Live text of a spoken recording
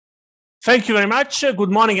Thank you very much.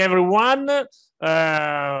 Good morning, everyone.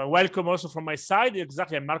 Welcome also from my side.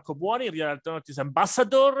 Exactly, I'm Marco Buoni, Real Alternatives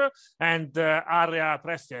Ambassador and Area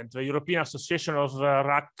President, the European Association of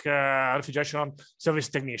RAC Refrigeration Service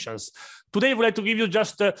Technicians. Today, we'd like to give you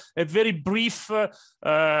just a very brief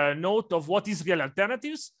note of what is Real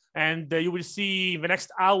Alternatives. And you will see in the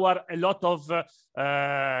next hour a lot of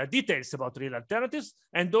details about Real Alternatives,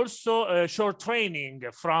 and also short training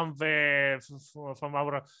from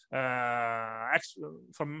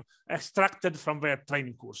extracted from the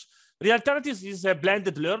training course. Real Alternatives is a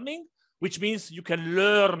blended learning, which means you can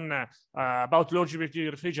learn about low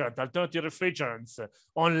GWP refrigerant, alternative refrigerants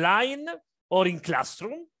online or in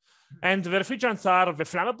classroom. And the refrigerants are the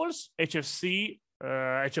flammables, HFC,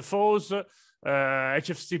 HFOs,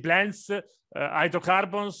 HFC blends,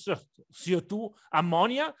 hydrocarbons, CO2,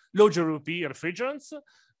 ammonia, low GWP refrigerants.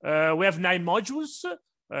 We have 9 modules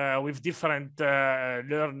with different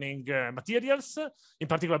learning materials, in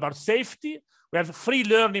particular about safety. We have free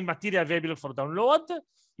learning material available for download.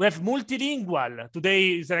 We have multilingual.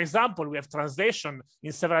 Today is an example. We have translation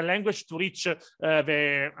in several languages to reach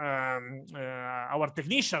our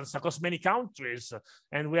technicians across many countries.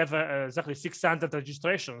 And we have exactly 600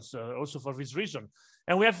 registrations also for this reason.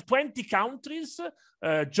 And we have 20 countries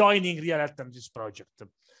joining Real Alternatives project.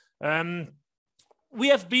 We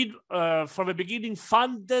have been, from the beginning,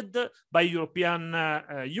 funded by European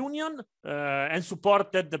Union and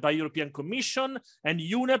supported by European Commission and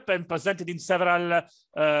UNEP, and presented in several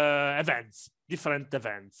events, different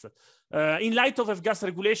events. In light of F-gas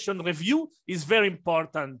regulation review, it's very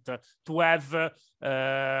important to have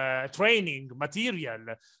training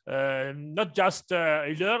material, not just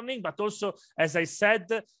learning, but also, as I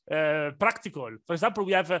said, practical. For example,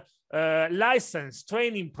 we have licensed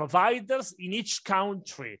training providers in each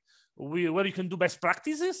country where you can do best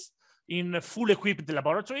practices in full equipped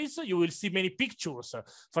laboratories. You will see many pictures,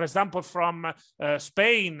 for example, from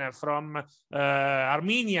Spain, from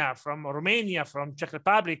Armenia, from Romania, from Czech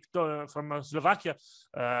Republic, from Slovakia,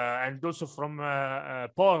 and also from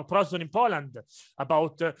Prozon in Poland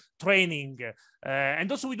about training.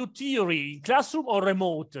 And also we do theory in classroom or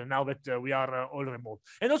remote, now that we are all remote.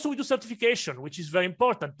 And also we do certification, which is very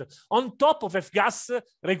important. On top of F-gas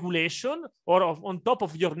regulation, or on top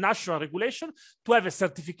of your national regulation, to have a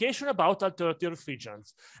certification about alternative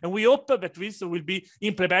refrigerants. And we hope that this will be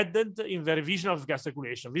implemented in the revision of gas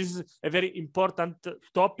regulation. This is a very important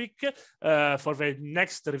topic for the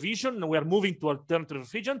next revision. We are moving to alternative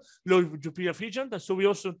refrigerant, low GWP refrigerant, and so we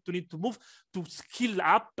also need to move to skill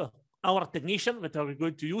up our technicians that are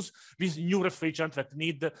going to use these new refrigerants that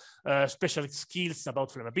need special skills about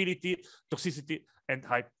flammability, toxicity, and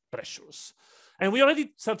high pressures. And we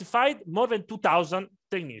already certified more than 2,000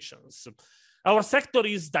 technicians. Our sector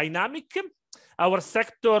is dynamic. Our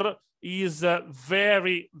sector is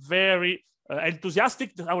very, very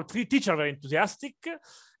enthusiastic. Our teachers are very enthusiastic,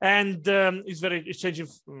 and it's changing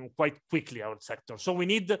quite quickly, our sector. So we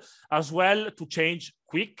need as well to change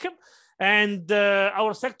quick. And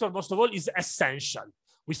our sector, most of all, is essential.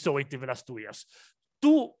 We saw it in the last 2 years.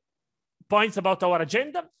 2 points about our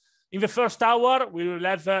agenda. In the first hour, we will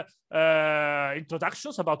have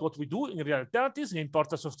introductions about what we do in Real Alternatives, the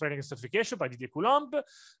importance of training and certification by Didier Coulomb,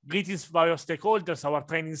 greetings by our stakeholders, our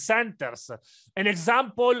training centers, an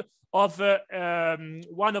example of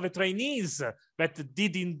one of the trainees that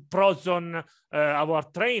did in Prozon our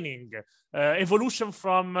training, evolution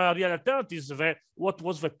from Real Alternatives, what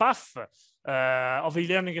was the path of a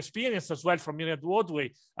learning experience as well from Miriam Woodway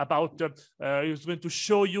about, he was going to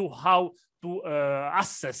show you how to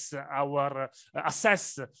assess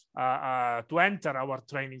to enter our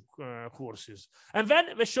training courses. And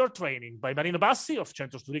then the short training by Marino Bassi of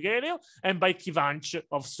Centro Studi Galileo and by Kivanch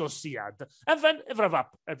of Sociad. And then a wrap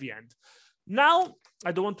up at the end. Now,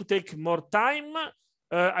 I don't want to take more time.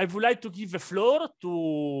 I would like to give the floor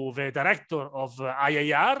to the director of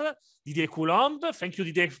IIR, Didier Coulomb. Thank you,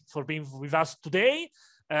 Didier, for being with us today.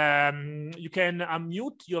 You can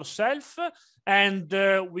unmute yourself, and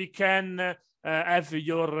we can have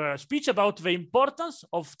your speech about the importance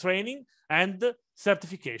of training and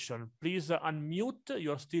certification. Please unmute.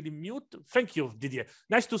 You're still in mute. Thank you, Didier.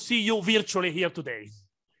 Nice to see you virtually here today.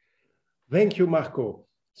 Thank you, Marco.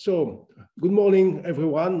 So, good morning,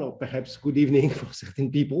 everyone, or perhaps good evening for certain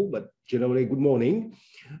people, but generally good morning.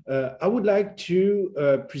 I would like to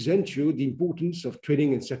present you the importance of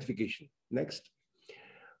training and certification. Next.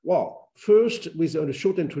 Well, first, with a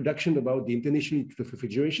short introduction about the International Institute of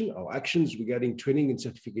Refrigeration, our actions regarding training and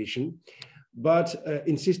certification, but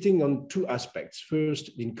insisting on 2 aspects.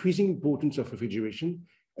 First, the increasing importance of refrigeration,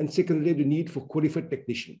 and secondly, the need for qualified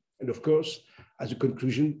technicians. And of course, as a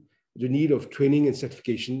conclusion, the need of training and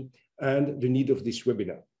certification, and the need of this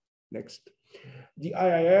webinar. Next. The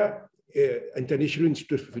IIR, International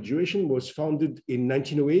Institute of Refrigeration, was founded in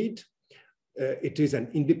 1908. It is an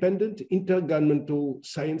independent, intergovernmental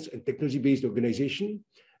science and technology-based organization,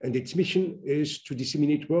 and its mission is to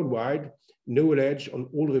disseminate worldwide knowledge on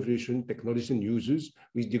all refrigeration technologies and uses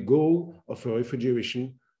with the goal of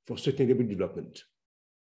refrigeration for sustainable development.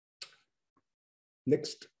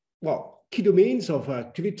 Next. Well, key domains of our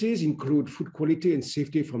activities include food quality and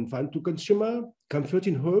safety from farm to consumer, comfort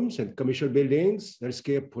in homes and commercial buildings,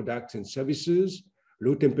 healthcare products and services,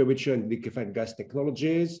 low temperature and liquefied gas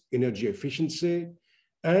technologies, energy efficiency,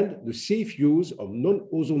 and the safe use of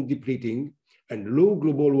non-ozone depleting and low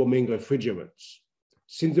global warming refrigerants.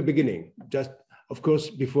 Since the beginning, just of course,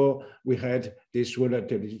 before we had this REAL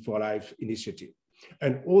Alternatives for Life initiative.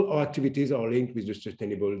 And all our activities are linked with the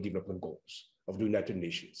Sustainable Development Goals of the United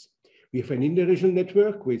Nations. We have an international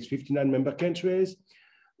network with 59 member countries,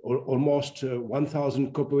 almost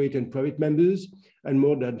 1,000 corporate and private members, and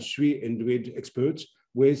more than 300 experts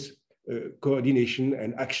with coordination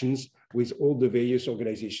and actions with all the various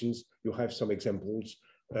organizations. You have some examples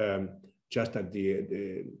just at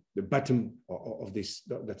the bottom of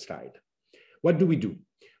that slide. What do we do?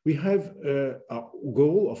 We have our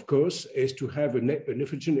goal, of course, is to have an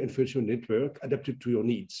efficient information network adapted to your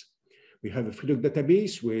needs. We have a FreeDoc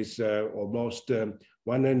database with almost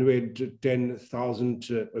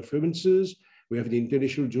 110,000 references. We have the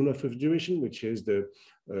International Journal of Refrigeration, which is the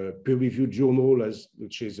peer-reviewed journal,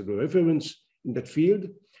 which is the reference in that field.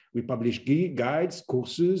 We publish guides,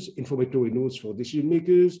 courses, informatory notes for decision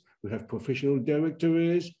makers. We have professional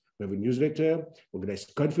directories. We have a newsletter,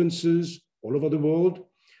 organized conferences all over the world.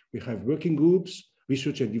 We have working groups,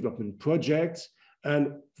 research and development projects.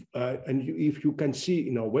 And if you can see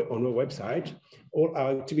on our website, all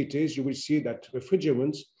our activities, you will see that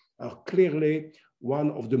refrigerants are clearly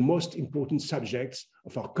one of the most important subjects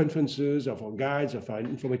of our conferences, of our guides, of our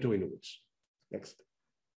informatory notes. Next.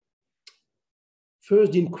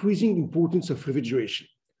 First, the increasing importance of refrigeration.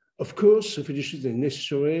 Of course, refrigeration is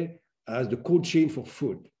necessary as the cold chain for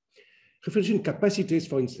food. Refrigeration capacities,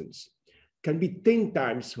 for instance, can be 10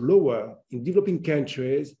 times lower in developing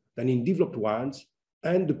countries than in developed ones,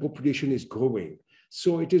 and the population is growing.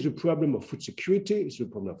 So it is a problem of food security, it's a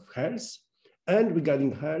problem of health. And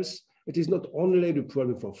regarding health, it is not only the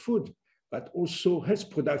problem for food, but also health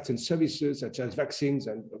products and services such as vaccines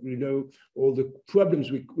and all the problems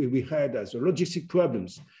we had as logistic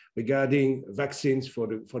problems regarding vaccines for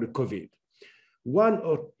the COVID. 1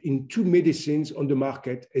 in 2 medicines on the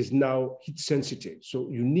market is now heat sensitive. So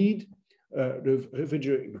you need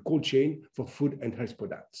the cold chain for food and health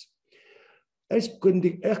products.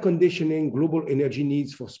 Air conditioning, global energy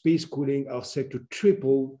needs for space cooling are set to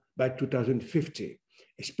triple by 2050,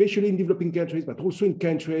 especially in developing countries, but also in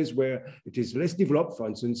countries where it is less developed, for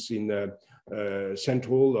instance, in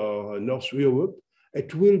Central or North Europe.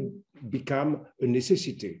 It will become a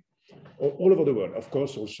necessity all over the world, of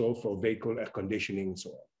course, also for vehicle air conditioning and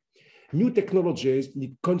so on. New technologies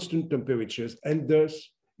need constant temperatures, and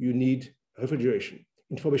thus you need refrigeration.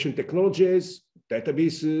 Information technologies,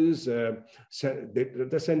 databases,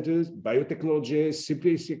 data centers, biotechnologies,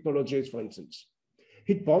 CPS technologies, for instance.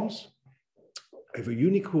 Heat pumps have a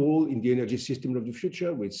unique role in the energy system of the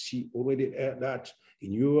future. We see already that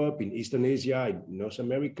in Europe, in Eastern Asia, in North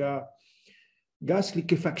America. Gas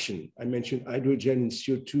liquefaction, I mentioned hydrogen and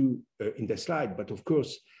CO2 in the slide, but of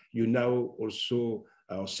course, you now also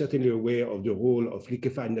are certainly aware of the role of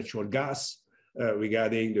liquefied natural gas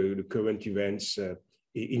regarding the current events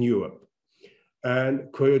in Europe.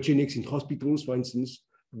 And cryogenics in hospitals, for instance,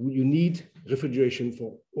 you need refrigeration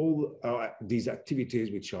for all these activities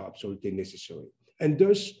which are absolutely necessary. And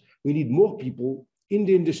thus, we need more people in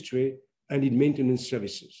the industry and in maintenance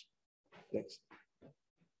services. Next.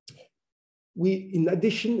 We, in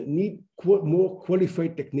addition, need more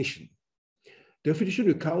qualified technicians. The refrigeration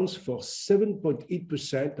accounts for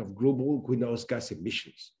 7.8% of global greenhouse gas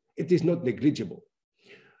emissions. It is not negligible.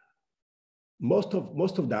 Most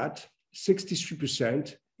of that,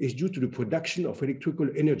 63%, is due to the production of electrical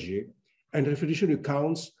energy, and refrigeration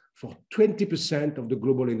accounts for 20% of the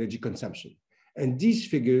global energy consumption. And these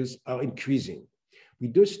figures are increasing. We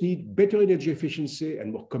thus need better energy efficiency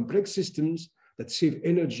and more complex systems that save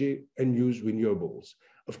energy and use renewables.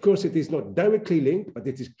 Of course, it is not directly linked, but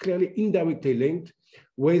it is clearly indirectly linked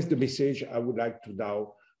with the message I would like to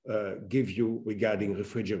now give you regarding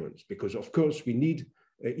refrigerants, because of course we need,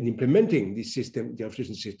 in implementing this system, the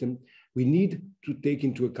refrigeration system, we need to take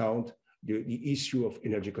into account the issue of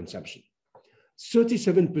energy consumption.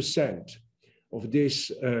 37% of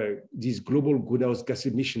these global greenhouse gas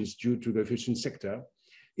emissions due to the refrigerant sector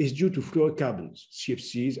is due to fluorocarbons,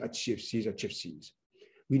 CFCs, HCFCs, HFCs.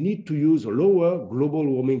 We need to use lower global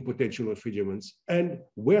warming potential refrigerants and,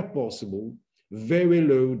 where possible, very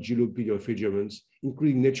low GWP refrigerants,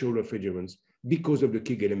 including natural refrigerants, because of the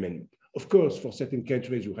Kigali Amendment. Of course, for certain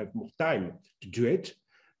countries who have more time to do it,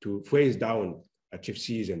 to phase down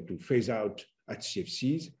HFCs and to phase out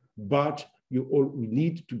HCFCs, but we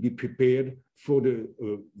need to be prepared for the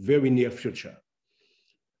very near future.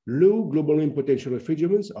 Low global warming potential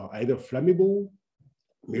refrigerants are either flammable,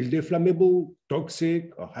 mildly flammable,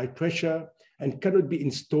 toxic, or high pressure, and cannot be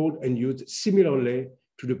installed and used similarly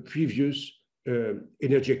to the previous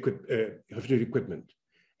refrigerant equipment.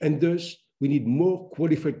 And thus, we need more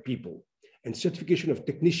qualified people. And certification of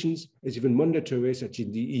technicians is even mandatory, such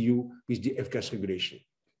in the EU with the F-gas regulation.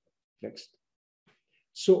 Next.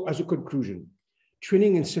 So as a conclusion,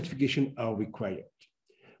 training and certification are required.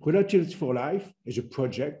 REAL Alternatives for Life is a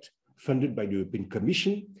project funded by the European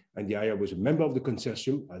Commission, and the IIR was a member of the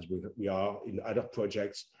consortium, as we are in other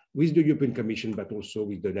projects with the European Commission, but also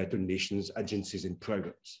with the United Nations agencies and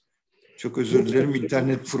programs. Çok özür dilerim,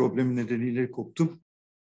 internet problemi nedeniyle koptum.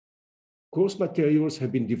 Course materials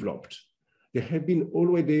have been developed. They have been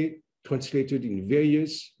already translated in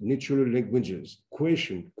various natural languages: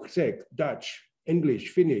 Croatian, Czech, Dutch,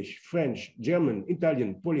 English, Finnish, French, German,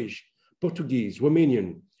 Italian, Polish, Portuguese,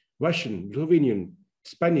 Romanian, Russian, Slovenian,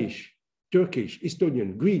 Spanish, Turkish,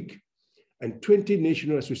 Estonian, Greek, and 20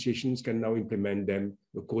 national associations can now implement them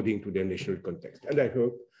according to their national context. And I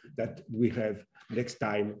hope that we have next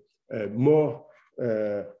time more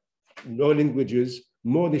languages,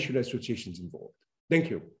 more national associations involved. Thank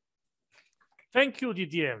you. Thank you,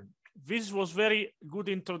 Didier. This was very good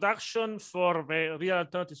introduction for the REAL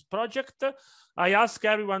Alternatives project. I ask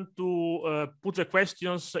everyone to put the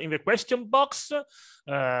questions in the question box,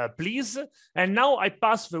 please. And now I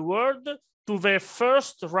pass the word to the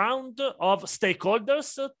first round of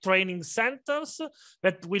stakeholders, training centers,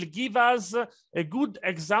 that will give us a good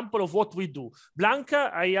example of what we do. Blanca,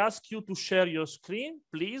 I ask you to share your screen,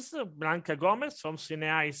 please. Blanca Gomez from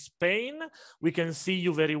CNI Spain. We can see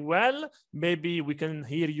you very well. Maybe we can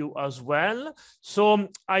hear you as well. So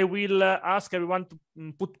I will ask everyone to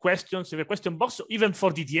put questions in the question box, even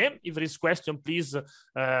for Didier. If there is question, please,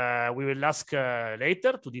 we will ask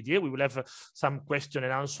later to Didier. We will have some question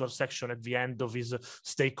and answer section at the end of his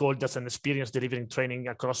stakeholders and experience delivering training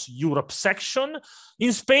across Europe section.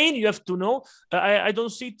 In Spain, you have to know, I don't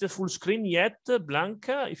see the full screen yet.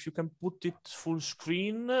 Blanca, if you can put it full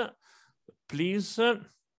screen, please. And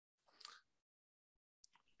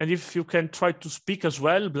if you can try to speak as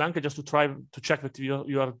well, Blanca, just to try to check that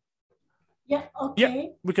you are. Yeah, okay. Yeah,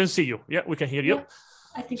 we can see you. Yeah, we can hear you. Yeah,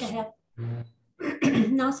 I think I have.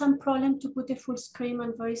 Now some problem to put a full screen.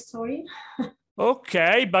 I'm very sorry.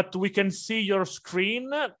 Okay, but we can see your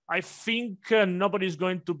screen. I think nobody's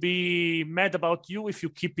going to be mad about you if you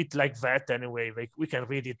keep it like that anyway. We can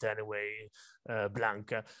read it anyway,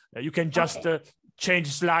 Blanca. You can just change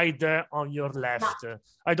slide on your left.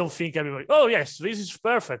 I don't think everybody... Oh, yes, this is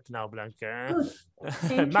perfect now, Blanca.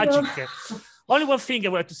 Magic. Only one thing I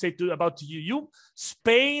want to say about you.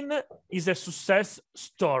 Spain is a success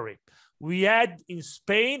story. We had in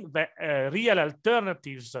Spain the REAL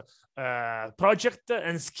Alternatives project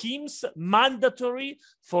and schemes mandatory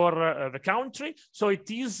for the country. So it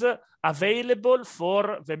is available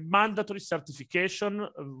for the mandatory certification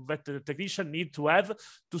that the technician need to have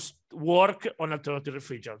to work on alternative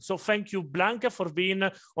refrigerants. So thank you, Blanca, for being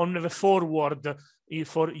on the forward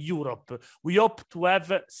for Europe. We hope to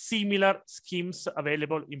have similar schemes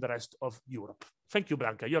available in the rest of Europe. Thank you,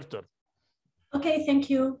 Blanca. Your turn. Okay, thank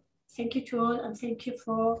you. Thank you to all, and thank you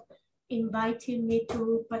for inviting me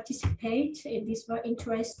to participate in this very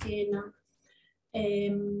interesting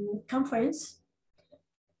conference.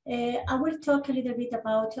 I will talk a little bit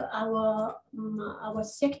about our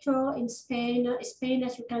sector in Spain. Spain,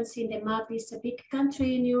 as you can see in the map, is a big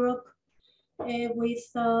country in Europe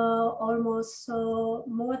with almost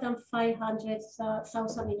more than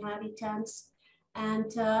 500,000 inhabitants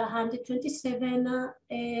and 127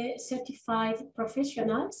 certified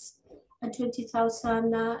professionals and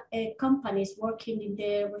 20,000 companies working in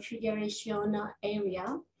the refrigeration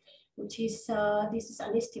area, which is, this is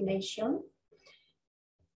an estimation.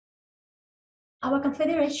 Our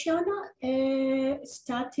confederation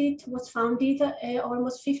was founded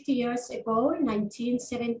almost 50 years ago, in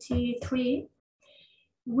 1973.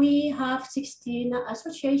 We have 16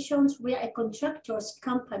 associations. We are contractors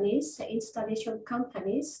companies, installation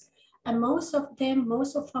companies, and most of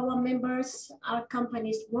our members are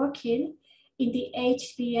companies working in the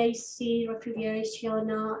HVAC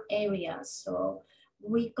refrigeration area. So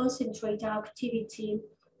we concentrate our activity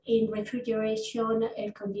in refrigeration,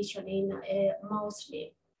 air conditioning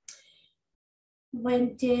mostly.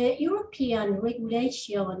 When the European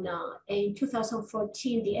regulation in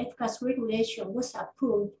 2014, the F-gas regulation was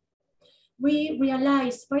approved, we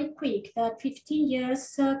realized very quick that 15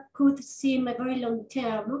 years could seem a very long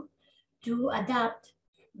term to adapt,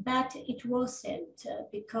 but it wasn't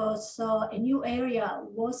because a new area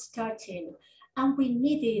was starting and we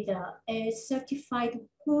needed certified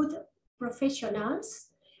good professionals,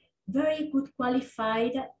 very good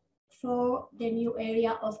qualified for the new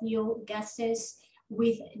area of new gases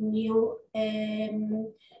with new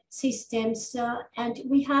systems. And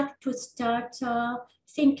we had to start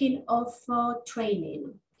thinking of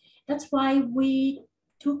training. That's why we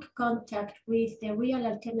took contact with the REAL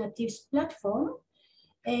Alternatives platform.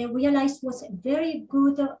 Realized was a very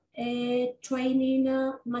good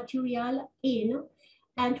training material in,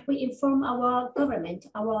 and we informed our government,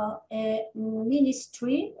 our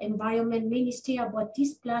ministry, environment ministry, about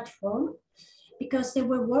this platform, because they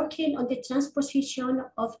were working on the transposition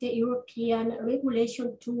of the European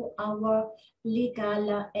regulation to our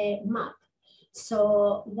legal map.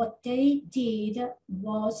 So what they did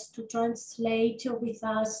was to translate with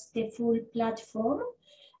us the full platform.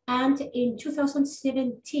 And in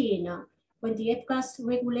 2017, when the F-gas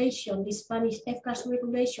regulation, the Spanish F-gas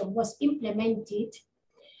regulation was implemented,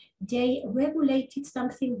 they regulated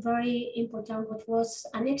something very important, which was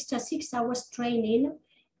an extra 6 hours training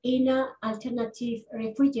in alternative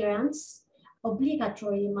refrigerants,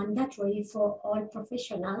 obligatory, mandatory for all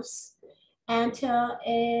professionals. And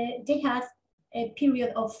they had a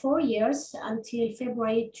period of 4 years until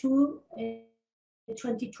February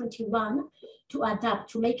 2021 to adapt,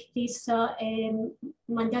 to make this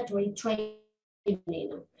mandatory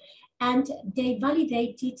training. And they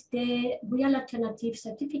validated the REAL Alternative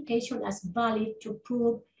certification as valid to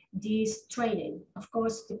prove this training. Of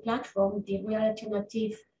course, the platform, the REAL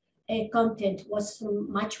Alternative content was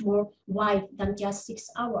much more wide than just 6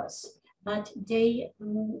 hours, but they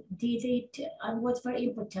did it, and was very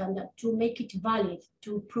important to make it valid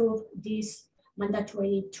to prove this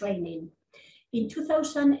mandatory training. In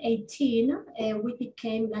 2018, we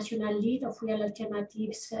became national lead of REAL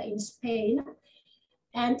Alternatives in Spain.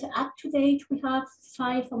 And up to date, we have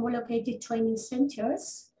 5 homologated training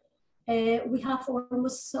centers. We have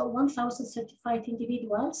almost 1,000 certified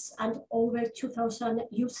individuals and over 2,000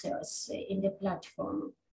 users in the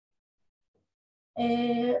platform.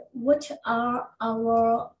 What are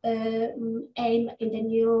our aim in the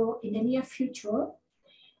near future?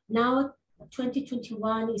 Now,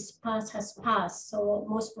 2021 has passed, so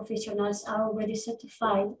most professionals are already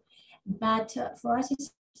certified. But for us,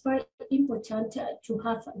 it's very important to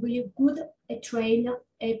have really good trained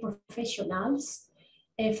professionals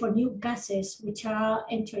for new gases which are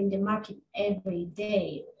entering the market every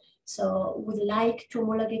day. So we'd like to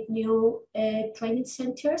homologate new training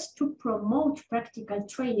centers to promote practical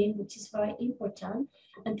training, which is very important,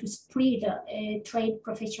 and to spread trained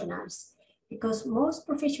professionals. Because most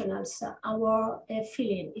professionals, our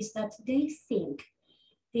feeling is that they think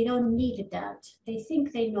they don't need that. They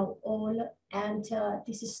think they know all, and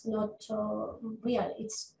this is not real.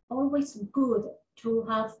 It's always good to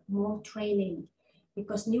have more training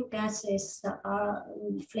because new gases are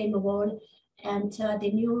flammable, and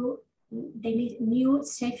they need new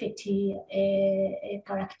safety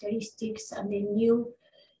characteristics, and they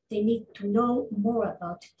need to know more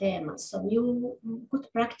about them. So new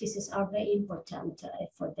good practices are very important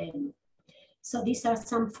for them. So these are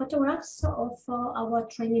some photographs of our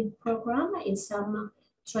training program in some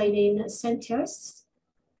training centers.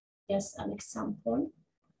 Just an example.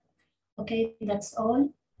 Okay, that's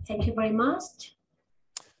all. Thank you very much.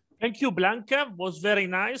 Thank you, Blanca. It was very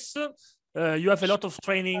nice. You have a lot of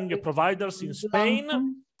training providers in Spain.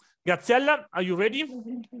 Graziella, are you ready?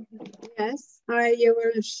 Yes, I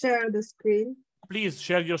will share the screen. Please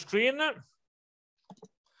share your screen.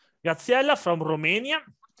 Graziella from Romania.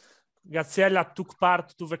 Graziella took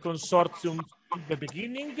part to the consortium in the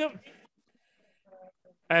beginning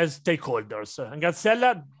as stakeholders. And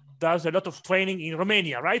Graziella does a lot of training in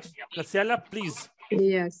Romania, right? Graziella, please.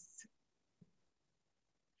 Yes.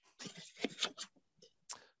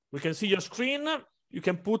 We can see your screen. You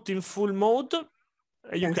can put in full mode.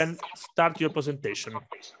 You can start your presentation.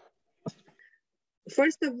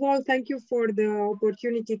 First of all, thank you for the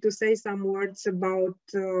opportunity to say some words about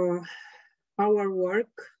our work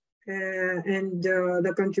and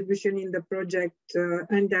the contribution in the project.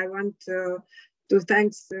 And I want to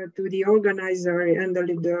thanks to the organizer and the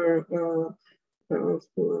leader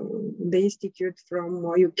the institute from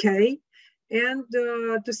UK. And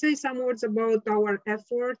to say some words about our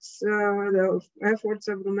efforts, the efforts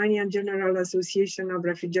of Romanian General Association of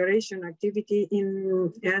Refrigeration Activity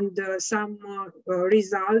and some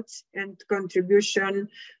results and contribution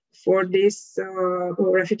for this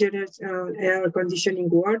refrigerant air conditioning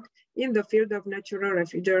work in the field of natural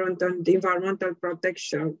refrigerant and environmental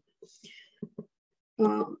protection.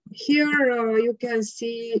 Here you can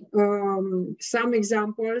see some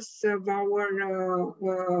examples of our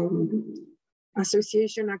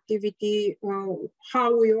association activity,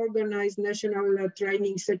 how we organize national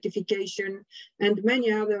training certification and many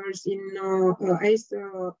others in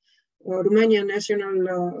Romanian national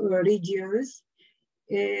regions.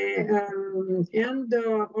 And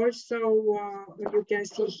also you can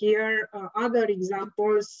see here other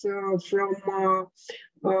examples from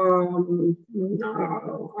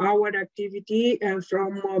our activity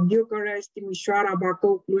from Bucharest, Timișoara,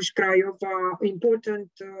 Bacău, Cluj, Craiova, important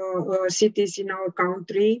cities in our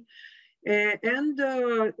country. As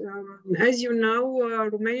you know,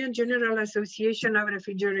 Romanian General Association of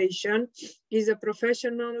Refrigeration is a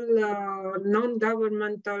professional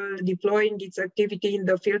non-governmental deploying its activity in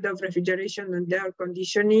the field of refrigeration and air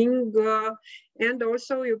conditioning. And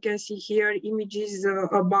also you can see here images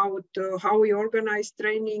about how we organize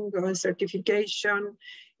training and certification,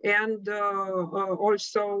 and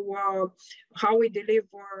also how we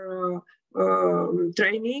deliver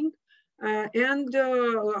training. And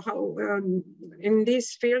how in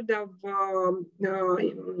this field of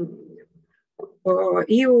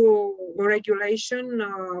EU regulation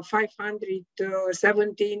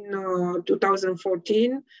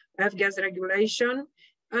 517/2014 F-gas regulation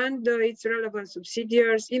and its relevant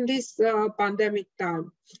subsidiaries in this pandemic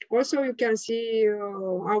time. Also, you can see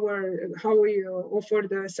how we offer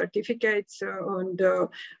the certificates and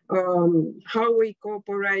how we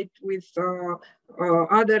cooperate with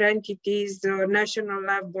other entities, national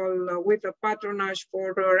level, with a patronage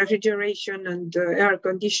for refrigeration and air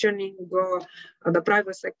conditioning, the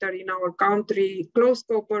private sector in our country, close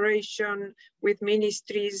cooperation with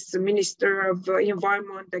ministries, Minister of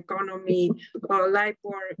Environment, Economy,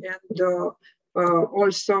 Labor, and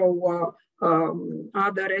also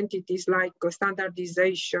other entities like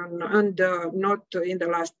standardization, and not in the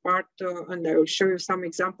last part, and I will show you some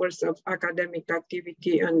examples of academic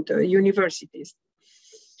activity and universities.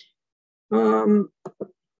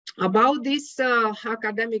 About this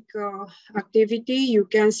academic activity, you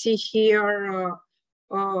can see here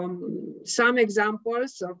some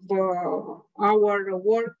examples of our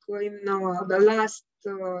work in the last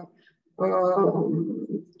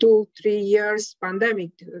 2-3 years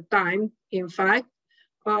pandemic time, in fact.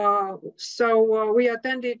 So we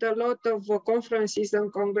attended a lot of conferences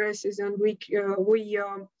and congresses, and we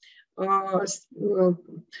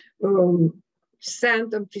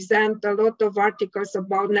sent and present a lot of articles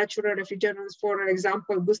about natural refrigerants. For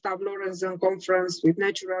example, Gustav Lorenzen conference with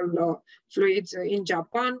natural fluids in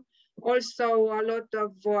Japan. Also, a lot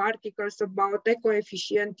of articles about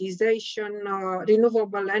eco-efficientization,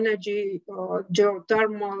 renewable energy,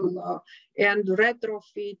 geothermal, and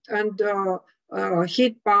retrofit, and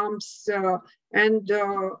heat pumps, and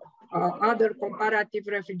other comparative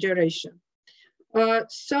refrigeration.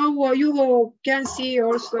 So you can see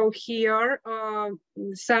also here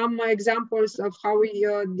some examples of how we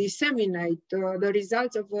disseminate the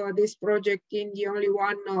results of this project in the only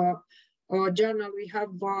one journal we have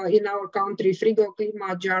in our country, Frigo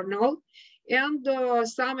Clima Journal, and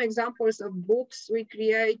some examples of books we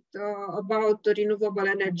create about renewable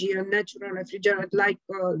energy and natural refrigerant, like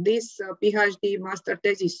this PhD master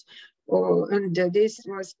thesis, and this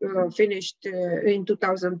was finished in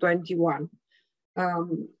 2021.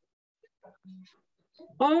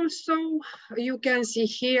 Also, you can see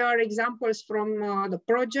here examples from the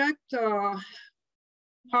project,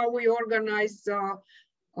 how we organize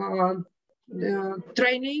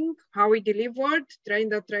training, how we delivered, train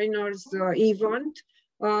the trainers event,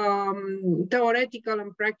 theoretical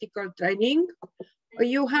and practical training.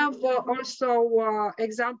 You have also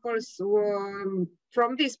examples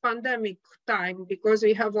from this pandemic time, because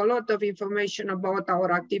we have a lot of information about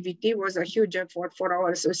our activity. It was a huge effort for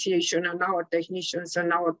our association and our technicians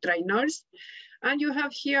and our trainers. And you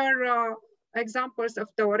have here examples of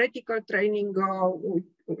theoretical training.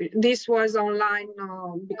 This was online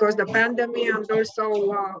because the pandemic, and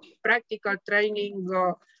also practical training.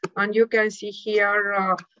 And you can see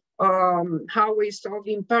here how we solve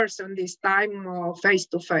in person this time, face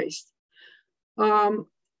to face.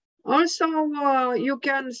 Also, you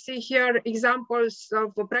can see here examples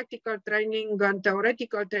of practical training and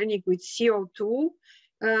theoretical training with CO2.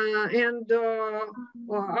 and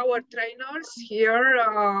our trainers here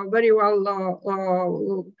very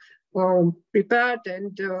well prepared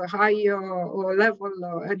and high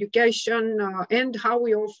level education, and how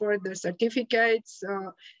we offer the certificates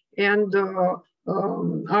and our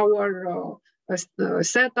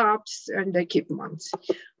setups and equipments.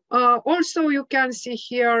 Also, you can see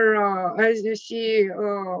here, as you see,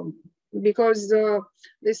 because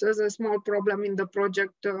this was a small problem in the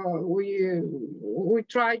project, we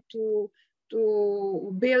tried to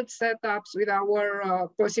build setups with our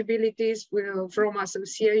possibilities from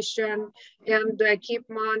association and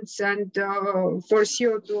equipments and for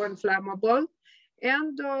CO2 and flammable.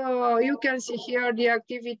 And you can see here the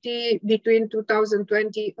activity between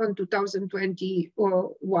 2020 and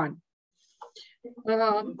 2021.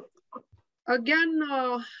 Again,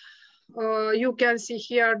 you can see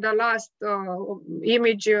here the last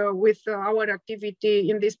image with our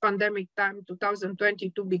activity in this pandemic time,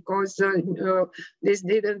 2022, because this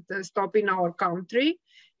didn't stop in our country.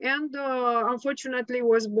 And unfortunately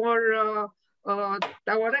was more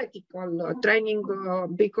theoretical training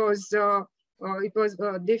because it was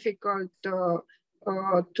difficult to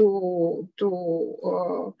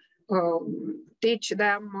teach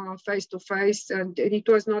them face-to-face, and it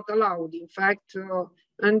was not allowed, in fact,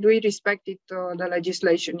 and we respected the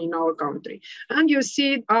legislation in our country. And you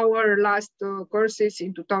see our last courses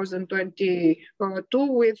in 2022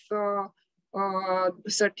 with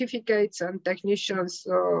certificates and technicians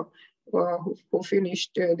who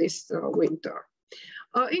finished this winter.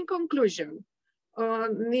 In conclusion,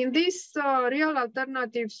 in this Real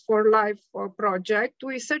Alternatives for Life project,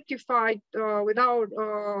 we certified with our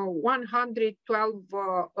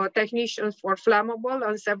 112 technicians for flammable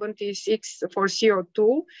and 76 for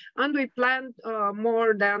CO2, and we planned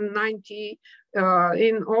more than 90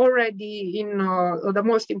 already in the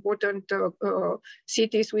most important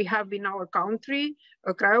cities we have in our country: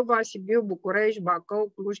 Craiova, Sibiu, București,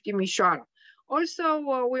 Bacău, Cluj, Timișoara.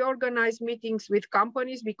 Also, we organize meetings with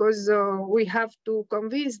companies because we have to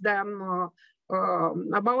convince them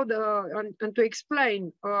about and to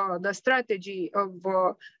explain the strategy of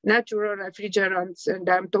natural refrigerants. And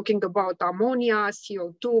I'm talking about ammonia,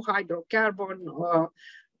 CO2, hydrocarbon,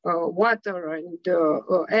 water, and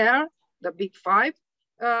air, the big five.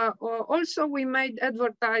 Also, we made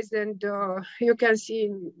advertise, and you can see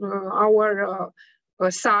in our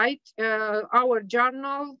site, our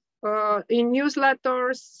journal, in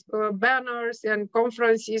newsletters, banners, and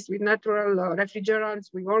conferences with natural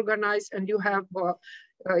refrigerants we organize, and you have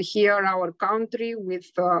here our country with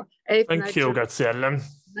 8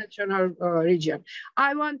 national region.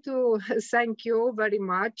 I want to thank you very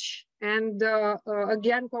much, and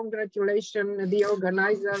again, congratulations the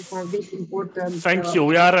organizer for this important. Thank you.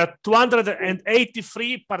 We are at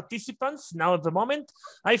 283 participants now at the moment.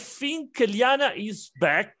 I think Liana is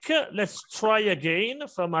back. Let's try again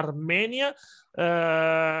from Armenia.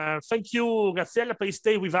 Thank you, Graziella. Please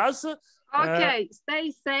stay with us. Okay,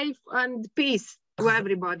 stay safe and peace to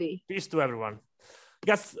everybody. Peace to everyone.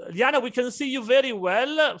 Liana, we can see you very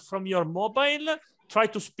well from your mobile. Try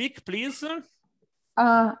to speak, please.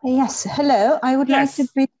 Yes, hello. I would like to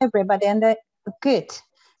greet everybody, and good.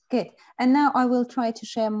 And now I will try to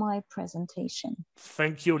share my presentation.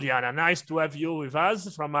 Thank you, Liana. Nice to have you with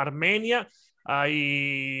us from Armenia.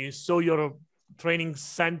 I saw your training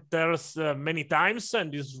centers many times,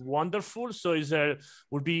 and it's wonderful. So it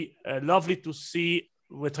would be lovely to see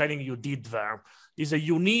the training you did there. It's a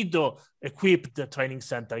UNIDO-equipped training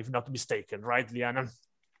center, if not mistaken, right, Liana?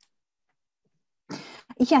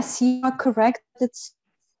 Yes, you are correct. It's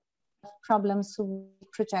problems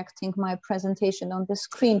with projecting my presentation on the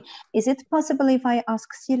screen. Is it possible if I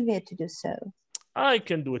ask Sylvia to do so? I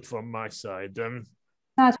can do it from my side.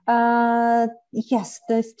 Yes,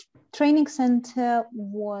 the training center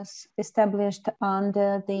was established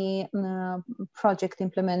under the project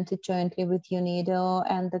implemented jointly with UNIDO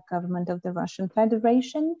and the government of the Russian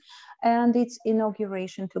Federation, and its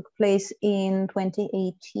inauguration took place in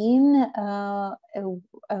 2018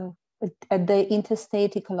 at the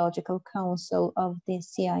Interstate Ecological Council of the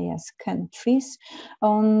CIS countries.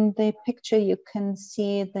 On the picture, you can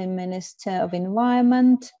see the Minister of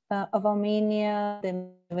Environment of Armenia, the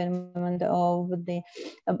Environment of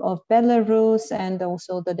Belarus, and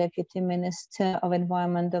also the Deputy Minister of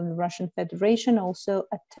Environment of the Russian Federation also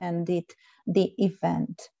attended the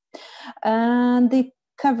event. And the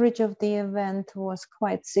coverage of the event was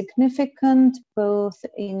quite significant, both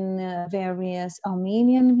in various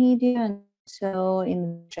Armenian media and so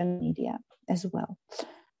in Russian media as well.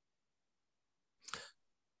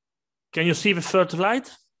 Can you see the third slide?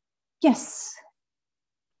 Yes.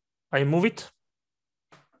 I move it?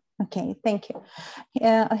 Okay, thank you.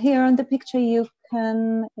 Here on the picture, you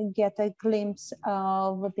can get a glimpse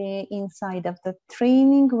of the inside of the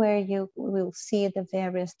training, where you will see the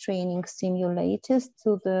various training simulators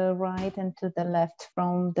to the right and to the left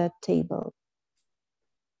from the table.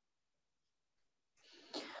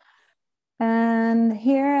 And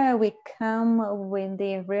here we come with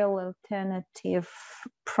the Real Alternative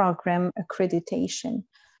Program accreditation.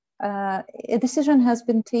 A decision has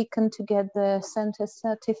been taken to get the center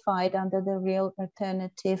certified under the Real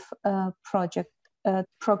Alternative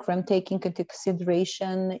Program, taking into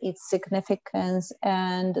consideration its significance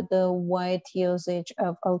and the wide usage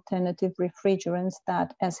of alternative refrigerants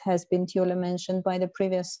that, as has been duly mentioned by the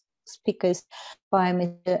previous speakers, by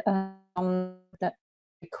Mr. That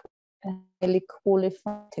highly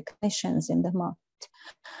qualified technicians in the market.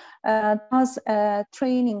 Thus,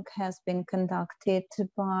 training has been conducted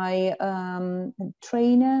by a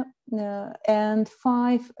trainer, and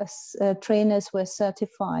 5 trainers were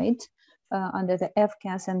certified under the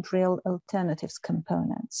F-gas and Real Alternatives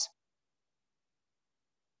components.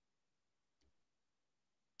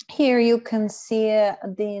 Here you can see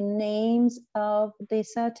the names of the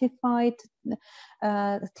certified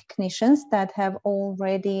technicians that have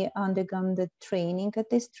already undergone the training at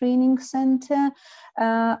this training center.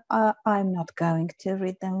 I'm not going to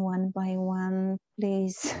read them one by one,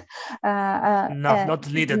 please. No, not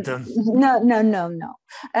needed. No.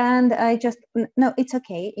 And I just, no, it's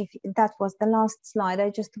okay. If that was the last slide, I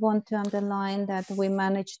just want to underline that we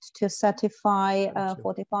managed to certify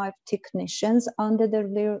 45 technicians under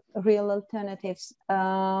the Real Alternatives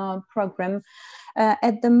program.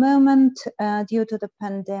 At the moment, due to the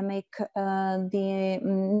pandemic, the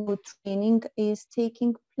new training is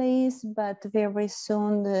taking place, but very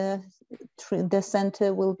soon the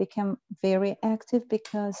center will become very active,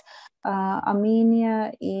 because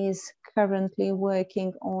Armenia is currently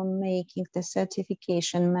working on making the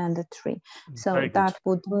certification mandatory. So that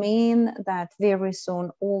would mean that very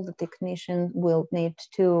soon all the technicians will need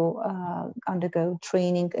to undergo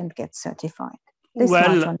training and get certified.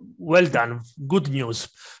 Well done. Good news.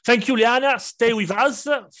 Thank you, Liana. Stay with us.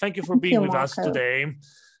 Thank you for being with us today.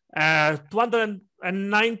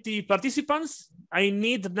 290 participants. I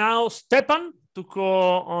need now Stepan to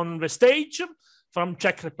go on the stage from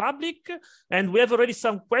Czech Republic. And we have already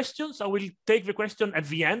some questions. I will take the question at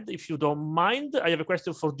the end, if you don't mind. I have a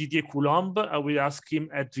question for Didier Coulomb. I will ask him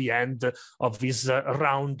at the end of this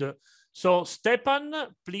round. So Stepan,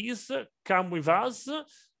 please come with us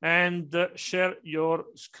and share your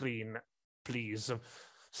screen, please.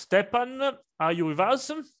 Stepan, are you with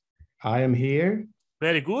us? I am here.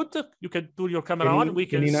 Very good. You can turn your camera on. We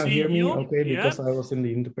can now see hear me? you. Okay, because I was in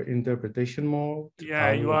the interpretation mode.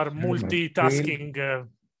 Yeah, you are multitasking.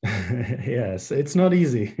 Yes, it's not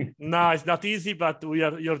easy. No, it's not easy, but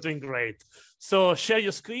you're doing great. So share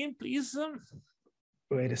your screen, please.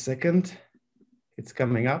 Wait a second. It's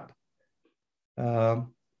coming up.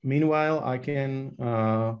 Meanwhile, I can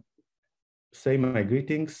say my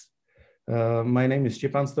greetings. My name is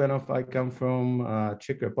Stepan Stojanov. I come from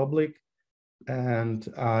Czech Republic, and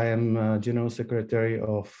I am General Secretary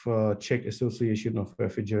of Czech Association of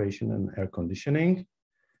Refrigeration and Air Conditioning.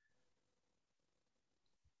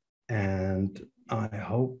 And I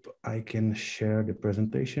hope I can share the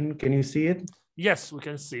presentation. Can you see it? Yes, we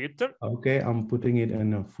can see it. Okay, I'm putting it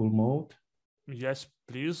in a full mode. Yes,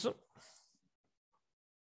 please.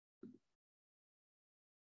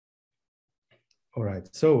 All right,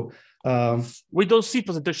 so we don't see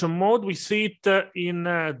presentation mode. We see it in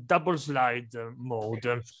double slide mode.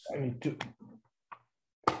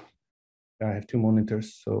 I have 2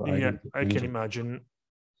 monitors, so yeah, I can imagine.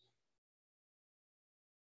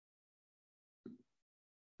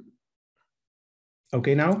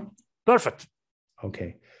 Okay, now? Perfect.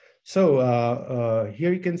 Okay, so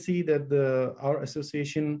here you can see that our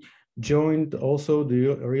association joined also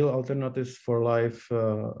the Real Alternatives for Life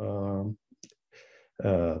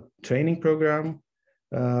training program.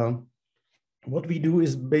 What we do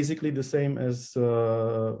is basically the same as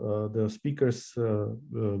the speakers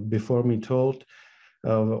before me told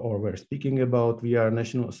or were speaking about. We are a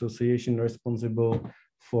national association responsible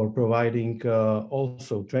for providing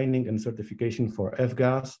also training and certification for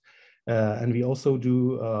F-gas. And we also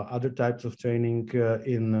do other types of training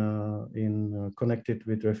connected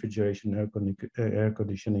with refrigeration, air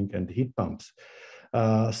conditioning, and heat pumps.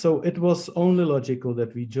 So it was only logical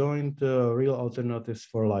that we joined the Real Alternatives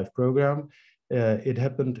for Life program. It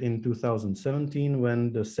happened in 2017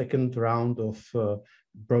 when the second round of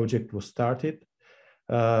project was started.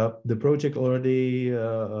 The project already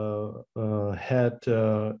had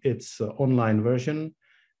its online version,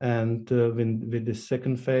 And with the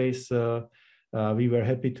second phase, we were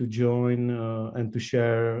happy to join and to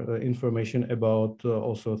share information about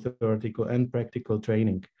also theoretical and practical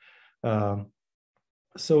training.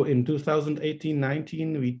 So in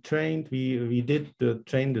 2018-19, we trained, we did the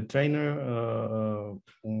train the trainer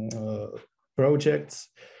projects.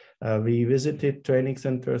 We visited training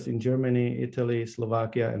centers in Germany, Italy,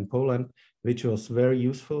 Slovakia, and Poland, which was very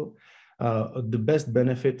useful. The best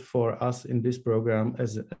benefit for us in this program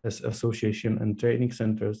as association and training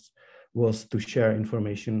centers was to share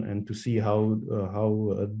information and to see how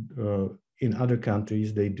in other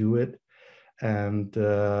countries they do it. And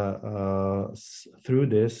through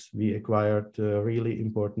this, we acquired really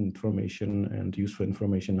important information and useful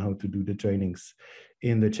information how to do the trainings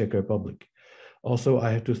in the Czech Republic. Also,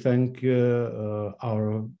 I have to thank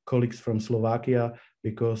our colleagues from Slovakia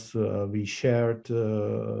because we shared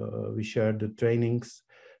the trainings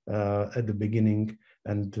at the beginning,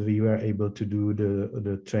 and we were able to do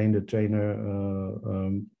the trainer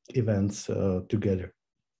events together.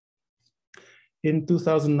 In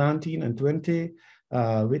 2019 and 20,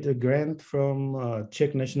 with a grant from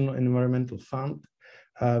Czech National Environmental Fund,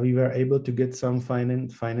 we were able to get some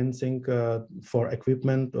financing for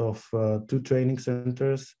equipment of 2 training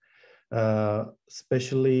centers,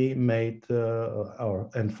 specially made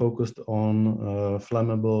and focused on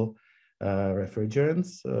flammable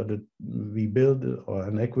refrigerants. We built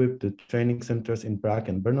and equipped the training centers in Prague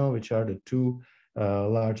and Brno, which are the 2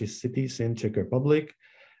 largest cities in Czech Republic.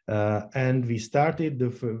 And we started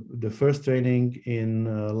the first training in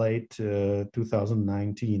late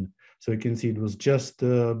 2019. So you can see it was just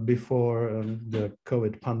before the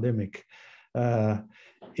COVID pandemic.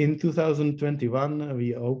 In 2021,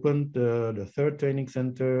 we opened the 3rd training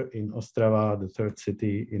center in Ostrava, the 3rd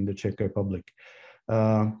city in the Czech Republic.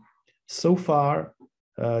 So far,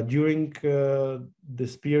 during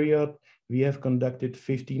this period, we have conducted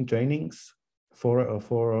 15 trainings for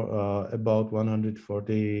about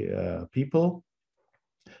 140 people.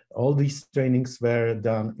 All these trainings were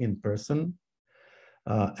done in person.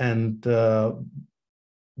 And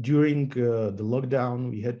during the lockdown,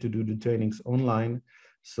 we had to do the trainings online.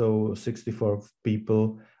 So 64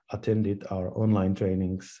 people attended our online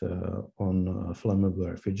trainings on flammable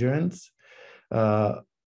refrigerants.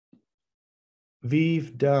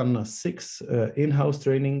 We've done 6 in-house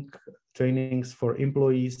trainings for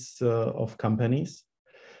employees of companies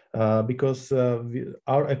because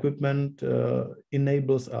our equipment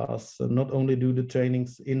enables us not only do the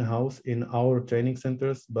trainings in-house in our training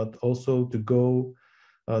centers, but also to go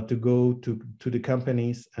to the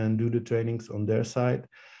companies and do the trainings on their side.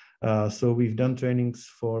 So we've done trainings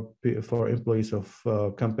for employees of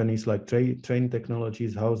companies like Train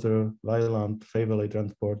Technologies, Hauser, Weiland, Faiveley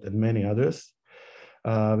Transport, and many others,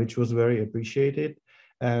 which was very appreciated.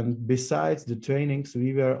 And besides the trainings,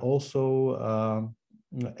 we were also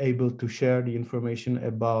able to share the information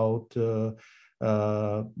about the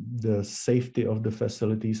safety of the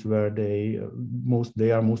facilities where they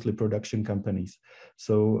are mostly production companies.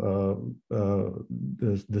 So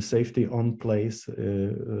the safety on place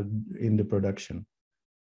in the production.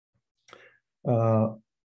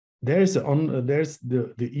 There's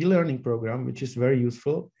the e-learning program, which is very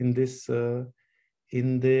useful in this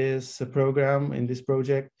program, in this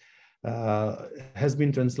project. Has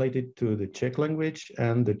been translated to the Czech language,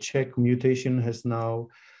 and the Czech mutation has now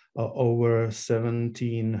over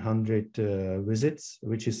 1,700 visits,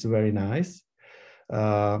 which is very nice.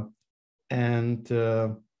 And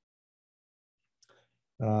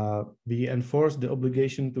we enforce the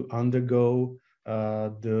obligation to undergo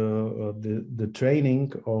the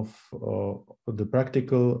training of the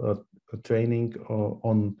practical training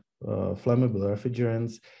on flammable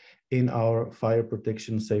refrigerants in our fire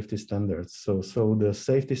protection safety standards. So the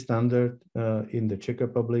safety standard in the Czech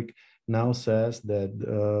Republic now says that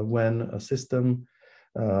when a system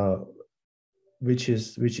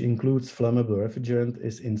which includes flammable refrigerant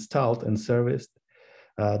is installed and serviced,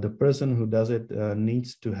 the person who does it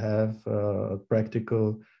needs to have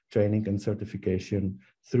practical training and certification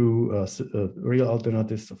through Real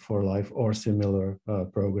Alternatives for Life or similar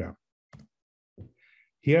program.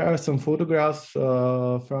 Here are some photographs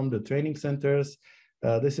from the training centers.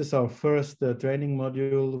 This is our first training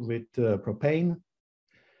module with propane,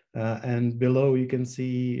 and below you can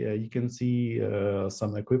see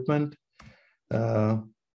some equipment.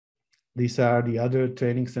 These are the other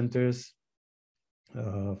training centers.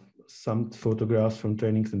 Some photographs from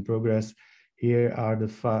trainings in progress. Here are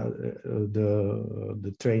the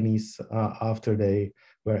trainees after they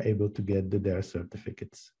were able to get their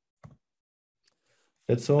certificates.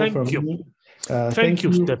 That's all from me. Thank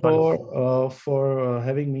you, Stepan. for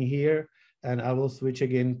having me here, and I will switch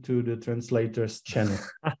again to the translator's channel.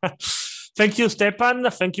 Thank you, Stepan.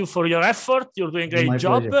 Thank you for your effort. You're doing a great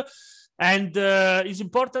job. Pleasure. And it's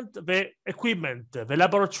important, the equipment, the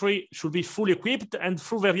laboratory should be fully equipped. And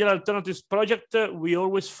through the Real Alternatives project, we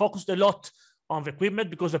always focused a lot on the equipment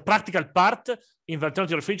because the practical part in the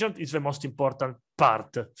alternative refrigerant is the most important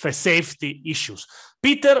part, the safety issues.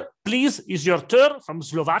 Peter, please, is your turn from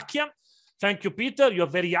Slovakia. Thank you, Peter. You're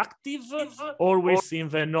very active, always in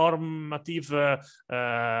the normative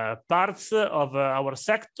parts of our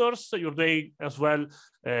sectors. You're doing as well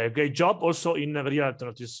a great job also in the Real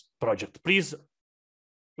Alternatives project. Please,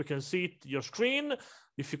 we can see it, your screen.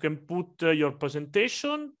 If you can put your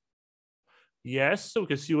presentation. Yes, we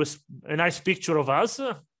can see a nice picture of us.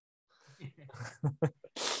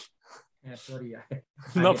 Yeah, sorry.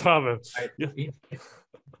 No problem.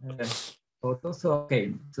 Also,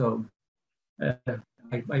 okay, so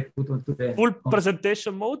I put onto the full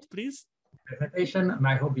presentation mode, please. Presentation, and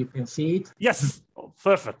I hope you can see it. Yes,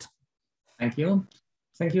 perfect. Thank you.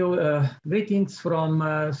 Thank you. Greetings from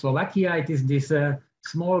Slovakia. It is this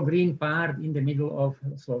small green part in the middle of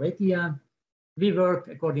Slovakia. We work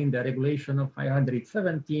according to the regulation of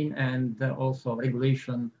 517 and also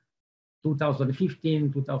regulation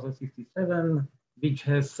 2015-2067, which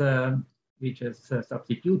has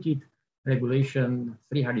substituted regulation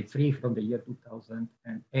 303 from the year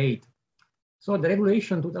 2008. So the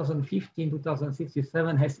regulation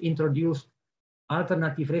 2015-2067 has introduced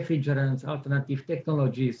alternative refrigerants, alternative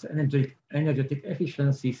technologies, energetic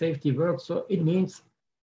efficiency, safety work. So it means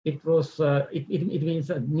it means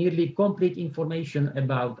nearly complete information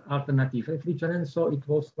about alternative refrigerants. So it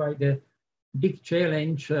was quite a big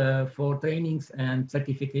challenge for trainings and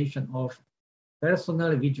certification of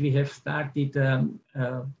personnel, which we have started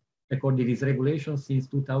according to this regulation since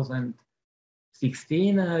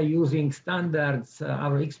 2016, using standards,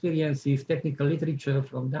 our experiences, technical literature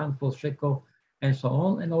from Danfoss, Czech, and so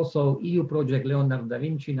on, and also EU project Leonardo da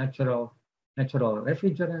Vinci, natural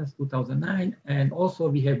refrigerants 2009, and also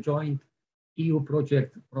we have joined EU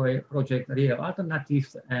project Real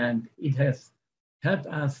Alternatives, and it has helped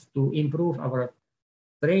us to improve our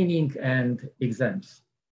training and exams.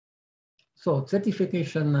 So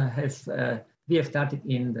certification has, we have started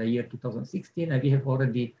in the year 2016, and we have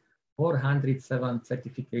already 407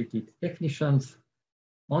 certificated technicians.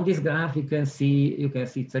 On this graph, you can see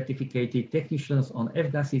certificated technicians on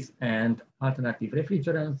F-gases and alternative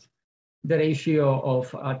refrigerants. The ratio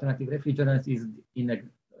of alternative refrigerants is in a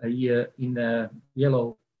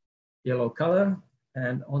yellow color.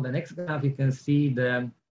 And on the next graph, you can see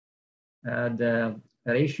the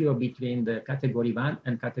ratio between the category 1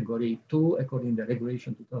 and category 2 according to the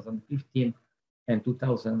regulation 2015 and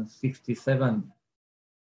 2067.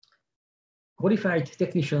 Qualified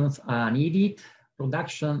technicians are needed.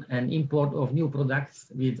 Production and import of new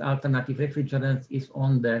products with alternative refrigerants is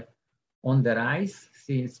on the rise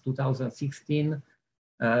since 2016.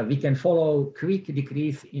 We can follow quick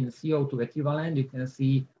decrease in CO2 equivalent. You can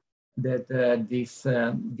see that this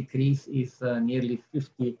decrease is nearly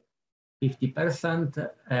 50%.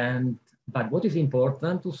 But what is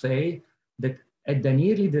important to say that at the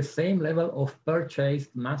nearly the same level of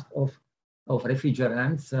purchased mass of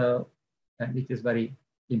refrigerants, and it is very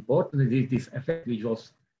important, this effect which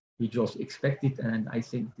was expected, and I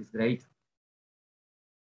think it is great.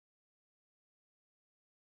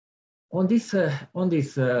 On this,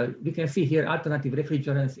 we can see here alternative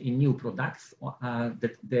refrigerants in new products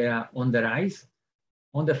that they are on the rise.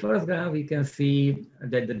 On the first graph, we can see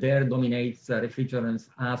that there dominates refrigerants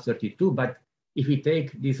R32, but if we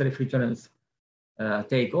take these refrigerants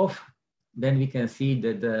take off, then we can see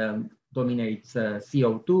that dominates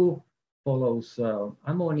CO2, follows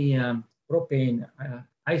ammonia, propane,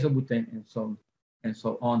 isobutane, and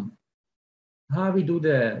so on. How we do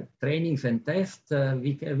the trainings and tests?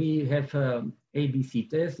 We have ABC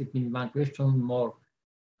tests. It means one question, more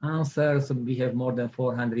answers. We have more than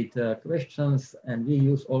 400 questions, and we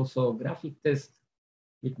use also graphic tests.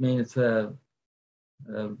 It means 3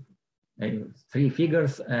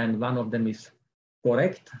 figures, and one of them is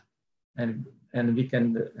correct, and we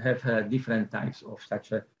can have different types of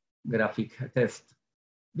such a graphic test.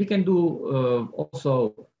 We can do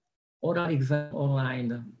also oral exam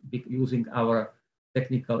online using our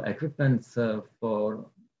technical equipment for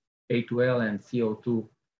A2L and CO2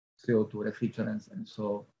 refrigerants and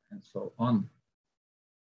so on.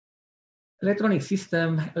 Electronic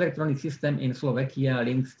system in Slovakia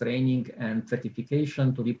links training and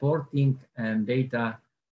certification to reporting and data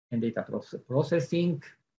processing.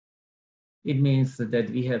 It means that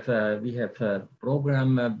we have a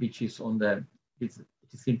program which is on the It's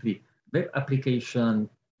simply web application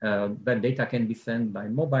where data can be sent by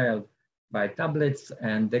mobile, by tablets,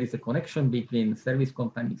 and there is a connection between service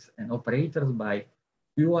companies and operators by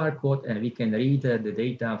QR code, and we can read the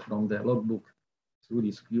data from the logbook through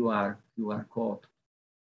this QR code.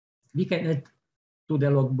 We can add to the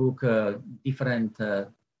logbook different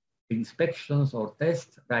inspections or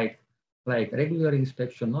tests, right? Like regular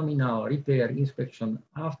inspection, nominal, repair, inspection,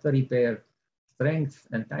 after repair, strength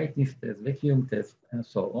and tightness test, vacuum test, and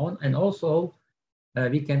so on. And also,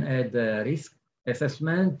 we can add risk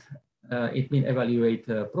assessment. It means evaluate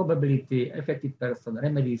probability, affected person,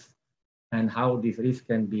 remedies, and how this risk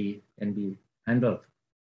can be handled.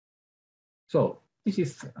 So this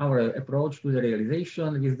is our approach to the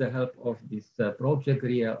realization with the help of this project,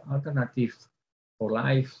 Real Alternatives for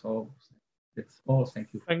Life. So that's all.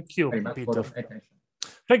 Thank you. Thank you, very much Peter. for your attention.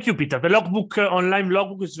 Thank you, Peter. The logbook, online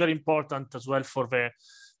logbook is very important as well for the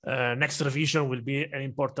next revision, will be an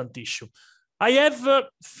important issue. I have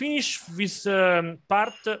finished this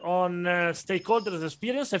part on stakeholders'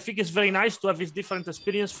 experience. I think it's very nice to have this different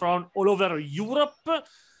experience from all over Europe.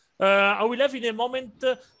 I will have in a moment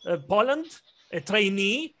Poland, a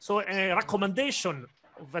trainee, so a recommendation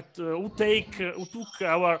that who took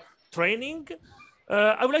our training.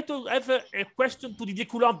 I would like to have a question to Didier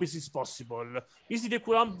Coulomb, if it's possible. Is Didier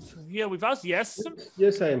Coulomb here with us? Yes.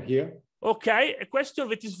 Yes, I am here. Okay, a question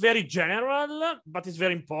that is very general, but is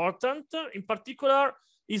very important. In particular,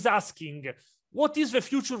 is asking, what is the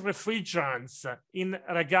future refrigerants in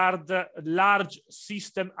regard large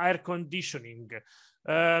system air conditioning?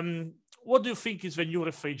 What do you think is the new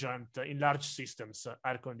refrigerant in large systems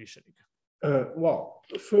air conditioning? Well,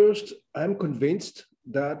 first, I'm convinced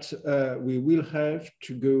that we will have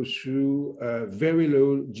to go through very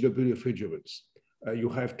low GWP refrigerants. You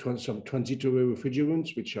have some transitory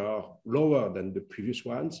refrigerants, which are lower than the previous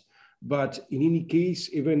ones. But in any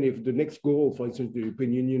case, even if the next goal, for instance, the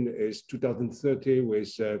European Union is 2030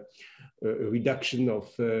 with a reduction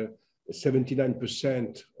of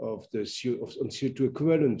 79% of the CO2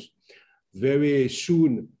 equivalent, very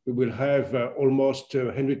soon we will have almost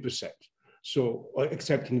 100%. So,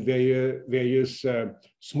 except in various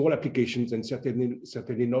small applications and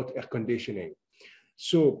certainly not air conditioning.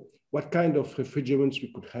 So, what kind of refrigerants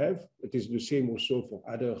we could have? It is the same also for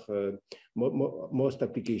other most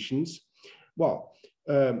applications. Well,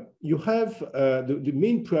 you have the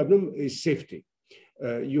main problem is safety.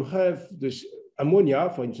 You have this ammonia,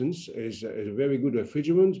 for instance, is a very good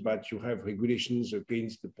refrigerant, but you have regulations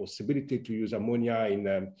against the possibility to use ammonia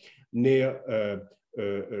in near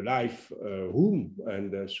a live room,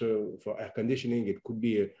 and so for air conditioning it could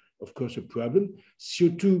be of course a problem.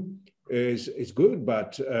 CO2 is good,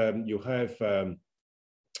 but you have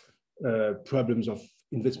problems of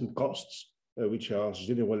investment costs, which are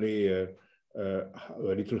generally a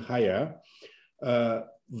little higher.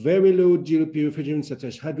 Very low GWP refrigerants such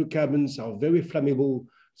as hydrocarbons are very flammable.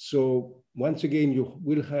 So once again, you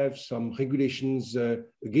will have some regulations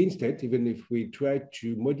against it, even if we try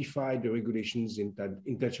to modify the regulations in that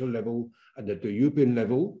international level and at the European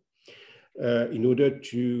level in order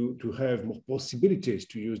to have more possibilities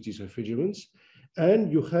to use these refrigerants. And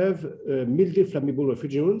you have mildly flammable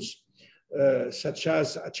refrigerants, such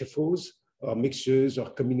as HFOs or mixtures or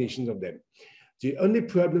combinations of them. The only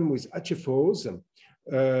problem with HFOs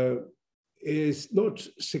is not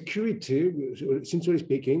security, sincerely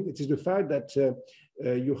speaking. It is the fact that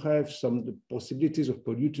you have some possibilities of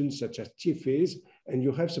pollutants such as TFAs, and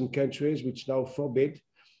you have some countries which now forbid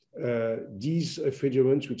these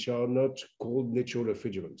refrigerants, which are not called natural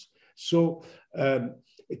refrigerants. So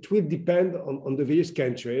it will depend on the various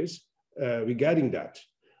countries regarding that.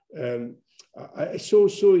 I saw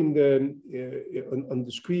also in on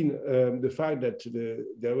the screen the fact that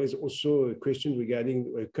there was also a question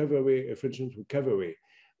regarding recovery, refrigerant recovery.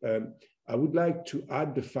 I would like to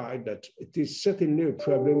add the fact that it is certainly a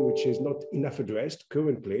problem which is not enough addressed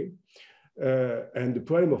currently. And the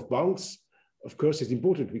problem of bunks, of course, is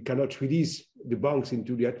important. We cannot release the bunks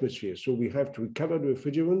into the atmosphere. So we have to recover the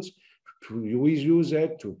refrigerants, to reuse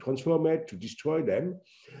it, to transform it, to destroy them.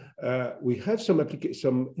 We have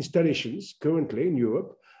some installations currently in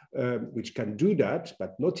Europe which can do that,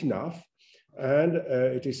 but not enough. And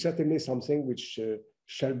it is certainly something which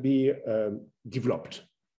shall be developed.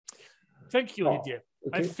 Thank you, Didier.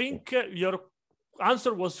 Okay. I think your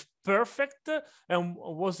answer was perfect and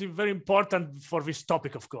was very important for this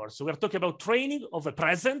topic, of course. So we're talking about training of the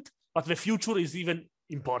present, but the future is even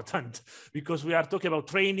important because we are talking about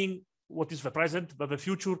training what is the present, but the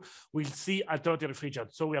future we'll see alternative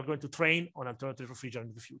refrigerant. So we are going to train on alternative refrigerant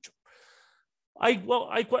in the future.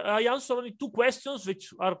 I answer only 2 questions,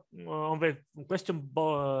 which are on the question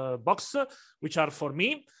box, which are for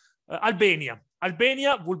me. Albania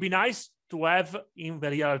would be nice to have in the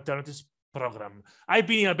Real Alternatives program. I've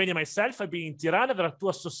been in Albania myself. I've been in Tirana. There are 2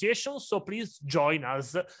 associations, so please join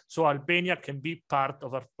us so Albania can be part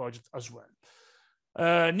of our project as well.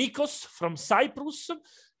 Nikos from Cyprus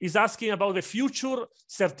is asking about the future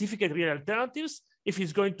certificate Real Alternatives, if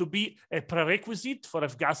it's going to be a prerequisite for a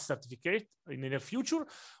gas certificate in the near future.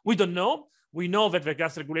 We don't know. We know that the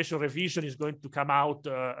gas regulation revision is going to come out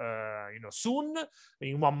soon,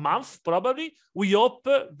 in 1 month probably. We hope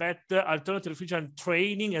that alternative refrigerant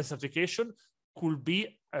training and certification could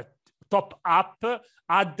be a top up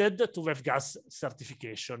added to the gas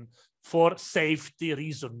certification for safety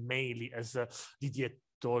reason mainly, as Didier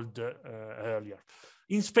told earlier.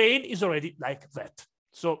 In Spain is already like that.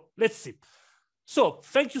 So let's see. So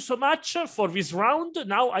thank you so much for this round.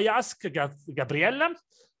 Now I ask Gabriella,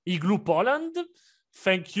 Igloo Poland.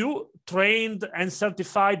 Thank you. Trained and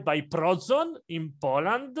certified by Prozon in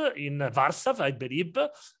Poland, in Warsaw, I believe,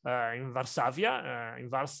 in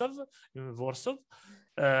Warsaw.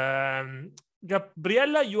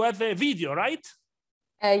 Gabriella, you have a video, right?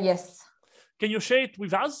 Yes. Can you share it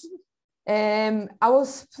with us? I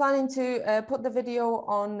was planning to put the video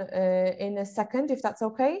on in a second, if that's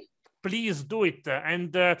okay. Please do it.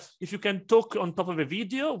 And if you can talk on top of the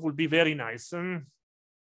video, would be very nice.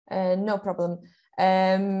 No problem.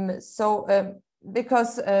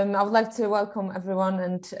 Because I would like to welcome everyone,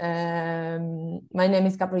 and my name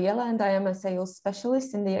is Gabriela, and I am a sales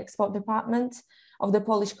specialist in the export department of the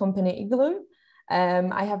Polish company Igloo.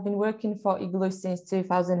 I have been working for Igloo since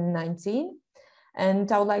 2019,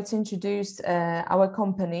 and I would like to introduce our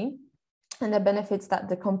company and the benefits that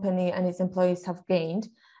the company and its employees have gained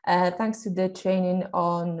thanks to the training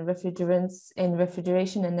on refrigerants in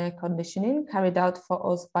refrigeration and air conditioning carried out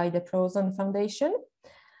for us by the Prozon Foundation.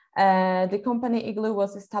 The company Igloo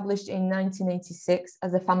was established in 1986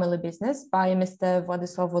 as a family business by Mr.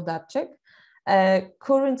 Władysław Wodarczyk.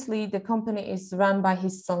 Currently, the company is run by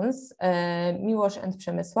his sons, Miłosz and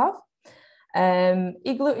Przemysław.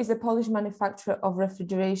 Igloo is a Polish manufacturer of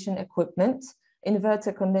refrigeration equipment,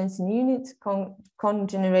 inverter condensing units,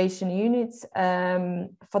 cogeneration units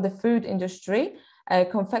for the food industry,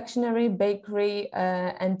 confectionery, bakery,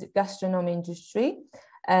 and gastronomy industry.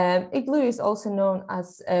 Igloo is also known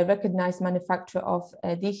as a recognized manufacturer of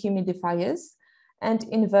dehumidifiers and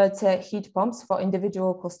inverter heat pumps for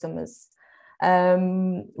individual customers.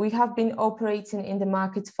 We have been operating in the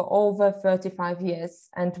market for over 35 years,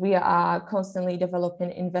 and we are constantly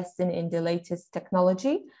developing, investing in the latest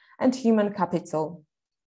technology and human capital.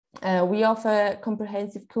 We offer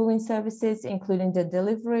comprehensive cooling services, including the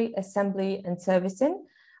delivery, assembly, and servicing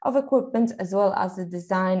of equipment, as well as the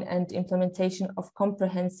design and implementation of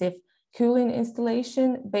comprehensive cooling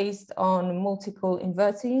installation based on multi-cool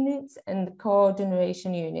inverter units and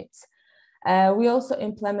cogeneration units. We also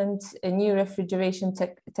implement new refrigeration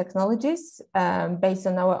technologies based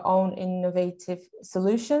on our own innovative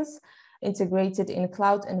solutions integrated in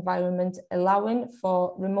cloud environment, allowing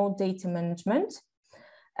for remote data management.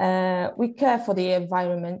 We care for the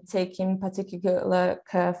environment, taking particular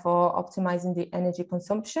care for optimizing the energy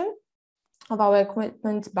consumption of our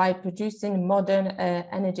equipment by producing modern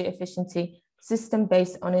energy efficiency system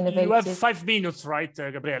based on innovative... You have 5 minutes, right,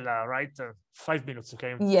 Gabriella, right? 5 minutes,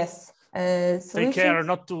 okay? Yes. Take care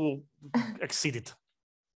not to exceed it.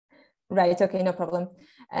 Right, okay, no problem.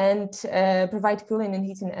 And provide cooling and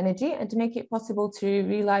heating energy, and to make it possible to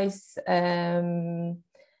realize the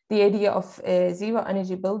idea of zero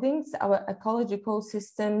energy buildings, our ecological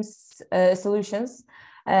systems solutions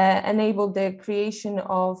enable the creation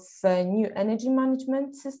of new energy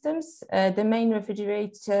management systems. The main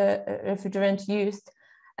refrigerant used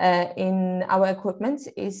in our equipment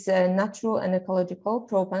is natural and ecological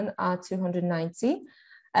propane R290.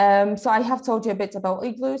 So I have told you a bit about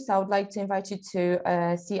Igloo, so I would like to invite you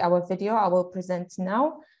to see our video. I will present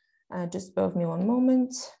now. Just bear with me one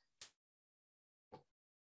moment.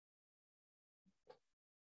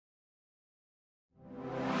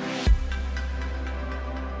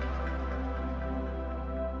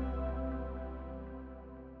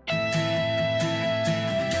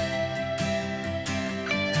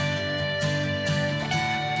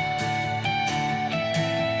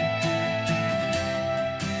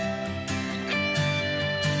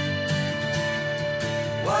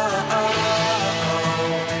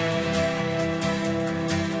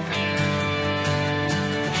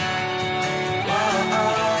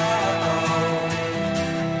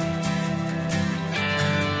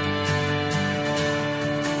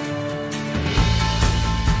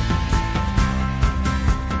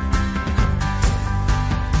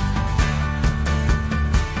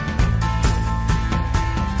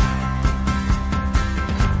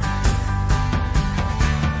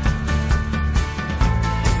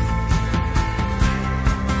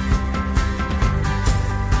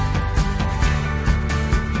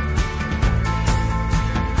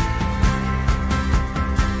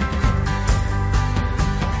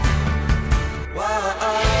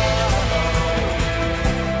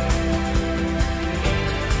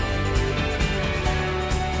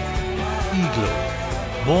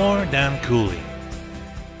 Igloo, more than cooling.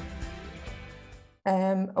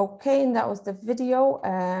 Okay, and that was the video.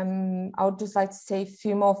 I would just like to say a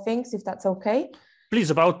few more things, if that's okay.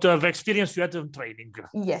 Please, about the experience you had in training.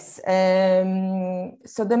 Yes.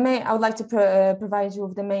 So I would like to provide you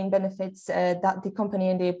with the main benefits that the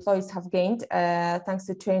company and the employees have gained thanks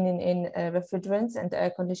to training in refrigerants and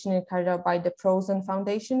air conditioning carried out by the Coulomb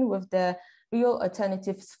Foundation with the REAL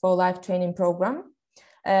Alternatives for Life training program.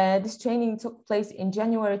 This training took place in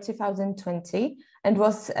January 2020 and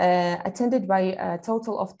was attended by a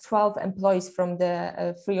total of 12 employees from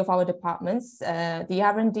the 3 of our departments, the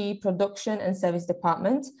R&D, production and service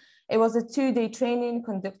department. It was a 2-day training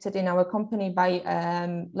conducted in our company by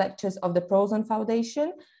lecturers of the Coulomb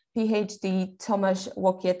Foundation, PhD Tomasz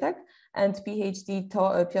Łokietek and PhD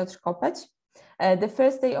Piotr Kopeć. The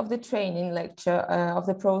first day of the training lecture of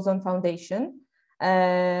the Coulomb Foundation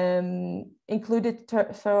included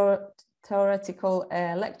theoretical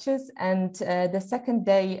lectures and the second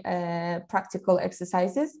day practical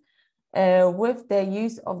exercises with the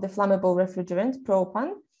use of the flammable refrigerant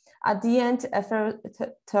propane. At the end, a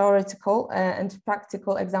theoretical and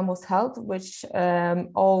practical exam was held, which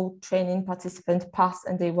all training participants passed,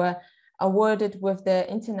 and they were awarded with the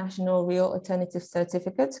International Real Alternative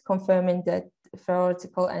Certificate, confirming the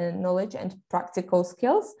theoretical knowledge and practical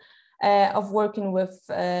skills of working with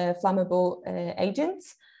flammable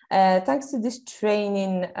agents. Thanks to this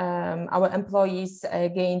training, our employees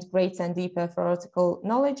gained greater and deeper theoretical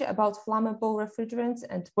knowledge about flammable refrigerants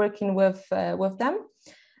and working with them.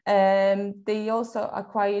 They also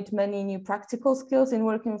acquired many new practical skills in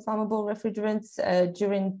working with flammable refrigerants.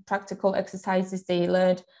 During practical exercises, they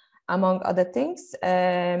learned, among other things,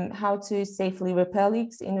 how to safely repair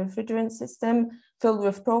leaks in refrigerant system filled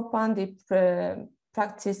with propane. They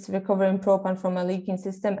practiced recovering propane from a leaking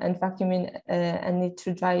system and vacuuming and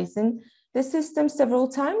nitrogenizing the system several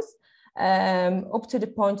times, up to the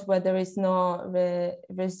point where there is no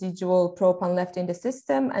residual propane left in the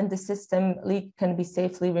system, and the system leak can be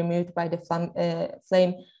safely removed by the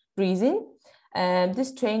flame breathing.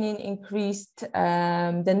 This training increased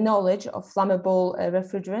the knowledge of flammable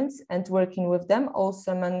refrigerants and working with them,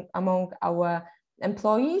 also among our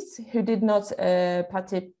employees who did not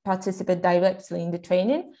participate directly in the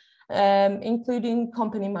training, including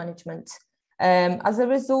company management. As a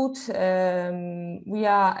result, we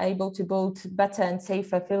are able to build better and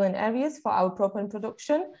safer filling areas for our propane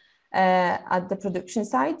production at the production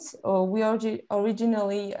sites. We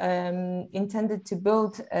originally intended to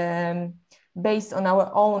build based on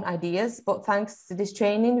our own ideas, but thanks to this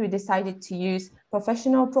training, we decided to use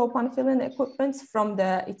professional propane filling equipment from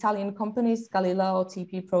the Italian companies Galileo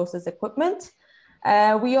TP process equipment.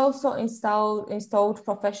 We also installed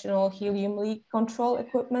professional helium leak control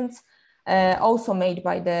equipment, also made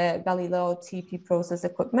by the Galileo TP process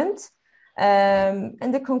equipment.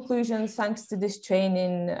 And the conclusion, thanks to this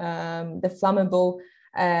training, the flammable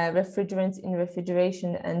refrigerants in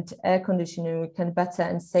refrigeration and air conditioning, we can better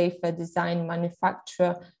and safer design,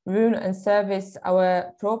 manufacture, run and service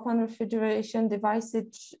our propane refrigeration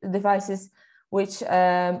devices, which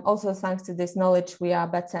also thanks to this knowledge, we are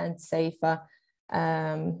better and safer.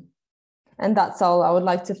 And that's all. I would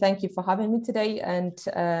like to thank you for having me today, and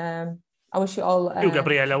I wish you all. Thank you,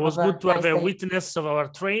 Gabriela. It was good to have a witness of our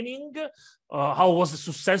training. How was it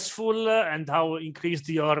successful and how increased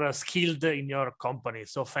your skilled in your company.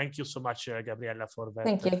 So thank you so much, Gabriela, for that.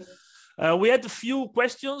 Thank you. We had a few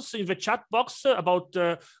questions in the chat box about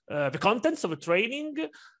the contents of the training.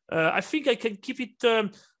 I think I can keep it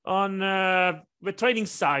on the training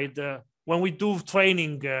side when we do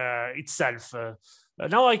training itself.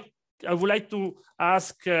 Now I would like to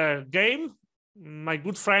ask Graham, my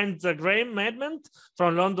good friend Graham Madman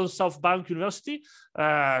from London South Bank University,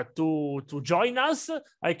 to join us.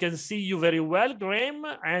 I can see you very well, Graham,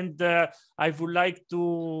 and I would like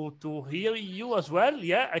to hear you as well.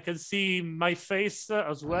 Yeah, I can see my face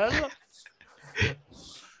as well.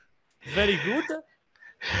 Very good.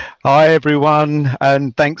 Hi everyone,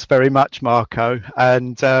 and thanks very much, Marco.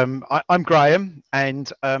 And I'm Graham,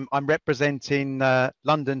 and I'm representing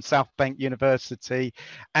London South Bank University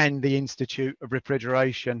and the Institute of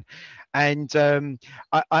Refrigeration. And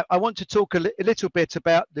I want to talk a little bit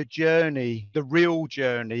about the journey, the real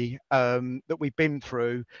journey that we've been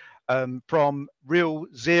through from Real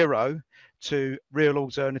Zero to Real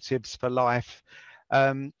Alternatives for Life.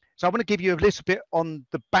 So I want to give you a little bit on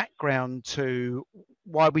the background to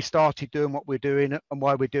why we started doing what we're doing and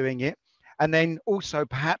why we're doing it, and then also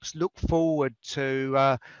perhaps look forward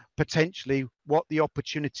to potentially what the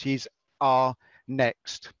opportunities are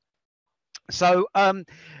next. So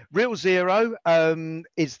Real Zero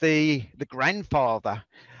is the grandfather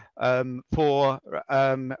for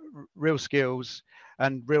Real Skills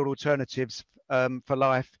and Real Alternatives for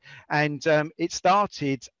Life. And it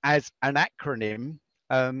started as an acronym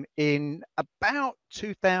in about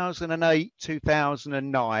 2008,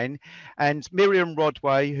 2009. And Miriam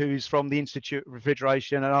Rodway, who's from the Institute of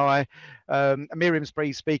Refrigeration, and I, Miriam's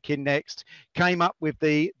speaking next, came up with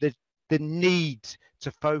the need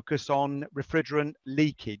to focus on refrigerant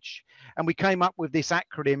leakage. And we came up with this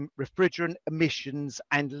acronym, Refrigerant Emissions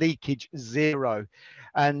and Leakage Zero.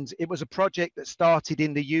 And it was a project that started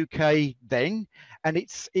in the UK then, and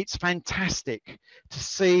it's fantastic to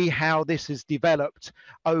see how this has developed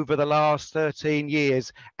over the last 13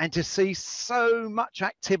 years and to see so much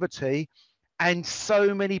activity and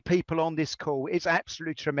so many people on this call. It's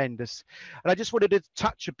absolutely tremendous. And I just wanted to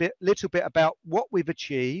touch little bit about what we've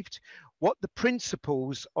achieved, what the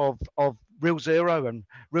principles of Real Zero and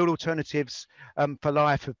Real Alternatives for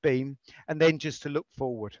Life have been, and then just to look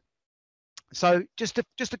forward. So just a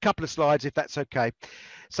couple of slides, if that's okay.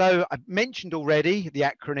 So I mentioned already the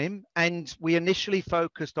acronym, and we initially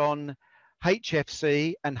focused on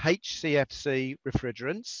HFC and HCFC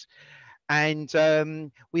refrigerants. And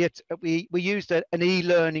we used an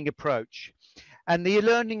e-learning approach. And the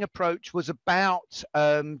e-learning approach was about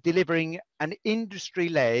delivering an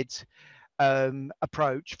industry-led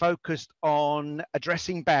approach focused on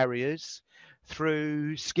addressing barriers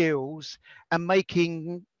through skills and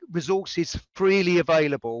making resources freely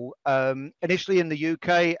available, initially in the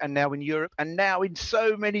UK and now in Europe and now in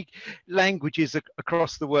so many languages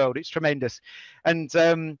across the world. It's tremendous. And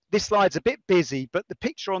this slide's a bit busy, but the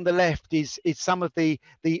picture on the left is some of the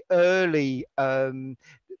early online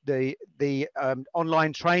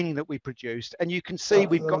training that we produced, and you can see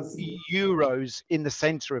we've got euros in the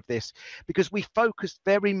center of this because we focused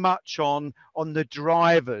very much on the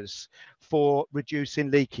drivers for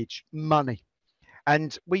reducing leakage, money.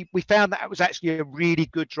 And we found that it was actually a really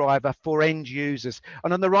good driver for end users.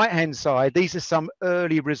 And on the right hand side, these are some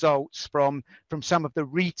early results from some of the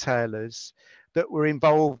retailers that were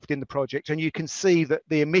involved in the project, and you can see that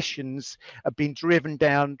the emissions have been driven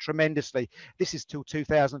down tremendously. This is till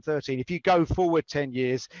 2013. If you go forward 10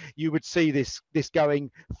 years, you would see this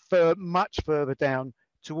going much further down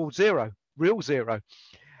towards zero, real zero.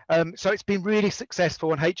 So it's been really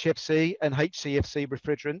successful on HFC and HCFC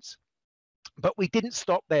refrigerants. But we didn't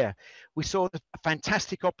stop there. We saw a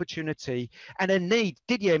fantastic opportunity and a need.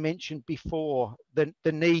 Didier mentioned before the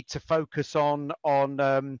need to focus on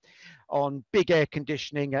big air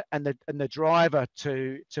conditioning and the driver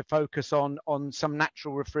to focus on some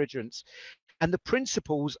natural refrigerants. And the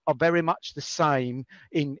principles are very much the same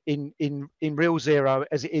in Real Zero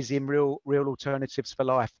as it is in Real Alternatives for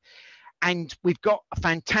Life. And we've got a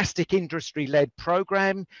fantastic industry-led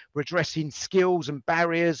program. We're addressing skills and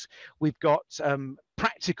barriers. We've got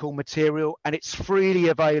practical material, and it's freely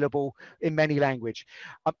available in many languages.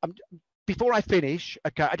 Before I finish,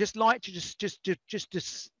 okay, I just like to just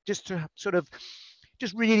to sort of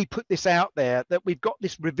just really put this out there that we've got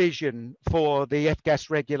this revision for the F-gas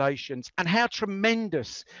regulations, and how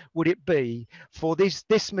tremendous would it be for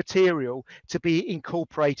this material to be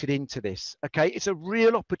incorporated into this. Okay, it's a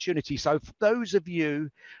real opportunity. So for those of you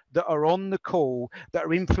that are on the call that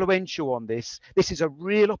are influential on this is a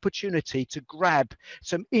real opportunity to grab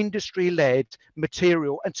some industry-led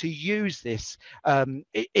material and to use this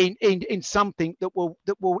in something that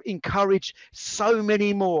will encourage so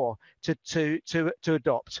many more to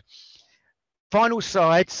adopt. Final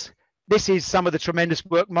slides. This is some of the tremendous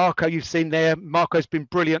work. Marco, you've seen there. Marco's been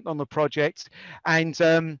brilliant on the project, and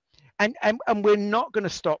we're not going to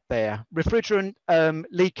stop there. Refrigerant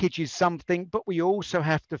leakage is something, but we also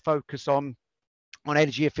have to focus on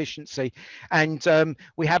energy efficiency, and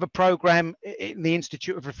we have a program in the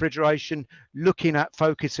Institute of Refrigeration looking at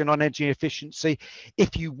focusing on energy efficiency.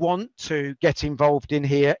 If you want to get involved in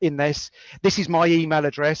this is my email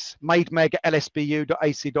address,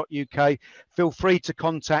 mademeg@lsbu.ac.uk. Feel free to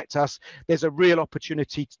contact us. There's a real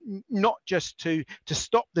opportunity not just to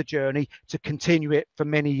stop the journey, to continue it for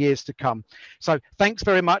many years to come. So thanks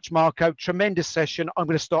very much, Marco. Tremendous session. I'm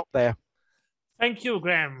going to stop there. Thank you,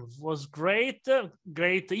 Graham. It was great,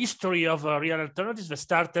 great history of Real Alternatives. We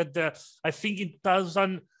started, I think, in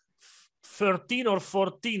 2013 or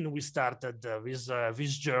 14. We started with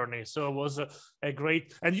this journey. So it was a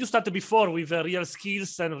great. And you started before with Real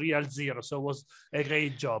Skills and Real Zero. So it was a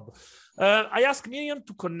great job. I asked Miriam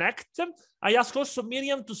to connect. I asked also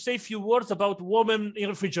Miriam to say a few words about women in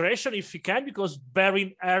refrigeration, if you can, because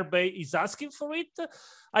Berin Erbey is asking for it.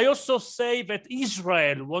 I also say that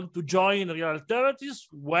Israel want to join Real Alternatives.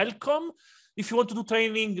 Welcome. If you want to do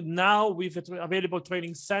training now with an available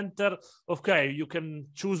training center, okay, you can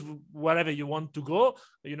choose wherever you want to go.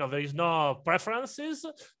 You know, there is no preferences,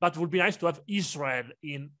 but it would be nice to have Israel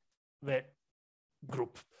in the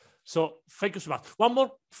group. So thank you so much. One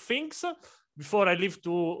more thing before I leave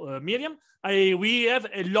to Miriam. We have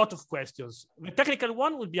a lot of questions. The technical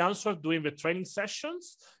one will be answered during the training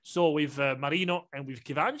sessions, so with Marino and with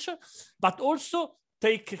Kivanch, but also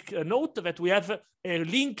take a note that we have a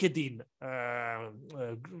LinkedIn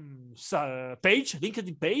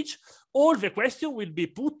page. All the questions will be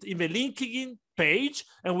put in the LinkedIn page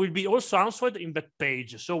and will be also answered in that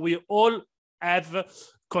page. So we all have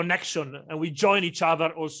connection and we join each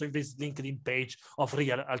other also in this LinkedIn page of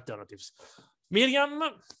Real Alternatives. Miriam.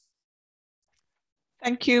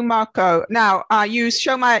 Thank you, Marco. Now, you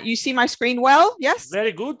see my screen well? Yes.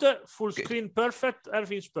 Very good. Full screen, perfect.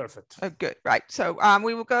 Everything's perfect. Oh, good. Right. So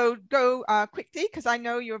we will go quickly because I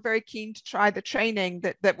know you're very keen to try the training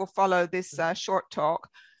that will follow this short talk.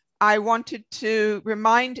 I wanted to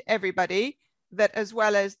remind everybody that as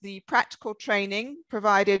well as the practical training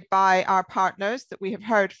provided by our partners that we have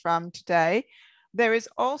heard from today, there is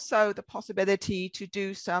also the possibility to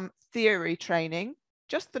do some theory training,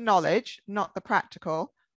 just the knowledge, not the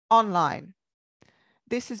practical, online.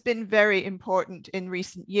 This has been very important in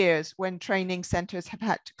recent years when training centers have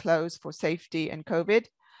had to close for safety and COVID.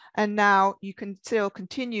 And now you can still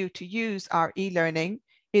continue to use our e-learning.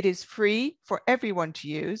 It is free for everyone to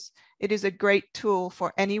use. It is a great tool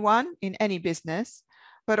for anyone in any business,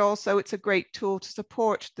 but also it's a great tool to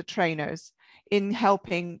support the trainers in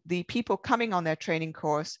helping the people coming on their training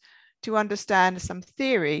course to understand some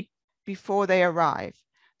theory before they arrive.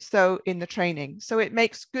 So in the training, so it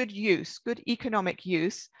makes good use, good economic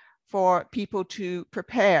use for people to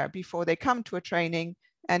prepare before they come to a training,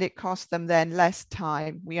 and it costs them then less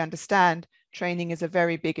time. We understand training is a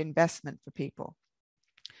very big investment for people.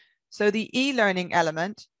 So the e-learning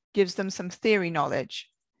element gives them some theory knowledge.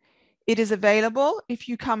 It is available if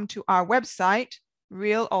you come to our website,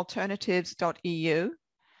 realalternatives.eu,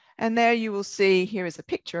 and there you will see, here is a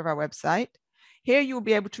picture of our website. Here you will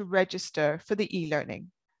be able to register for the e-learning.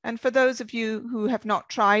 And for those of you who have not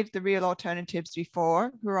tried the Real Alternatives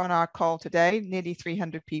before, who are on our call today, nearly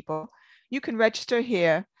 300 people, you can register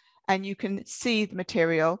here and you can see the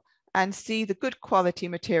material and see the good quality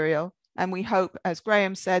material. And we hope, as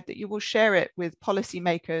Graham said, that you will share it with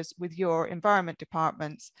policymakers, with your environment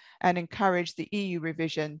departments, and encourage the EU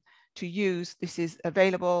revision to use. This is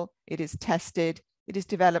available, it is tested, it is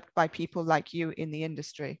developed by people like you in the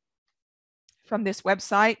industry. From this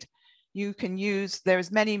website, you can use, there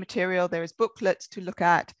is many material, there is booklets to look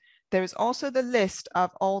at. There is also the list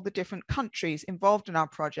of all the different countries involved in our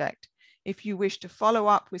project. If you wish to follow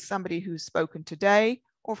up with somebody who's spoken today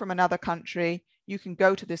or from another country, you can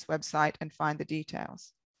go to this website and find the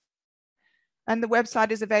details. And the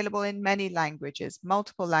website is available in many languages,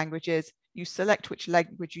 multiple languages. You select which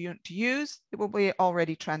language you want to use, it will be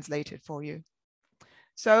already translated for you.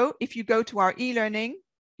 So if you go to our e-learning,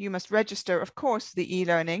 you must register, of course, the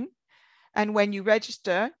e-learning. And when you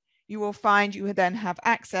register, you will find you then have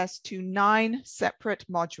access to 9 separate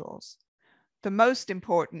modules. The most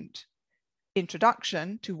important,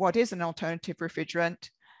 introduction to what is an alternative refrigerant,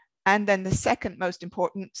 and then the second most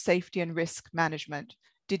important, safety and risk management.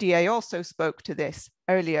 Didier also spoke to this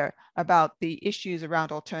earlier about the issues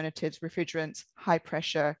around alternatives, refrigerants, high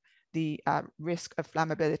pressure, the risk of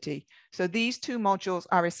flammability. So these 2 modules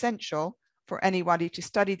are essential for anybody to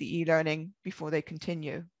study the e-learning before they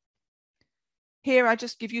continue. Here, I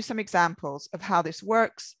just give you some examples of how this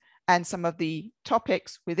works and some of the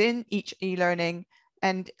topics within each e-learning.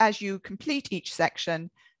 And as you complete each section,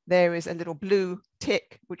 there is a little blue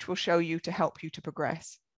tick, which will show you to help you to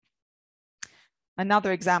progress.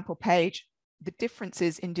 Another example page, the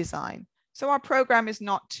differences in design. So our program is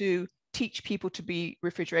not to teach people to be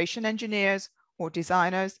refrigeration engineers or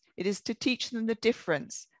designers. It is to teach them the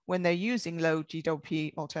difference when they're using low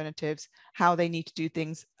GWP alternatives, how they need to do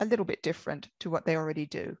things a little bit different to what they already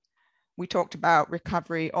do. We talked about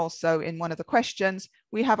recovery also in one of the questions.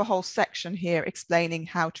 We have a whole section here explaining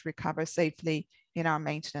how to recover safely in our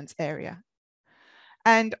maintenance area.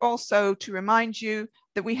 And also to remind you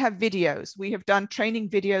that we have videos. We have done training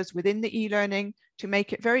videos within the e-learning to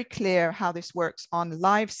make it very clear how this works on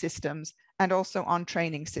live systems and also on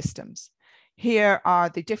training systems. Here are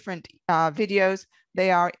the different videos.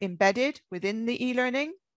 They are embedded within the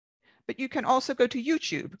e-learning, but you can also go to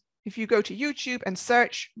YouTube. If you go to YouTube and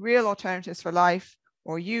search Real Alternatives for Life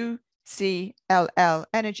or UCLL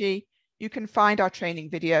Energy, you can find our training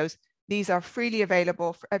videos. These are freely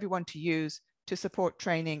available for everyone to use to support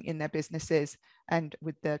training in their businesses and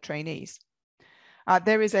with their trainees.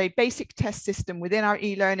 There is a basic test system within our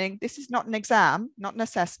e-learning. This is not an exam, not an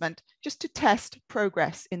assessment, just to test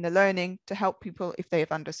progress in the learning to help people if they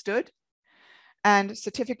have understood. And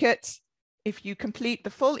certificates, if you complete the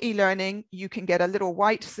full e-learning, you can get a little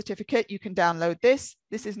white certificate. You can download this.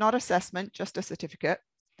 This is not assessment, just a certificate.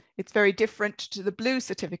 It's very different to the blue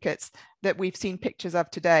certificates that we've seen pictures of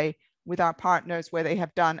today with our partners, where they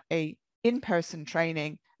have done a in-person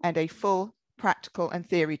training and a full practical and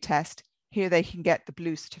theory test. Here they can get the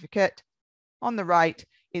blue certificate. On the right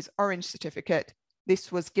is orange certificate.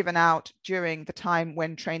 This was given out during the time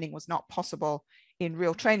when training was not possible in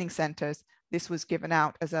real training centers. This was given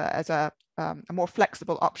out as a more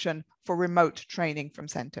flexible option for remote training from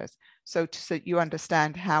centers. So you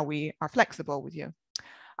understand how we are flexible with you.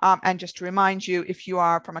 And just to remind you, if you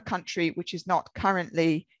are from a country which is not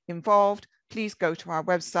currently involved, please go to our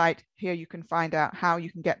website. Here you can find out how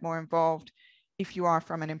you can get more involved. If you are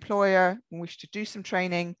from an employer and wish to do some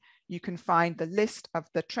training, you can find the list of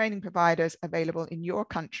the training providers available in your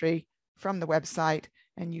country from the website,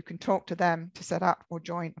 and you can talk to them to set up or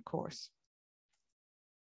join a course.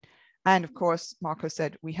 And of course, Marco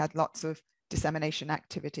said we had lots of dissemination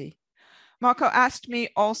activity. Marco asked me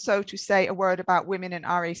also to say a word about women in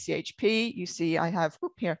RACHP. You see, I have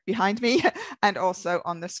here behind me and also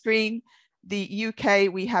on the screen. The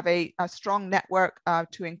UK, we have a strong network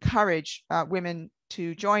to encourage women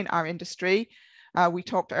to join our industry. We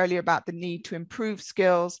talked earlier about the need to improve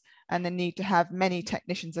skills and the need to have many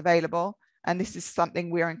technicians available. And this is something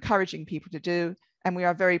we are encouraging people to do. And we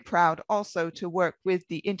are very proud also to work with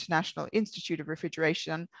the International Institute of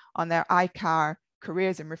Refrigeration on their IIF-IIR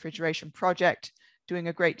Careers in Refrigeration project, doing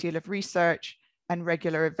a great deal of research and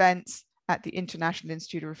regular events at the International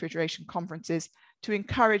Institute of Refrigeration conferences to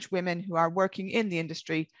encourage women who are working in the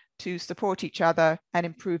industry to support each other and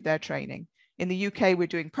improve their training. In the UK, we're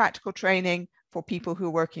doing practical training for people who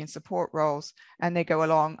are working in support roles, and they go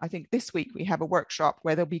along. I think this week we have a workshop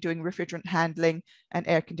where they'll be doing refrigerant handling and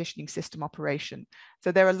air conditioning system operation.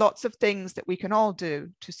 So there are lots of things that we can all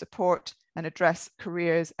do to support and address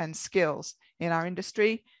careers and skills in our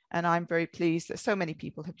industry. And I'm very pleased that so many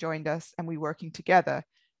people have joined us, and we're working together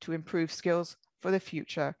to improve skills for the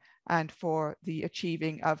future and for the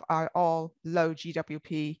achieving of our all low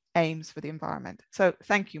GWP aims for the environment. So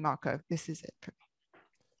thank you, Marco. This is it for me.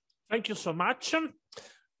 Thank you so much.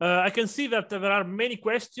 I can see that there are many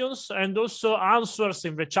questions and also answers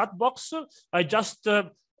in the chat box. I just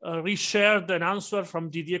reshared an answer from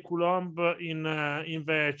Didier Coulomb in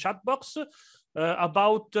the chat box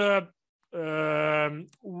about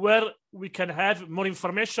where we can have more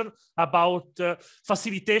information about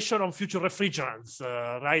facilitation on future refrigerants,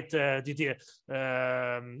 right, Didier?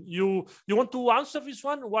 You want to answer this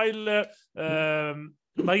one while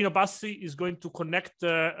Marino Bassi is going to connect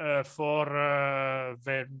for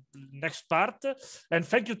the next part. And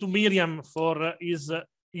thank you to Miriam for his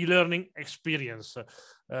e-learning experience.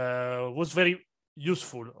 Was very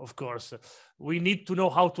useful, of course. We need to know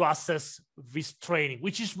how to assess this training,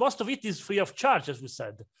 which is most of it is free of charge, as we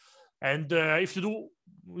said. And if you do,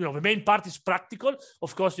 the main part is practical.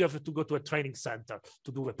 Of course, you have to go to a training center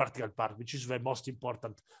to do the practical part, which is the most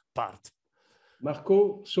important part.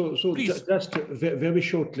 Marco, so just very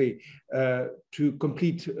shortly to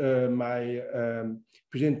complete my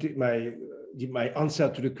my answer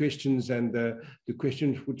to the questions and the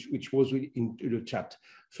questions which was in the chat.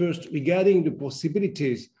 First, regarding the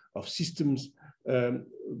possibilities of systems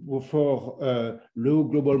for low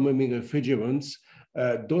global warming refrigerants,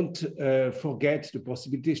 don't forget the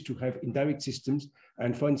possibilities to have indirect systems.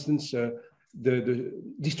 And for instance, the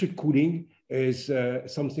district cooling is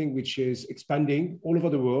something which is expanding all over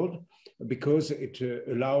the world because it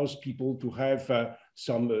allows people to have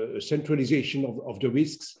some centralization of the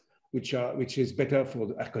risks, which is better for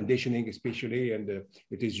the air conditioning especially, and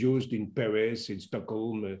it is used in Paris, in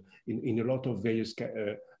Stockholm, in a lot of various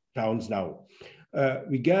towns now.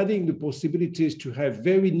 Regarding the possibilities to have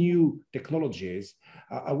very new technologies,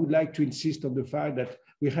 I would like to insist on the fact that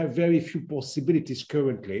we have very few possibilities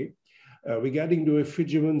currently. Regarding the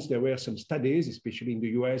refrigerants, there were some studies, especially in the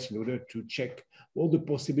US, in order to check all the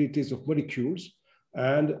possibilities of molecules.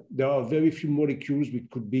 And there are very few molecules which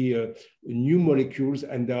could be new molecules,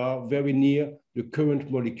 and they are very near the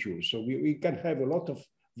current molecules. So we can have a lot of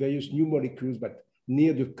various new molecules, but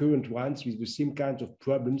near the current ones with the same kinds of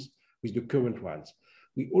problems with the current ones.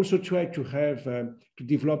 We also try to have, to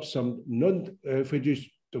develop some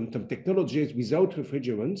non-refrigerant technologies without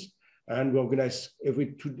refrigerants. And we organize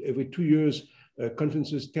every two years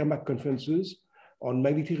conferences, TERMAC conferences on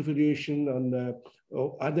magnetic refrigeration, on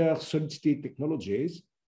or other solid state technologies.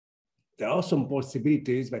 there are some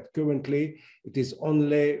possibilities that currently it is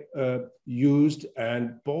only used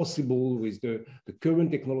and possible with the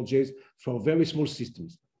current technologies for very small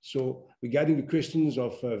systems. So regarding the questions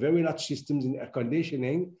of very large systems in air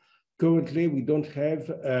conditioning, currently we don't have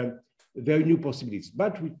very new possibilities,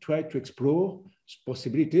 but we try to explore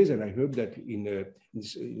possibilities, and I hope that in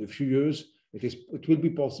a few years it will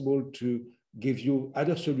be possible to give you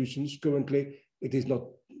other solutions. Currently, it is not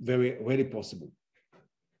really possible.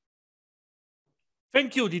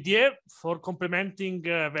 Thank you, Didier, for complementing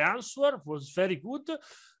the answer. It was very good.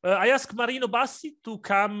 I ask Marino Bassi to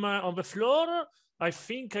come on the floor. I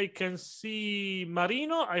think I can see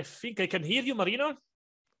Marino. I think I can hear you, Marino.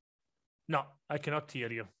 No, I cannot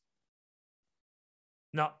hear you.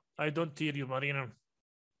 No, I don't hear you, Marino.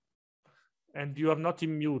 And you are not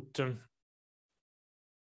in mute.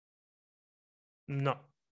 No,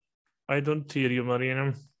 I don't hear you,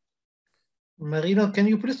 Marino. Marino, can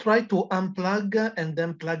you please try to unplug and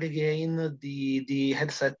then plug again the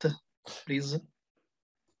headset, please?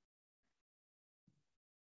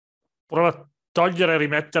 Prova a togliere e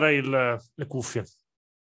rimettere le cuffie.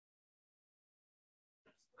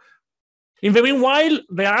 In the meanwhile,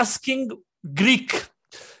 they're asking Greek.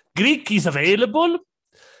 Greek is available.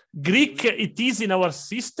 Greek, it is in our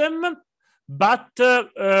system, but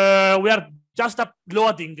we are just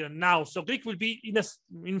uploading now. So Greek will be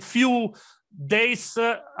in few days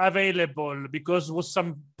available because there was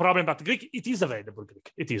some problem, but Greek, it is available.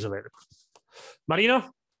 Greek, it is available.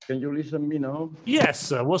 Marino? Can you listen me now?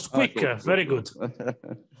 Yes, was quick, very good.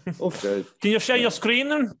 Okay. Can you share your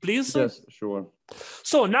screen, please? Yes, sure.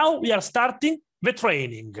 So now we are starting the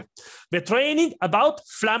training. The training about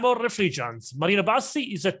flammable refrigerants. Marino Bassi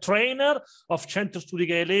is a trainer of Centro Studi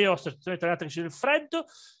Galileo, Elettrici del Freddo.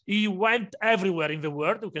 He went everywhere in the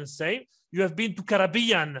world, you can say. You have been to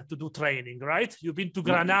Caribbean to do training, right? You've been to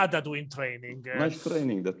Granada doing training. Nice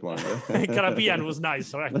training, that one. Caribbean was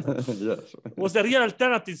nice, right? Yes. Was the real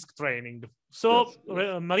alternatives training. So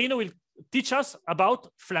yes. Marino will teach us about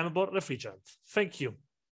flammable refrigerants. Thank you.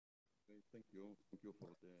 Thank you for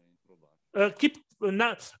the introduction. Keep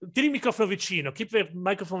tieni il microfono vicino. Keep the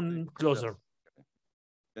microphone closer.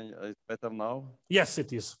 Yes. It's better now? Yes,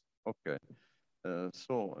 it is. Okay.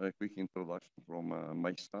 So a quick introduction from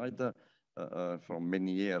my side. For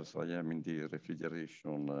many years, I am in the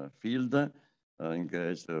refrigeration field,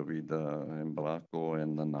 engaged with Embraco,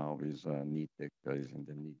 and now is NITEC, is in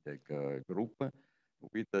the NITEC group.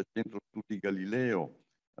 With the Centro Studi Galileo,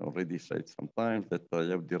 I already said sometimes that I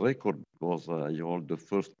have the record because I hold the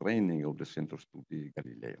first training of the Centro Studi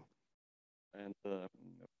Galileo. And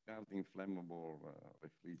regarding flammable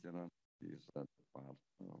refrigerant is part of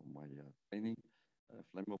my training.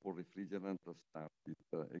 Flammable refrigerant started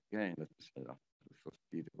again, let's say, after the first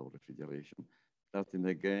period of refrigeration, starting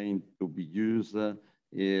again to be used 30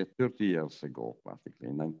 years ago, practically,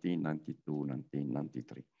 in 1992,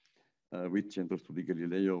 1993. With Centro Studi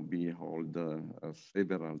Galileo, we hold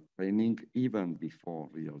several training, even before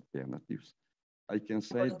REAL Alternatives. I can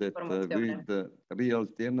say that with the REAL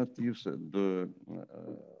Alternatives, the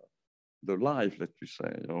life, let me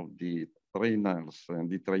say, of the trainers and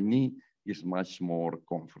the trainee is much more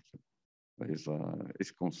comfortable.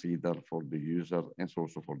 Is considered for the user and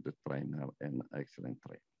also for the trainer an excellent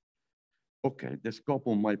trainer. Okay, the scope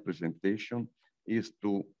of my presentation is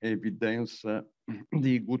to evidence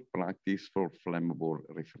the good practice for flammable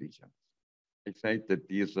refrigerants. I say that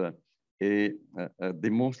is a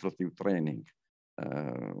demonstrative training.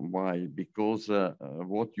 Why? Because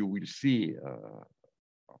what you will see,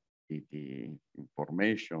 the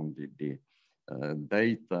information, the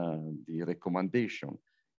data, the recommendation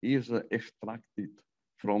is extracted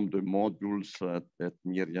from the modules that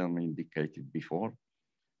Miriam indicated before,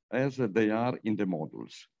 as they are in the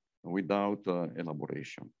modules without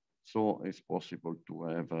elaboration. So it's possible to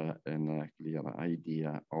have a clear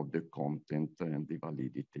idea of the content and the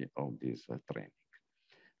validity of this training.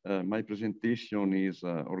 My presentation is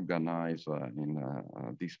organized in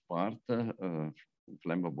this part,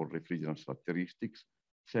 flammable refrigerant characteristics,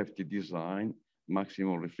 safety design,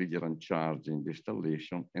 maximum refrigerant charge in the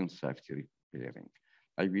installation, and safety repairing.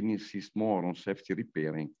 I will insist more on safety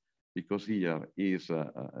repairing because here is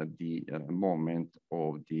the moment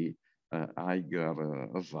of the higher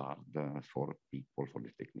hazard for people, for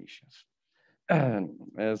the technicians.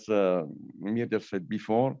 As Mirja said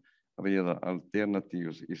before, REAL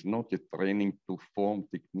Alternatives is not a training to form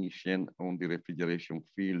technician on the refrigeration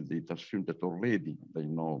field. It assumes that already they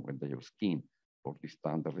know when they have skin for the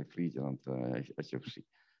standard refrigerant HFC.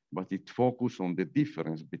 But it focuses on the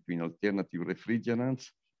difference between alternative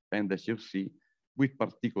refrigerants and HFC with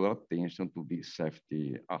particular attention to the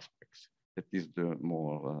safety aspects. That is the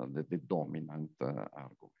more, the dominant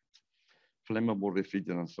argument. Flammable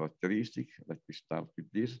refrigerant characteristics, let me start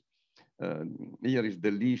with this. Here is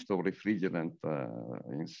the list of refrigerant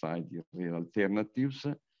inside the real alternatives.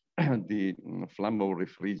 The flammable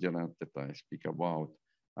refrigerant that I speak about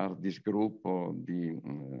are this group of the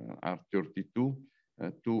R32,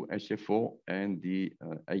 2HFO, and the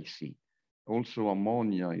AC. Also,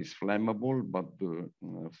 ammonia is flammable, but the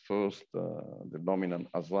the dominant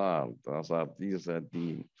hazard is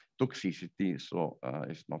the toxicity, so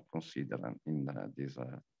it's not considered in this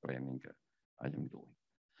training I am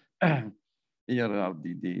doing. Here are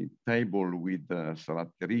the table with the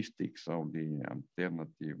characteristics of the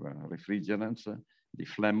alternative refrigerants, the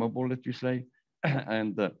flammable, let me say,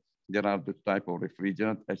 and there are the type of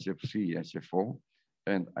refrigerant, HFC, HFO,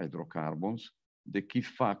 and hydrocarbons. The key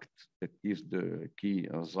fact that is the key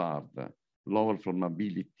hazard, lower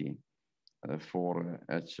flammability for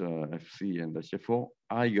HFC and HFO,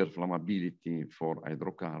 higher flammability for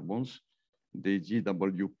hydrocarbons. The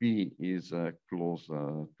GWP is close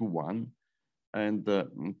to 1. And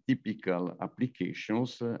typical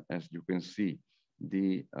applications, as you can see,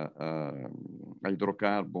 the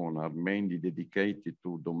hydrocarbon are mainly dedicated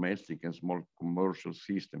to domestic and small commercial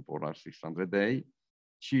system for R600A,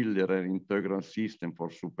 chiller and integral system for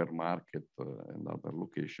supermarket and other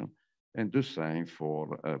location, and the same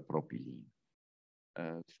for propylene.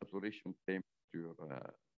 Saturation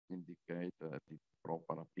temperature indicate the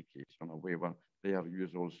proper application. However, they are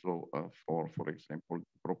used also for example,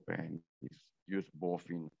 propane is used both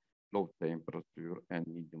in low temperature and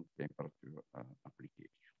medium temperature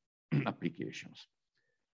applications.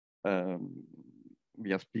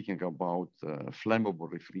 We are speaking about flammable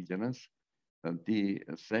refrigerants. The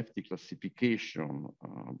safety classification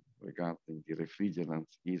regarding the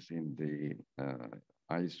refrigerants is in the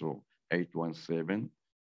ISO 817,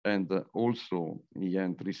 and also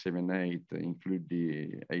EN 378 include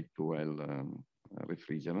the A2L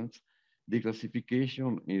refrigerants. The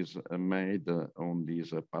classification is made on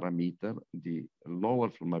this parameter, the lower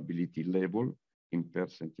flammability level in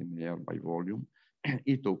percent in air by volume,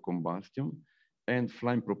 heat of combustion, and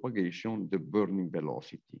flame propagation, the burning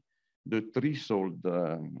velocity. The threshold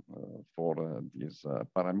for this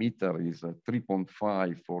parameter is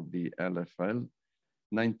 3.5 for the LFL,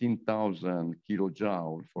 19,000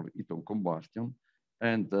 kilojoule for heat of combustion,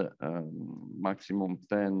 and maximum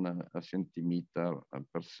 10 centimeter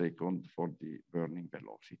per second for the burning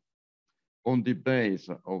velocity. On the base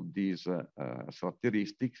of these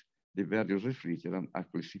characteristics, the various refrigerants are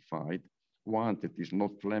classified. One that is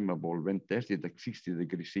not flammable when tested at 60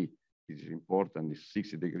 degrees C. This is important, is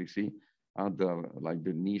 60 degrees C. Other, like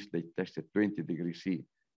the NIST, they tested 20 degrees C.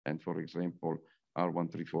 And for example,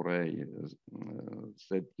 R134A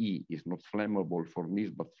said E is not flammable for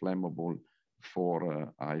NIST, but flammable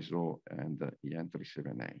for ISO and EN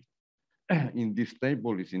 378. In this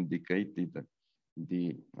table is indicated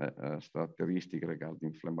the characteristic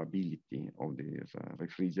regarding flammability of these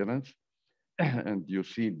refrigerants. And you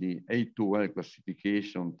see the A2L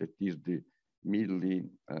classification, that is the mildly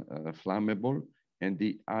flammable, and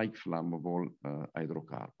the high flammable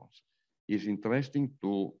hydrocarbons. It's interesting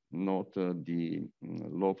to note the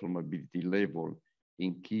low flammability level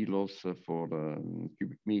in kilos for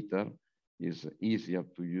cubic meter. Is easier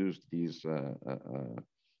to use these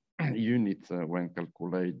units when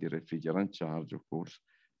calculate the refrigerant charge, of course.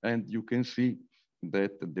 And you can see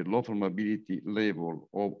that the low flammability level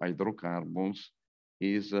of hydrocarbons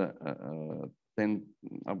is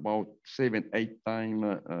about 7-8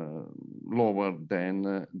 times lower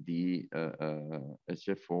than the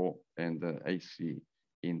HFO and AC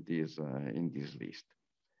in this list.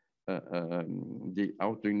 The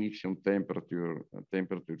auto-ignition temperature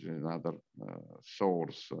is another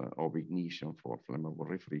source of ignition for flammable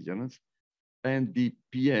refrigerants. And the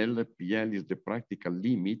PL is the practical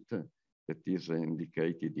limit that is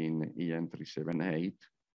indicated in EN 378,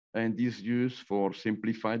 and is used for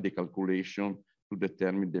simplifying the calculation to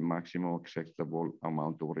determine the maximum acceptable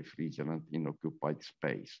amount of refrigerant in occupied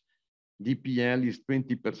space. The PL is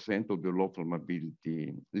 20% of the low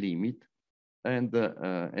flammability limit. And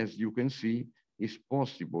as you can see, it's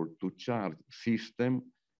possible to charge system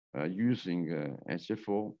using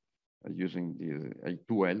HFO, using the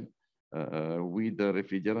A2L, with the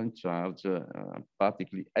refrigerant charge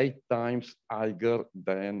practically 8 times higher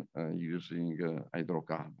than using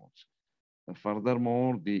hydrocarbons.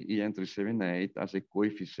 Furthermore, the EN 378 has a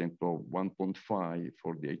coefficient of 1.5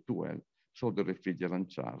 for the A2L, so the refrigerant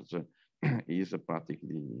charge is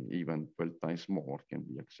practically even 12 times more can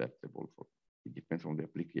be acceptable for It depends on the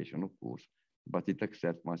application, of course, but it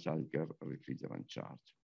accepts much higher refrigerant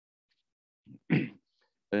charge.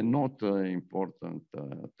 And not important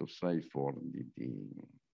to say for the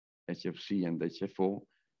HFC and HFO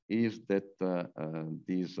is that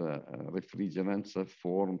these refrigerants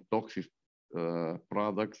form toxic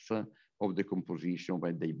products of the composition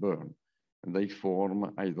when they burn. And they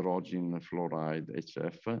form hydrogen fluoride,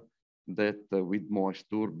 HF, that with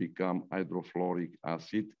moisture become hydrofluoric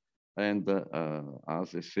acid and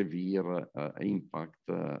has a severe impact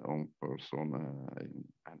on person and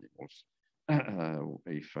animals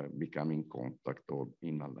if become in contact or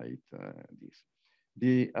inhalate this.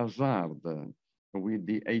 The hazard with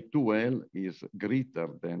the A2L is greater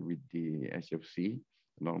than with the HFC,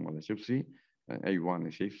 normal HFC, A1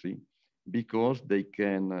 HFC, because they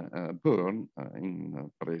can burn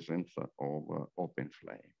in presence of open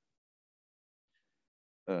flame.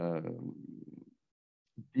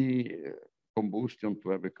 The combustion, to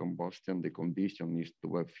have a combustion, the condition is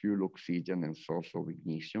to have fuel, oxygen, and source of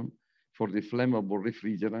ignition. For the flammable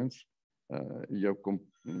refrigerants, you have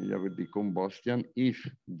the combustion if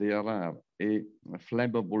there are a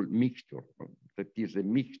flammable mixture, that is a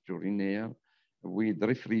mixture in air with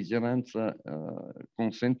refrigerants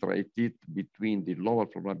concentrated between the lower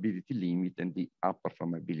flammability limit and the upper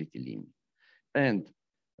flammability limit. And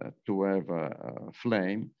to have a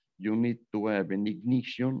flame, you need to have an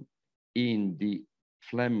ignition in the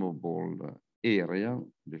flammable area,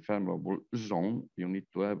 the flammable zone. You need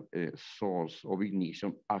to have a source of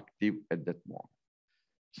ignition active at that moment.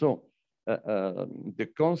 So the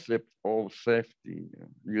concept of safety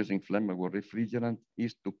using flammable refrigerant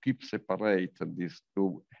is to keep separate these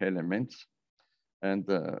two elements and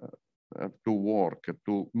to work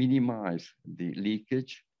to minimize the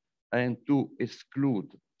leakage and to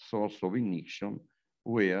exclude source of ignition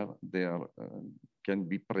where there can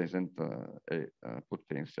be present a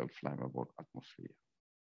potential flammable atmosphere.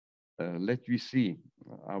 Let me see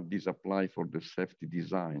how this applies for the safety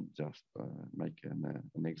design. Just make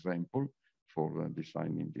an example for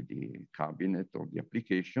designing the cabinet or the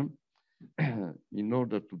application. In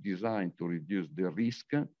order to design to reduce the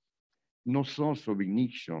risk, no source of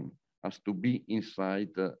ignition has to be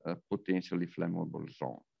inside a potentially flammable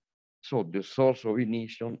zone. So the source of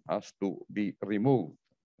ignition has to be removed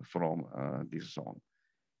from this zone.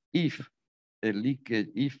 If a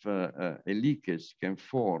leakage can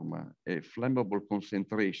form a flammable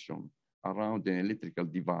concentration around an electrical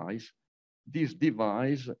device, this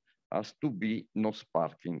device has to be no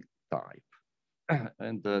sparking type.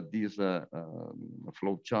 And this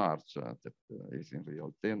flow chart that is in REAL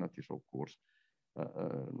Alternatives, of course,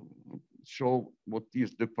 show what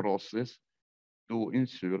is the process to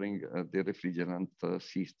ensuring the refrigerant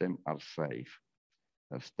system are safe.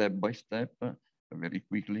 Step by step, very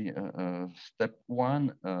quickly, step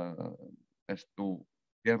one has to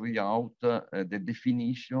carry out the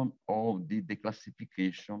definition of the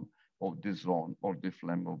declassification of the zone or the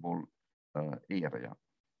flammable area,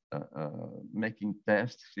 making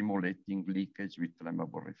tests simulating leakage with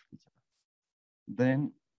flammable refrigerant.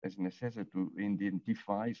 Then it's necessary to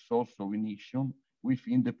identify source of ignition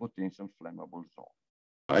within the potential flammable zone.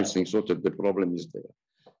 I think so that the problem is there.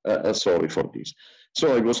 Sorry for this.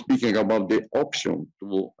 So I was speaking about the option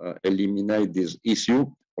to eliminate this issue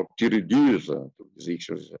or to reduce these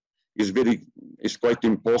issues. It's quite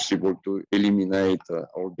impossible to eliminate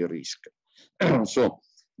all the risk. So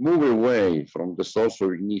move away from the source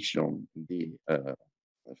of ignition,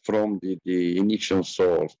 from the ignition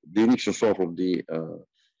source of the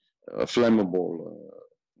flammable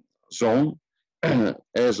zone,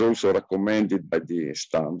 as also recommended by the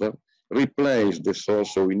standard. Replace the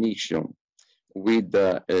source of ignition with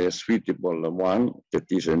a suitable one, that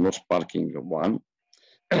is a no sparking one.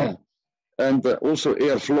 And also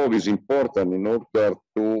airflow is important in order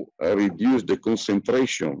to reduce the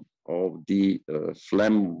concentration of the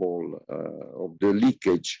flammable, of the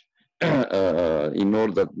leakage in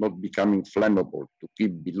order not becoming flammable, to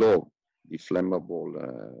keep below the flammable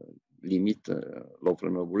limit, low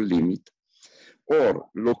flammable limit, or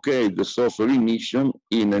locate the source of ignition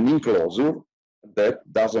in an enclosure that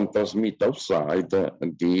doesn't transmit outside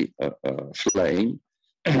the flame,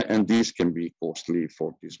 and this can be costly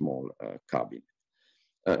for the small cabinet.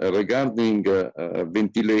 Regarding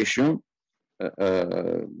ventilation,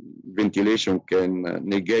 ventilation can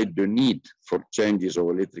negate the need for changes of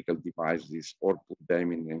electrical devices or put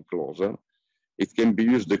them in an enclosure. It can be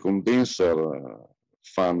used the condenser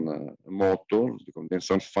fan motor, the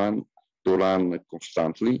condenser fan, to run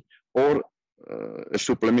constantly, or a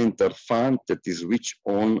supplementary fan that is switched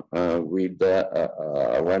on with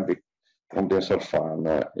when the condenser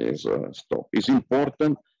fan is stopped. It's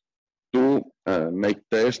important to make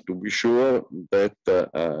tests to be sure that,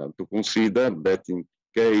 to consider that in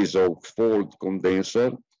case of fault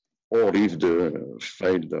condenser, or if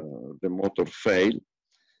the motor fail,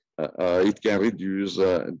 it can reduce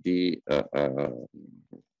the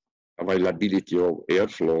availability of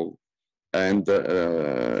airflow, and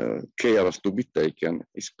care has to be taken,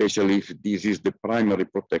 especially if this is the primary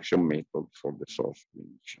protection method for the source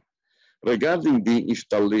emission. Regarding the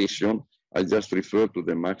installation, I just refer to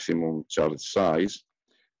the maximum charge size.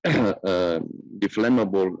 The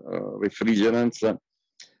flammable refrigerants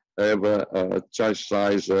have a charge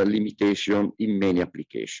size limitation in many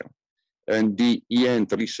applications. And the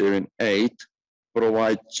EN378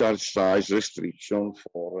 provide charge size restriction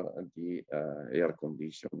for the air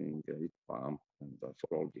conditioning, heat pump, and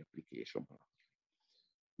for all the applications.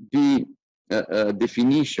 The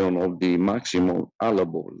definition of the maximum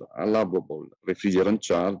allowable refrigerant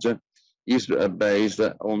charge is based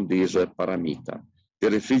on this parameter. The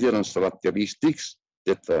refrigerant characteristics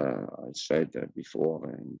that I said before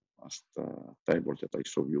in the last table that I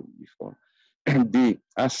showed you before. The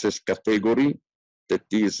access category, that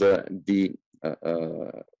is the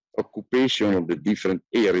occupation of the different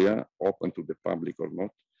area, open to the public or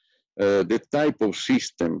not. The type of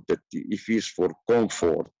system, that if it's for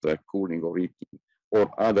comfort, cooling or heating, or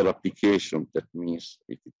other application, that means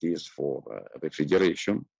if it is for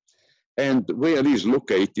refrigeration, and where is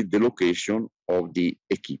located the location of the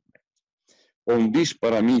equipment. On this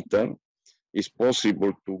parameter, it's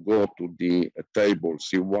possible to go to the table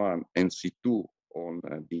C1 and C2 on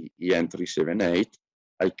the EN378.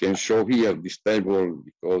 I can show here this table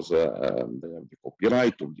because they have the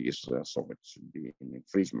copyright of this, so it should be an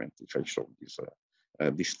infringement if I show this,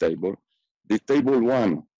 this table. The table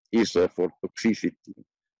 1 is for toxicity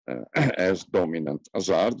as dominant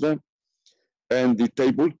hazard, and the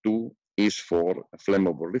table 2 is for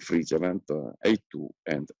flammable refrigerant A2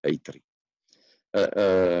 and A3.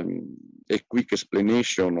 A quick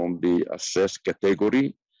explanation on the access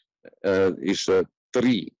category is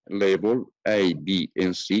 3 level, A, B,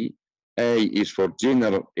 and C. A is for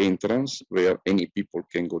general entrance, where any people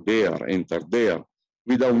can go there, enter there,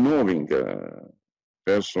 without knowing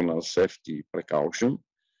personal safety precaution,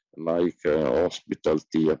 like hospital,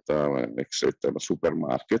 theater, etc.,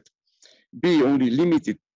 supermarket. B, only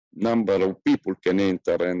limited number of people can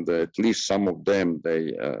enter, and at least some of them,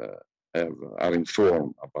 they are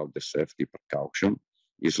informed about the safety precaution.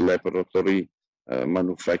 Is laboratory,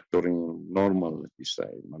 manufacturing, normal, let me say,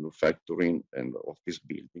 manufacturing and office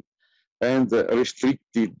building. And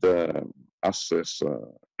restricted access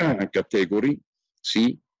category,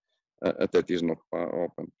 C, that is not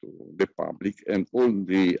open to the public, and all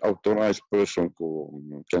the authorized person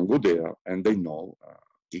can go there, and they know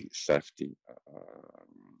the safety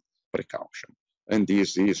precaution. And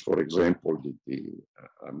this is, for example, the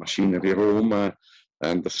machinery room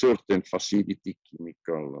and a certain facility,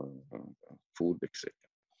 chemical, food, etc.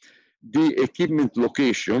 The equipment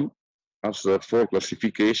location has 4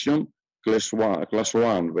 classification. Class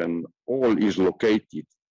 1, when all is located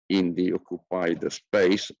in the occupied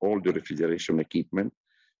space, all the refrigeration equipment.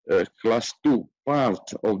 Class 2,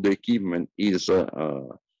 part of the equipment is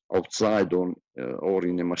outside on or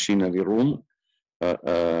in a machinery room.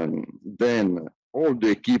 Then all the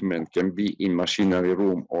equipment can be in machinery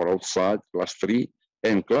room or outside. Class 3,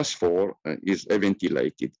 and class 4 is a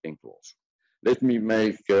ventilated enclosure. Let me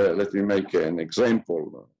make an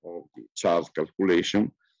example of the charge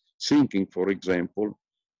calculation, thinking, for example,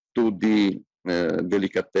 to the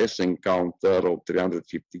delicatessen counter of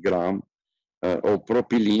 350 grams of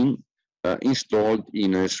propylene installed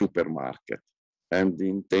in a supermarket. And the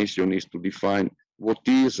intention is to define what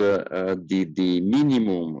is the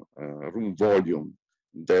minimum room volume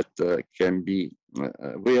that can be,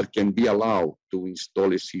 where can be allowed to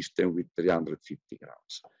install a system with 350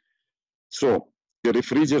 grams. So the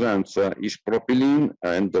refrigerant is propylene,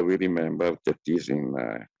 and we remember that is in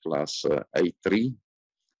class A3.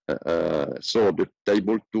 So the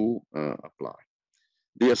table 2 apply.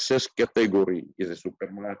 The access category is a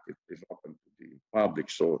supermarket, is open to the public,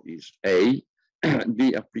 so is A.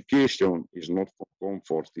 The application is not for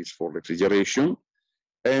comfort, it's for refrigeration,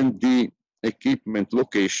 and the equipment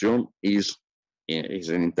location is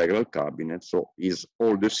an integral cabinet, so is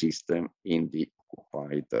all the system in the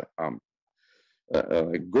occupied ambit.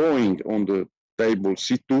 Going on the table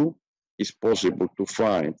C2, is possible to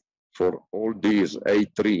find for all these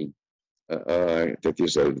A3, that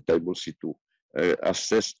is the table C2,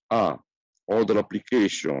 access A, other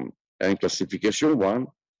application, and classification 1,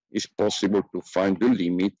 it's possible to find the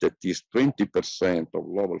limit that is 20% of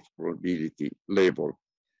global probability level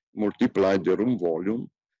multiplied the room volume,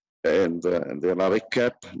 and there are a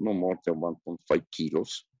cap no more than 1.5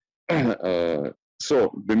 kilos.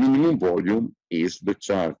 So the minimum volume is the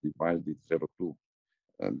charge divided 0.2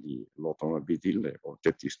 the low probability level,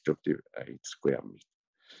 that is 38 square meters.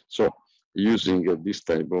 So using this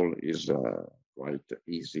table is quite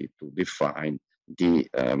easy to define the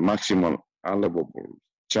maximum allowable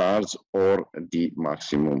charge or the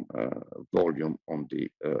maximum volume on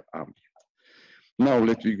the ambient. Now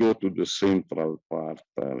let me go to the central part,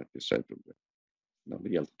 let me say, to the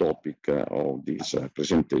real topic of this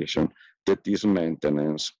presentation, that is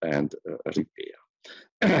maintenance and repair.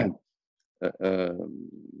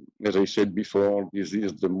 As I said before, this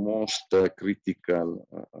is the most critical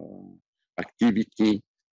activity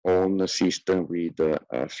on a system with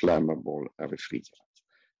flammable refrigerants,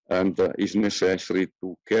 and is necessary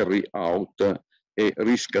to carry out a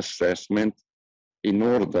risk assessment in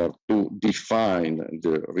order to define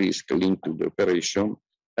the risk linked to the operation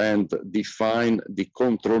and define the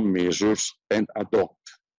control measures and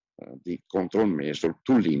adopt the control measure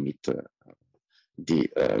to limit the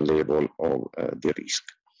level of the risk.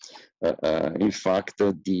 In fact,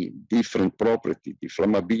 the different property, the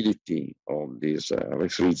flammability of these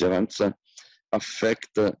refrigerants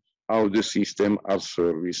affect how the system are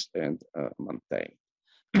serviced and maintained.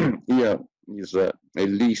 Here is a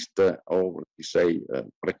list of, say,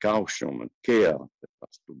 precaution and care that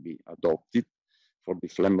has to be adopted for the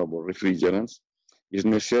flammable refrigerants. It's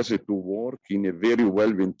necessary to work in a very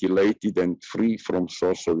well ventilated and free from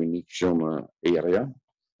source of ignition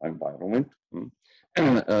environment.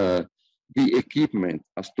 The equipment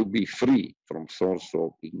has to be free from source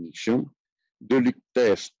of ignition. The leak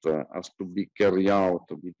test has to be carried out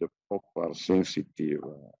with the proper sensitive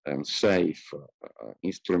and safe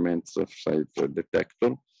instruments, safe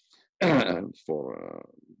detector for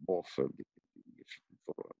both the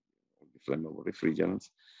flammable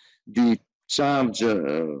refrigerants. The charge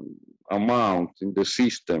amount in the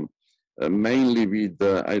system, mainly with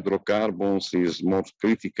hydrocarbons, is most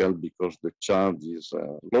critical because the charge is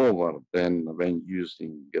lower than when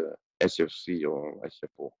using HFC or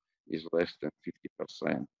HFO. Is less than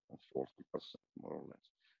 50% or 40% more or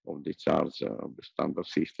less of the charge of the standard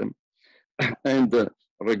system. And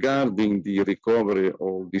regarding the recovery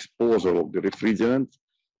or disposal of the refrigerant,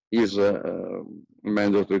 is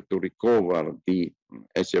mandatory to recover the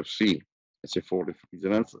HFC, HFO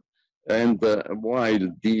refrigerants, and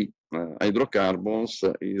while the hydrocarbons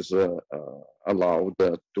is allowed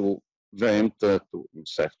to vent in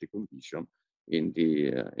safety condition in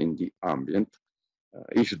the ambient.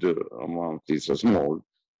 If the amount is small,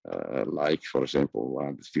 like for example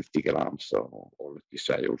 150 grams or let me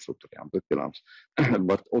say also 300 grams,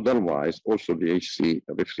 but otherwise also the HC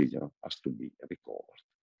refrigerant has to be recovered.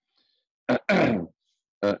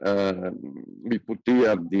 We put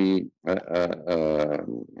here the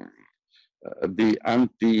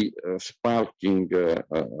anti-sparking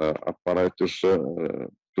apparatus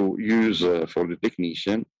to use for the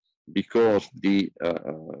technician, because we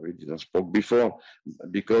didn't spoke before,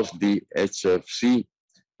 because the HFC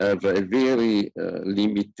have a very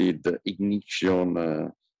limited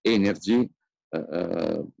ignition energy,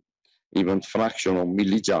 even fraction of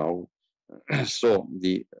millijoule. So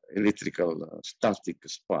the electrical static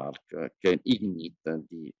spark can ignite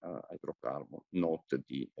the hydrocarbon, not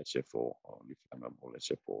the HFO or the flammable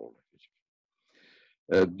HFO.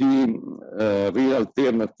 The real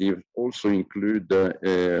alternative also include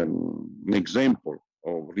an example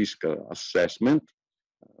of risk assessment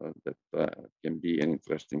that can be an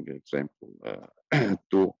interesting example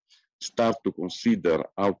to start to consider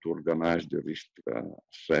how to organize the risk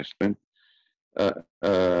assessment.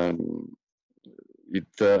 It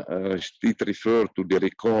refers to the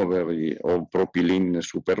recovery of propylene in a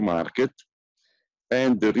supermarket,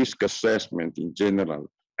 and the risk assessment in general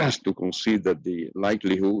has to consider the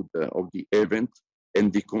likelihood of the event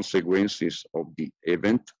and the consequences of the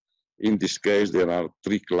event. In this case, there are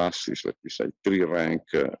three classes, let me say, three rank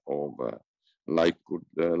of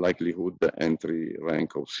likelihood and three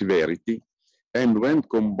rank of severity. And when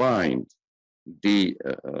combined, the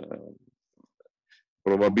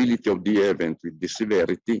probability of the event with the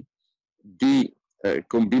severity, the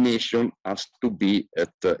combination has to be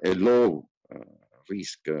at a low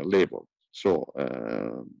risk level. So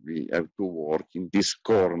we have to work in this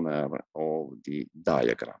corner of the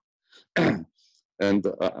diagram. And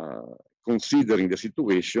considering the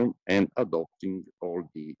situation and adopting all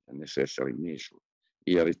the necessary measures.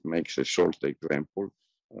 Here it makes a short example,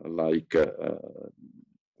 like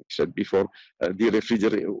said before, the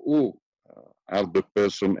refrigerator, who are the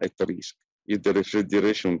person at risk? Is the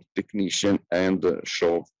refrigeration technician and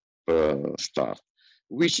shop staff.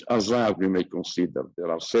 Which hazard we may consider?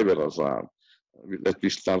 There are several hazards. Let me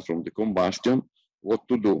start from the combustion. What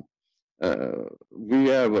to do? We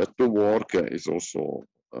have to work, is also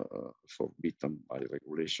forbidden by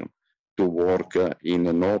regulation, to work in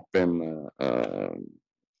an open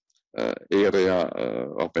area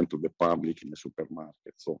open to the public in a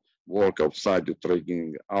supermarket. So work outside the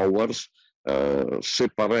trading hours,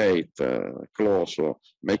 separate, close, or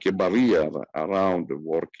make a barrier around the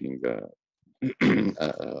working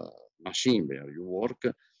machine where you work,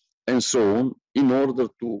 and so on, in order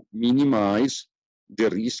to minimize the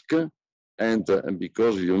risk. And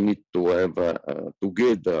because you need to have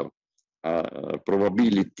together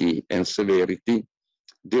probability and severity,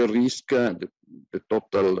 the risk, the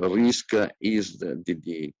total risk is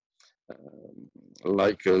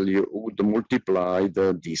likelihood multiplied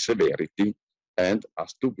the severity, and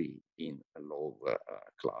has to be in a low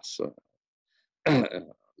class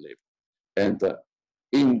level. And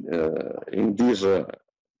in this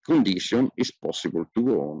condition, it's possible to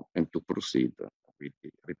go on and to proceed with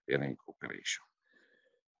the repairing operation.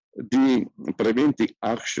 The preventive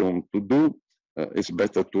action to do is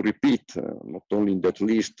better to repeat, not only in that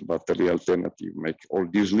list, but the REAL Alternative make all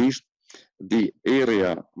this list. The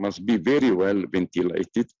area must be very well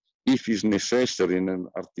ventilated. If it's necessary in an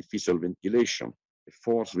artificial ventilation, a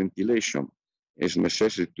forced ventilation, is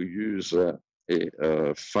necessary to use a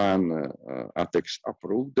fan ATEX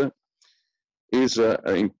approved. Is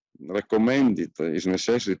recommended, is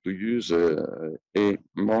necessary to use a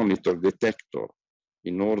monitor detector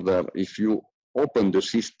in order, if you open the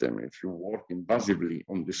system, if you work invasively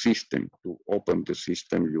on the system, to open the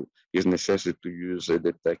system, is necessary to use a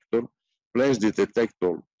detector. Place the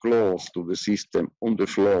detector close to the system on the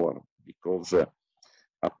floor, because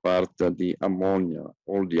apart the ammonia,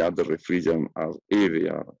 all the other refrigerants are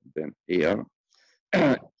heavier than air.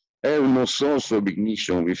 Have no source of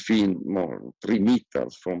ignition within 3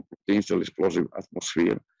 meters from potential explosive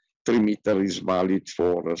atmosphere. 3 meters is valid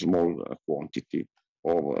for a small quantity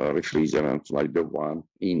of refrigerant like the one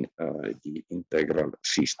in the integral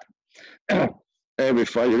system. Have a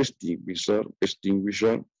fire extinguisher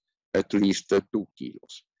at least 2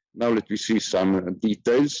 kilos. Now let me see some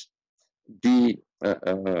details. The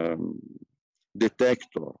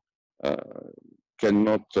detector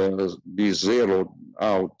cannot be zeroed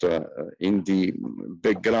out in the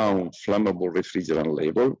background flammable refrigerant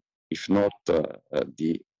label. If not,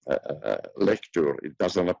 the lecture, it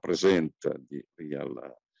doesn't represent the real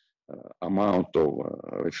amount of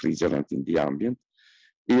refrigerant in the ambient.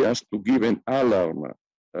 It has to give an alarm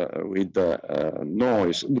with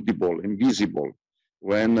noise, audible, invisible,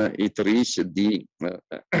 when it reaches the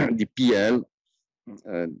PL,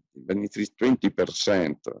 when it reaches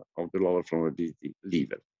 20% of the lower flammability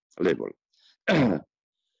level.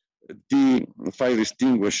 The fire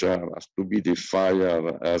extinguisher has to be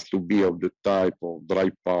has to be of the type of dry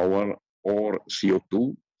power or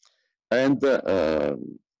CO2, and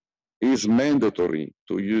is mandatory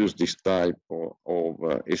to use this type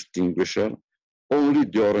of extinguisher only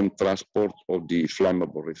during transport of the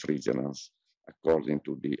flammable refrigerants, according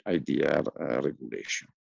to the IIF-IIR regulation.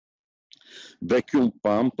 Vacuum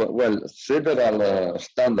pump, well, several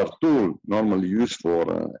standard tools normally used for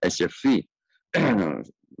HFC,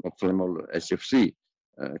 not flammable HFC,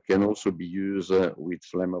 can also be used with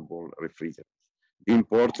flammable refrigerants. The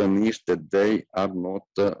important is that they are not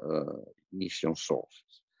ignition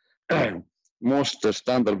sources. Most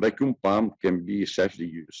standard vacuum pump can be safely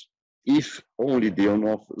used if only the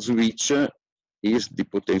on-off switch is the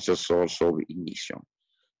potential source of ignition.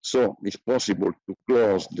 So it's possible to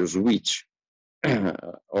close the switch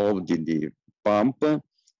of the pump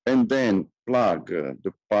and then plug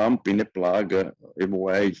the pump in a plug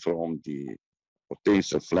away from the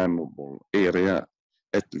potential flammable area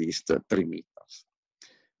at least 3 meters.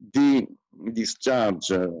 The discharge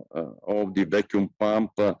of the vacuum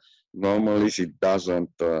pump normally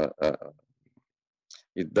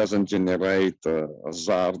it doesn't generate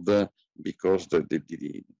hazard because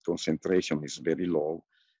the concentration is very low.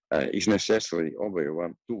 It's necessary,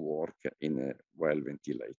 however, to work in a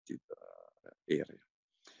well-ventilated area.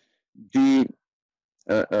 The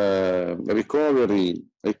recovery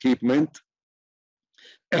equipment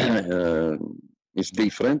is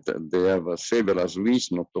different. They have several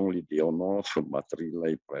switches, not only the on-off, but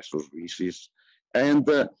relay pressure switches, and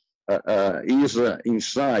is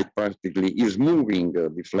inside practically is moving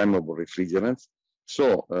the flammable refrigerants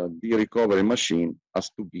So the recovery machine has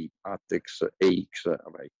to be ATEX AX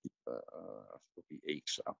rated, has to be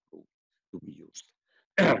AX approved to be used.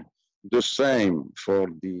 The same for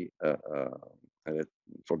the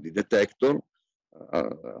detector.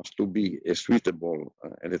 Has to be a suitable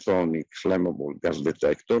electronic flammable gas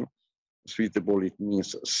detector. Suitable, it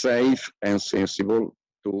means safe and sensible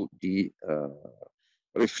to the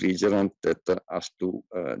refrigerant that has to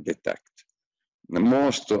detect.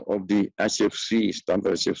 Most of the HFC,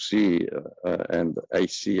 standard HFC and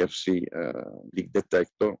HCFC leak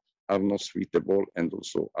detector are not suitable and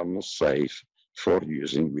also are not safe for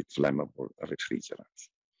using with flammable refrigerants.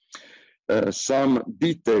 Some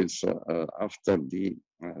details after the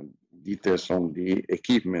details on the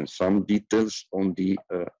equipment, some details on the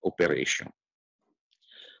operation.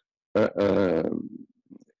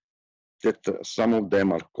 That some of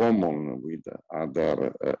them are common with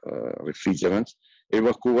other refrigerants.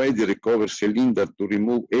 Evacuate the recovery cylinder to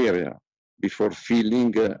remove area before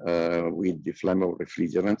filling with the flammable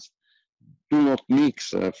refrigerants. Do not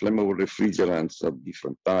mix flammable refrigerants of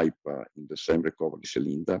different type in the same recovery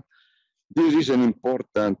cylinder. This is an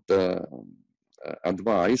important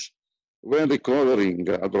advice. When recovering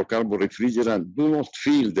hydrocarbon refrigerant, do not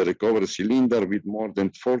fill the recovery cylinder with more than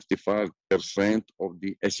 45% of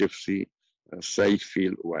the HFC safe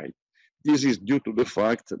fill weight. This is due to the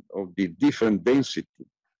fact of the different density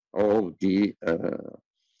of the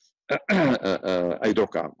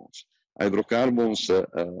hydrocarbons. Hydrocarbons, the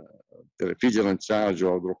refrigerant charge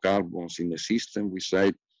of hydrocarbons in the system, we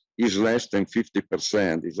say, is less than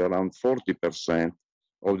 50%, is around 40%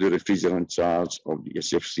 of the refrigerant charge of the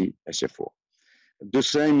HFC, HFO. The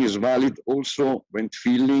same is valid also when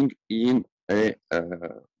filling in a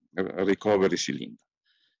recovery cylinder.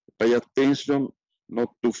 Pay attention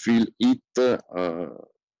not to fill it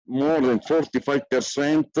more than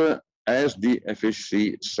 45% as the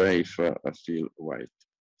FSC safe fill weight.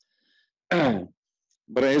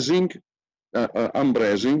 Brazing,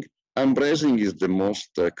 unbrazing. Unbrazing is the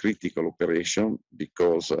most critical operation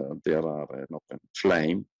because there are an open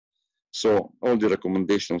flame. So all the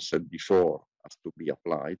recommendations said before has to be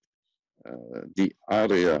applied. The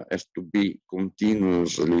area has to be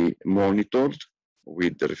continuously monitored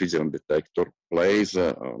with the refrigerant detector placed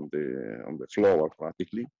on the floor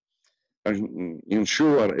practically. And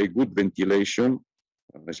ensure a good ventilation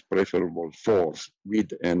is preferable force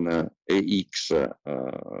with an AX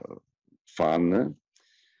fan.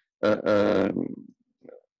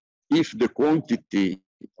 If the quantity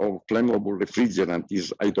of flammable refrigerant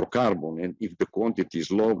is hydrocarbon and if the quantity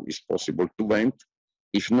is low, it's possible to vent.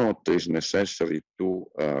 If not, it's necessary to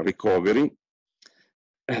recovery.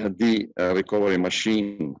 The recovery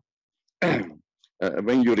machine,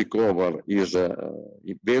 when you recover, is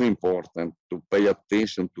very important to pay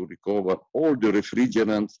attention to recover all the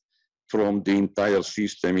refrigerants from the entire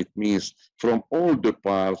system. It means from all the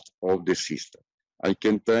parts of the system. I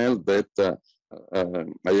can tell that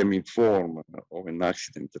I am informed of an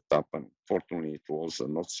accident that happened. Fortunately, it was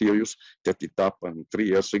not serious, that it happened 3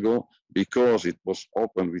 years ago because it was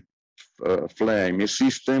opened with flame, a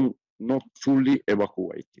system not fully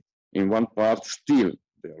evacuated. In one part, still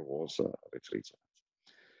there was refrigerant.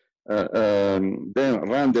 Then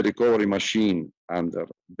run the recovery machine under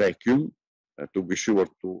vacuum to be sure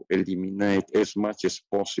to eliminate as much as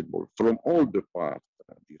possible from all the parts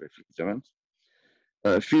the refrigerant.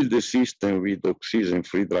 Fill the system with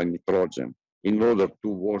oxygen-free dry nitrogen in order to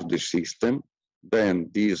wash the system. Then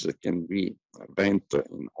this can be vented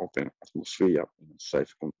in open atmosphere in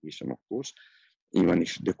safe condition, of course, even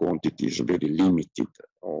if the quantity is very limited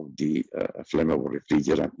of the flammable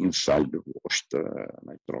refrigerant inside the washed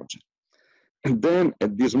nitrogen. And then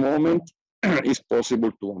at this moment, it's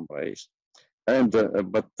possible to embrace. And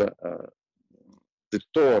the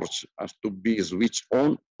torch has to be switched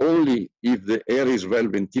on only if the air is well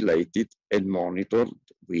ventilated and monitored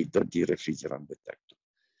with the refrigerant detector.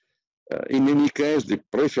 In any case, the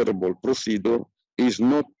preferable procedure is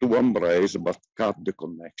not to embrace, but cut the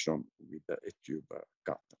connection with a tube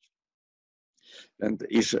cutter. And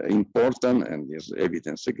it's important, and is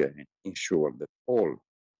evidence again, ensure that all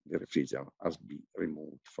the refrigerant has been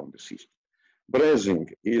removed from the system. Brazing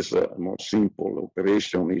is a more simple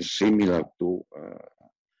operation, is similar to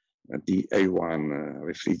the A1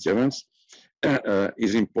 refrigerants.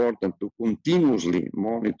 It's important to continuously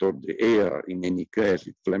monitor the air in any case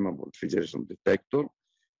with flammable refrigeration detector,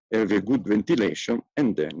 have a good ventilation,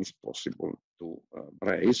 and then it's possible to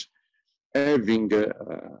braze. Having,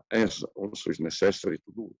 as also is necessary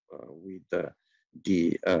to do with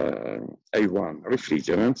the A1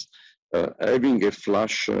 refrigerants, having a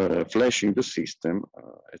flash in the system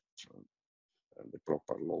the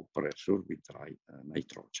proper low pressure with dry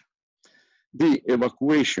nitrogen. The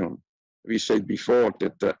evacuation, we said before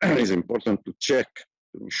that is important to check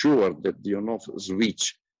to ensure that the on-off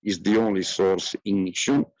switch is the only source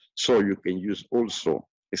ignition, so you can use also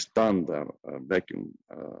a standard vacuum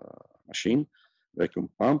machine, vacuum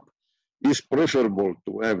pump. It's preferable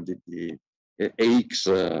to have the AX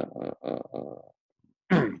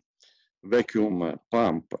vacuum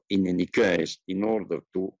pump in any case in order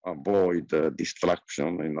to avoid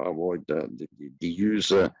distraction and avoid the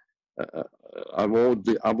use,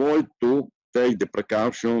 avoid to take the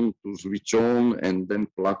precaution to switch on and then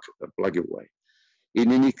plug away.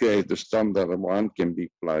 In any case, the standard one can be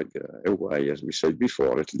plugged away, as we said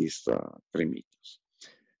before, at least 3 meters.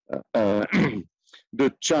 The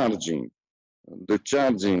charging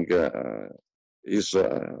is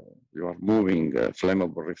you are moving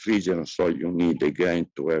flammable refrigerant, so you need again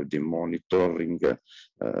to have the monitoring to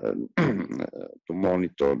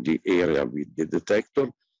monitor the area with the detector.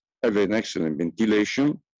 Have an excellent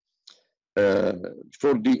ventilation.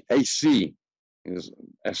 For the AC,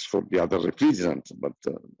 as for the other refrigerants, but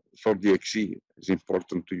for the AC, it's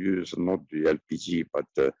important to use not the LPG, but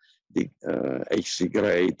the AC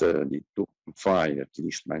grade, the 2.5, at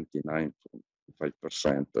least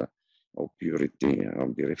 99.5% of purity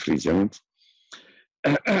of the refrigerant.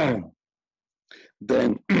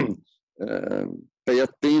 Then pay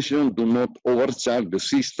attention, do not overcharge the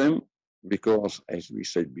system, because as we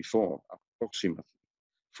said before, approximately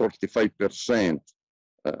 45%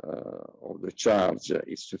 of the charge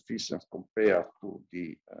is sufficient compared to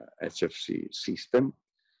the HFC system.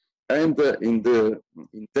 And in the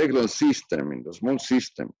integral system, in the small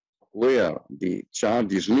system, where the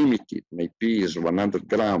charge is limited, maybe is 100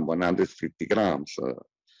 grams, 150 grams,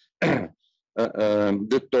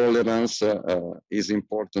 the tolerance is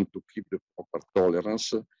important to keep the proper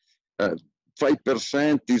tolerance.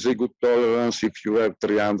 5% is a good tolerance if you have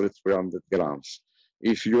 300 grams.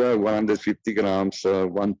 If you have 150 grams,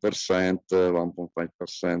 1%,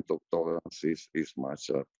 1.5% of tolerance is much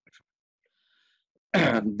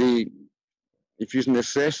if it's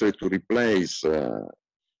necessary to replace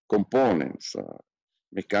components,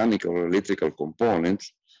 mechanical or electrical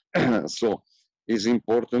components, so it's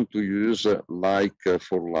important to use like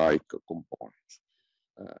for like components.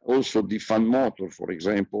 Also, the fan motor, for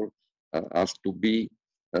example, has to be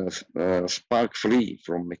spark-free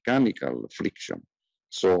from mechanical friction.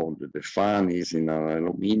 So the fan is in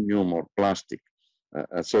aluminum or plastic.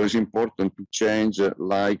 So it's important to change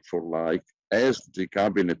like for like as the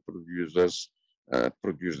cabinet producers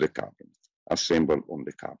produce the cabinet, assembled on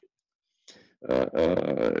the cabinet.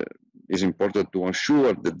 It's important to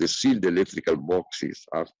ensure that the sealed electrical boxes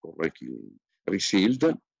are correctly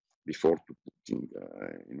resealed before putting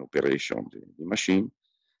in operation the machine,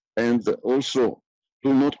 and also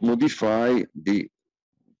do not modify the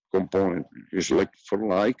component, use like for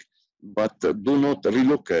like, but do not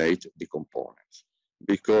relocate the components,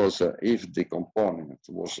 because if the component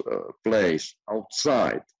was placed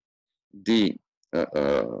outside the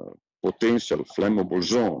potential flammable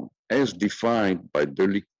zone as defined by the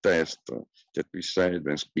leak test that we said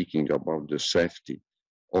when speaking about the safety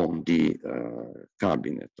on the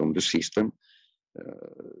cabinet, on the system,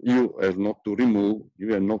 you have not to remove,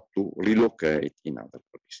 you have not to relocate in other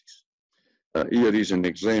places. Here is an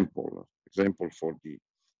example for the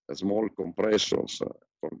small compressors,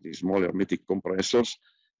 for the small hermetic compressors.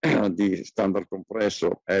 The standard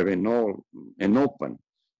compressor have an open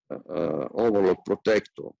overload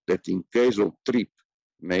protector that in case of trip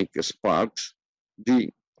make sparks.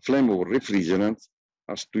 The flammable refrigerant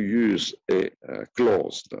has to use a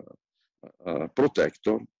closed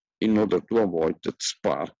protector in order to avoid that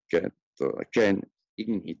spark that can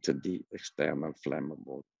ignite the external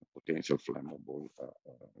flammable, potential flammable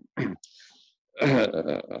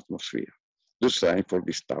atmosphere. The same for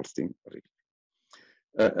the starting rig.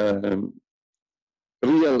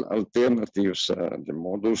 Real alternatives, the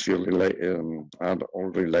models are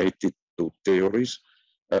all related to theories.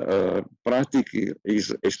 Practice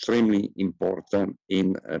is extremely important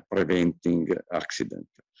in preventing accident.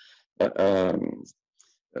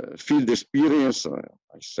 Field experience,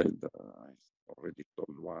 I said, I already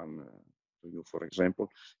told one to you, for example.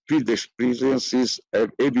 Field experiences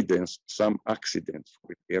have evidenced some accidents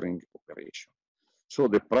for repairing operation. So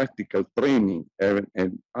the practical training have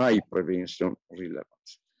an high prevention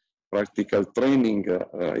relevance. Practical training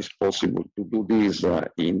is possible to do this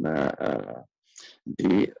in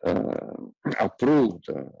the approved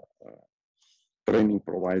training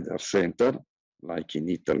provider center, like in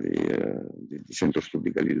Italy, the Centro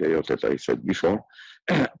Studi Galileo that I said before.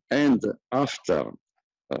 And after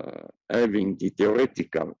having the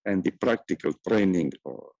theoretical and the practical training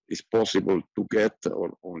is possible to get,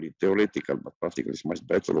 or only theoretical, but practical is much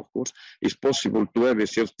better, of course, is possible to have a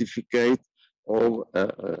certificate of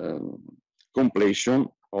completion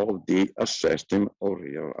of the assessment of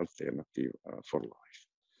real alternative for life.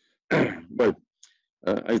 But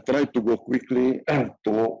I try to go quickly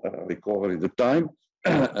to recover the time.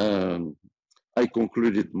 I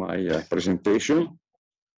concluded my presentation.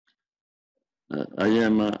 I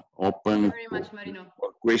am open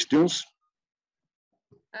for questions.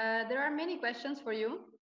 There are many questions for you.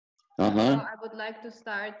 So I would like to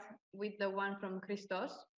start with the one from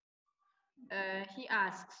Christos. He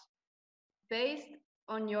asks, based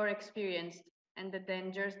on your experience and the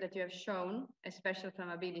dangers that you have shown, especially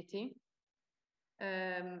flammability,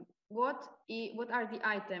 what are the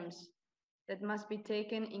items that must be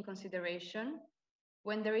taken in consideration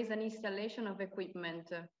when there is an installation of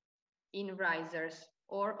equipment in risers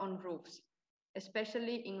or on roofs,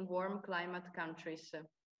 especially in warm climate countries?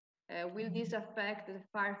 Will this affect the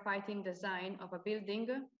firefighting design of a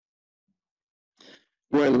building?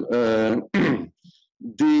 Well,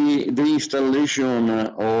 the installation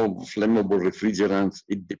of flammable refrigerants,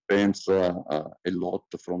 it depends a lot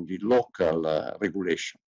from the local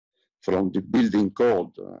regulation, from the building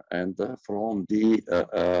code, and from the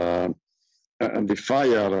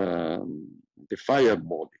fire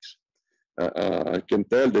bodies. I can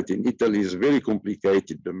tell that in Italy is very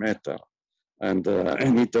complicated, the matter. And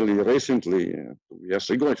in Italy recently, 2 years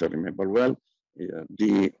ago, if I remember well,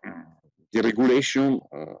 the regulation,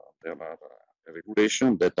 there are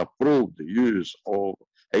regulations that approve the use of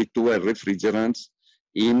A2L refrigerants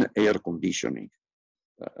in air conditioning.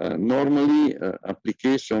 Normally,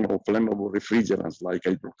 application of flammable refrigerants like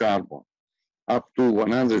hydrocarbon up to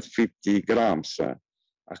 150 grams,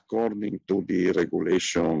 according to the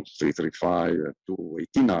regulation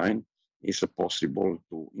 335/289, is possible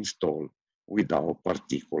to install without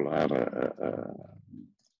particular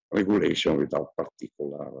regulation, without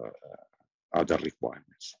particular other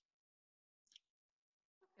requirements.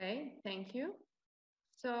 Okay, thank you.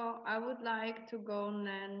 So I would like to go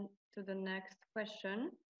then to the next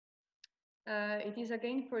question. It is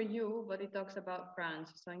again for you, but it talks about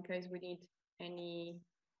France. So in case we need any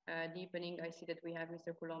deepening, I see that we have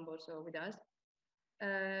Mr. Coulomb also with us.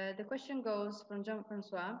 The question goes from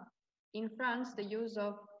Jean-François. In France, the use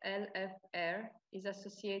of LFR is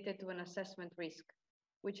associated to an assessment risk,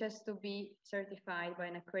 which has to be certified by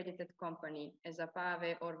an accredited company as a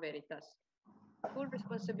PAVE or Veritas. Full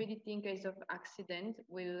responsibility in case of accident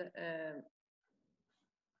will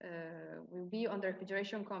be on the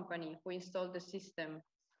refrigeration company who installed the system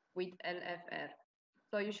with LFR.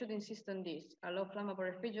 So you should insist on this. A low flammable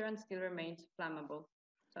refrigerant still remains flammable.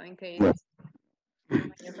 So in case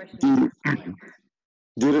your question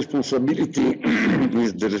the responsibility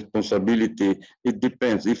is the responsibility. It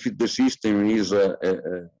depends if the system is a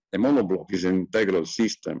monoblock, is an integral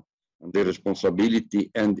system, and the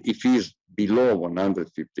responsibility, and if it's below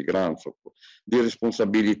 150 grams, the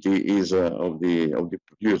responsibility is of the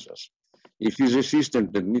producers. If it's a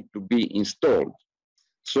system that needs to be installed,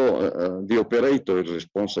 so the operator is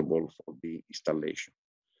responsible for the installation.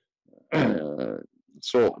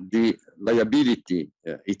 So the liability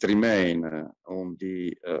it remains on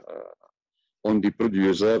the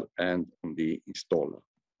producer and on the installer.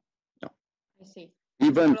 Yeah. I see.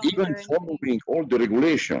 Even following all the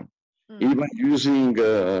regulation, even using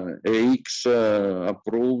AX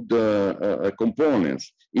approved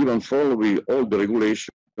components, even following all the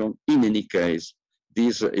regulation, in any case,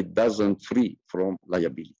 this it doesn't free from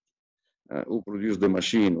liability. Who produced the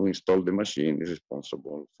machine, who installed the machine, is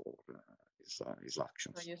responsible for his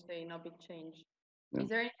actions. So you say no big change. Yeah. Is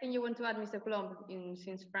there anything you want to add, Mr. Coulomb,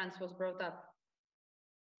 since France was brought up?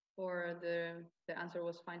 Or the answer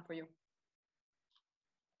was fine for you?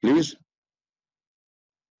 Please.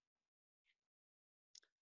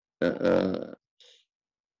 No.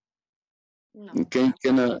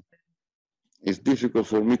 It's difficult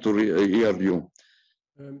for me to hear you.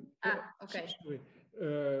 Okay. Sorry.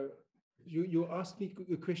 You asked me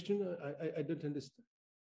a question. I don't understand.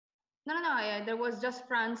 No. There was just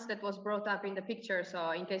France that was brought up in the picture.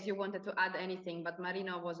 So in case you wanted to add anything, but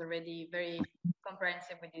Marino was already very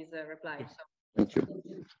comprehensive with his reply. So. Thank you.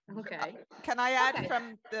 Okay. Can I add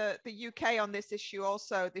from the UK on this issue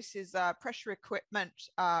also? This is pressure equipment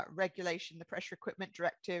regulation. The pressure equipment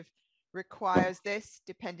directive requires this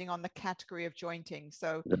depending on the category of jointing.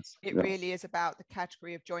 So it really is about the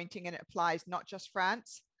category of jointing, and it applies not just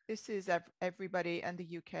France. This is everybody, and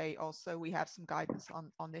the UK also. We have some guidance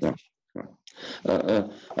on this issue.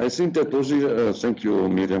 I think that was, thank you,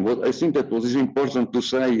 Miriam. What I think that what is important to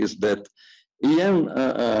say is that EN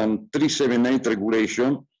 378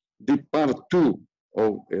 regulation, the part 2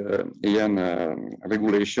 of EN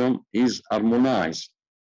regulation is harmonized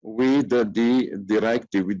with the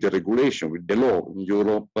directive, with the regulation, with the law in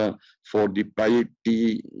Europe for the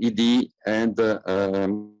PED and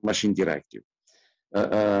machine directive.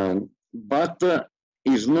 But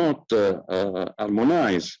is not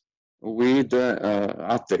harmonized with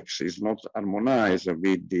ATEX, is not harmonized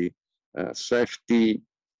with the safety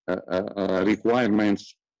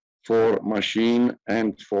requirements for machine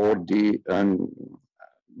and for the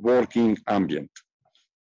working ambient.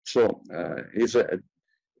 So it's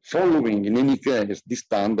following, in any case, this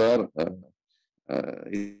standard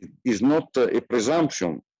is not a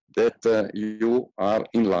presumption that you are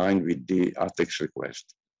in line with the ATEX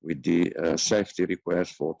request, with the safety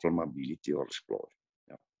request for flammability or explosion.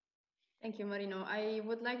 Yeah. Thank you, Marino. I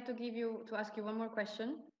would like to ask you one more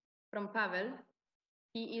question from Pavel.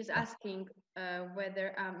 He is asking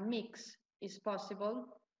whether a mix is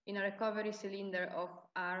possible in a recovery cylinder of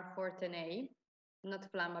R410A,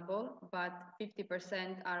 not flammable, but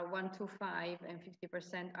 50% R125 and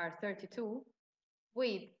 50% R32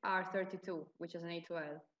 with R32, which is an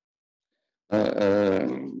A2L.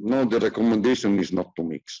 No, the recommendation is not to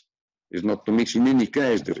mix. Is not to mix in any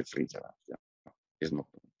case the refrigerant. Yeah, is not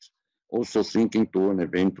to mix. Also thinking to an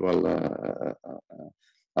eventual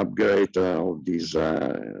upgrade of this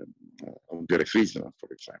of the refrigerant, for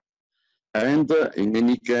example. And in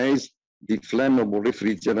any case, the flammable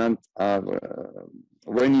refrigerant are,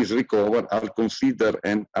 when is recovered, are considered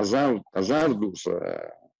an hazardous,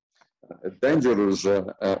 dangerous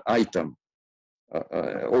item.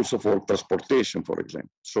 Also for transportation, for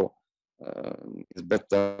example. So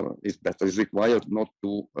it's required not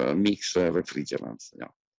to mix refrigerants. Yeah.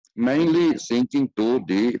 Mainly thinking to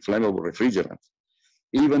the flammable refrigerants.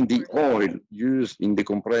 Even the oil used in the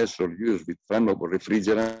compressor used with flammable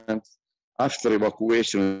refrigerants after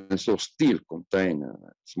evacuation, so still contain a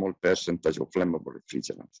small percentage of flammable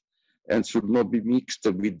refrigerants and should not be mixed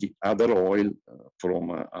with the other oil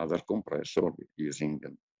from other compressor using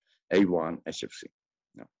A1 HFC.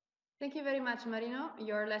 Yeah. Thank you very much, Marino.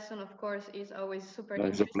 Your lesson, of course, is always super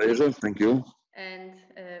It's interesting. a pleasure. Thank you. And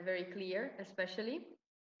very clear, especially.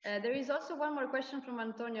 There is also one more question from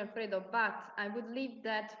Antonio Alfredo, but I would leave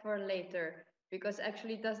that for later because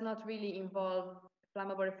actually it does not really involve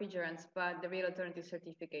flammable refrigerants, but the real alternative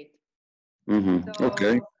certificate. So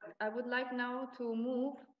Okay. I would like now to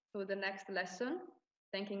move to the next lesson,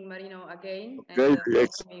 thanking Marino again. Okay,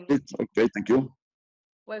 And, okay, thank you.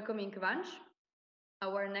 Welcoming Kıvanç,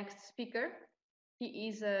 our next speaker. He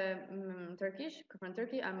is Turkish, from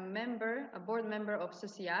Turkey, a board member of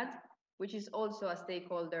SOSIAD, which is also a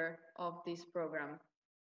stakeholder of this program.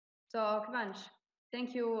 So Kıvanç,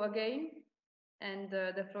 thank you again, and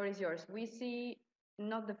the floor is yours. We see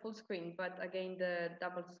not the full screen, but again the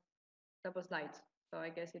double slides. So I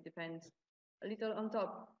guess it depends. A little on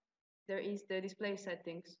top, there is the display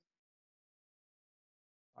settings.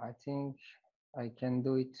 I think I can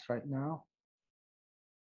do it right now.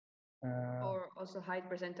 Or also hide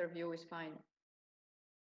presenter view is fine.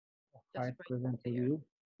 Hide presenter view.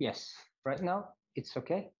 Yes, right now it's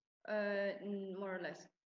okay. More or less.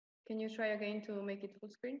 Can you try again to make it full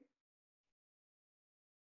screen?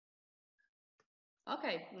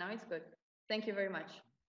 Okay, now it's good. Thank you very much.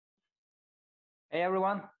 Hey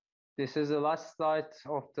everyone, this is the last slide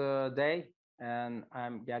of the day and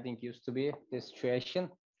I'm getting used to this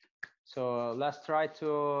situation. So let's try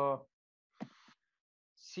to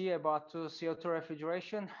see about CO2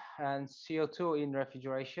 refrigeration and CO2 in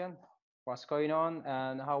refrigeration, what's going on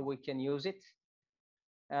and how we can use it.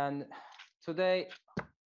 And today,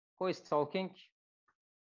 who is talking?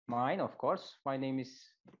 Mine, of course. My name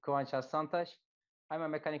is Kıvanç Aslantaş. I'm a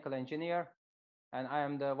mechanical engineer and I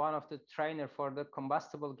am one of the trainer for the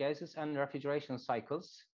combustible gases and refrigeration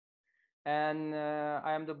cycles. And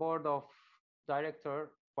I am the board of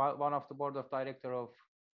director, one of the board of director of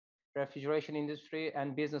Refrigeration Industry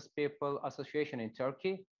and Business People Association in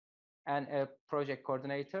Turkey, and a project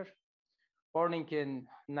coordinator. Born in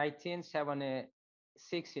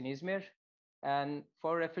 1976 in Izmir, and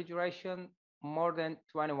for refrigeration, more than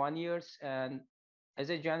 21 years, and as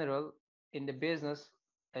a general in the business,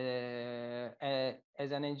 as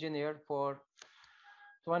an engineer for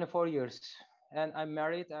 24 years. And I'm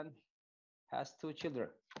married and has 2 children.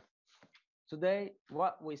 Today,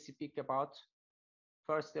 what we speak about,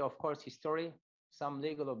 firstly, of course, history, some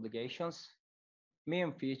legal obligations,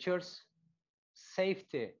 main features,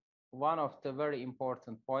 safety, one of the very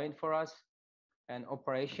important point for us, and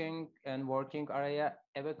operation and working area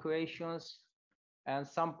evacuations, and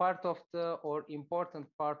some part of the or important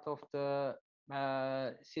part of the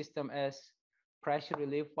system as pressure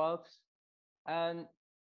relief valves. And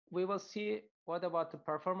we will see what about the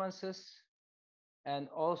performances and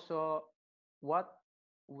also what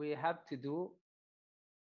we have to do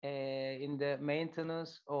in the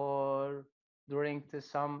maintenance or during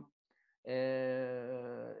some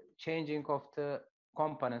changing of the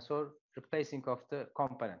components or replacing of the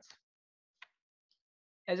components.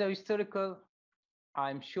 As a historical,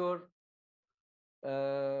 I'm sure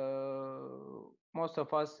most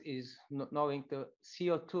of us is knowing the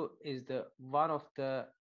CO2 is the one of the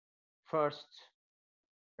first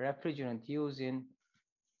refrigerant used in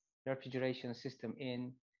refrigeration system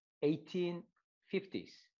in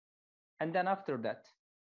 1850s. And then after that,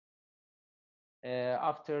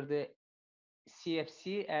 after the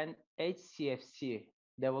CFC and HCFC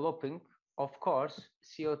developing, of course,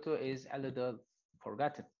 CO2 is a little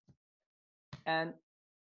forgotten. And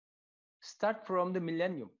start from the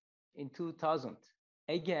millennium in 2000,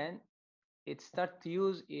 again, it started to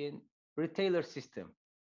use in retailer system.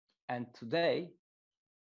 And today,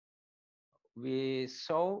 we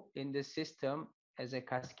saw in the system as a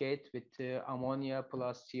cascade with ammonia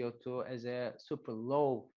plus CO2 as a super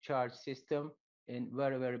low charge system in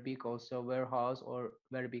very, very big also warehouse or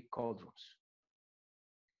very big cold rooms.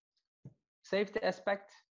 Safety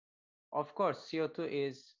aspect, of course, CO2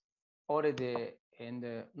 is already in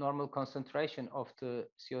the normal concentration of the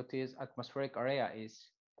CO2's atmospheric area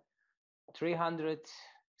is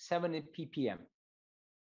 370 ppm.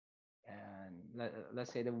 And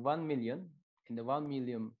let's say the 1 million, in the 1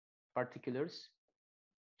 million particulars,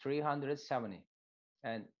 370.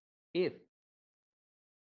 And if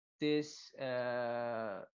this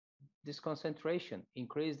this concentration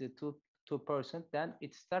increased to 2%, then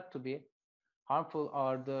it starts to be harmful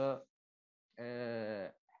or the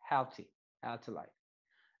healthy life.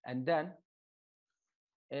 And then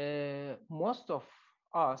most of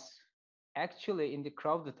us actually in the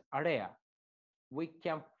crowded area, we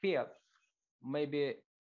can feel maybe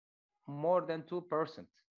more than 2%.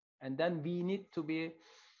 And then we need to be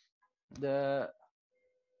the,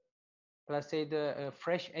 let's say, the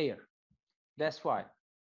fresh air. That's why.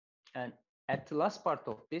 And at the last part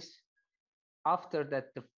of this, after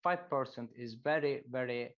that, the 5% is very,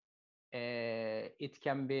 very, it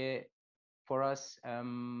can be for us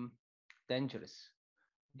dangerous.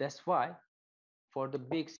 That's why for the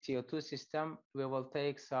big CO2 system, we will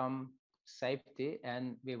take some safety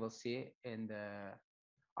and we will see in the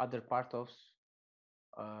other part of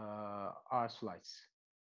our slides.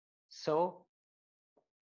 So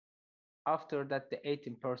after that, the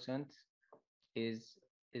 18% is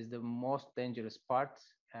the most dangerous part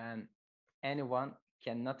and anyone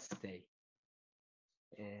cannot stay.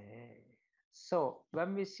 So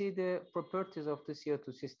when we see the properties of the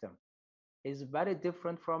CO2 system, is very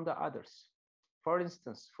different from the others. For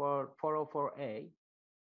instance, for 404A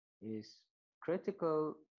is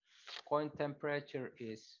critical point temperature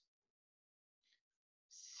is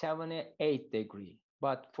 78 degrees,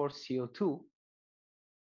 but for CO2,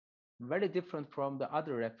 very different from the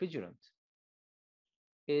other refrigerant,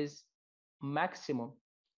 is maximum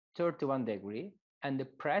 31 degrees and the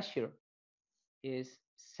pressure is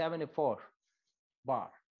 74 bar.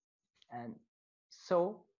 And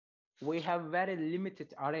so we have very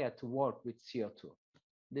limited area to work with CO2.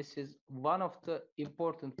 This is one of the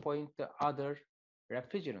important points to other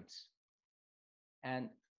refrigerants. And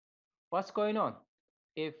what's going on?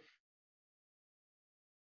 If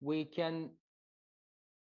we can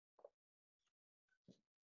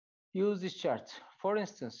use this chart, for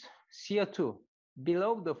instance, CO2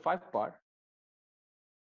 below the 5 bar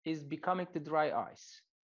is becoming the dry ice.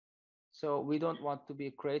 So we don't want to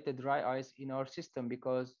be create a dry ice in our system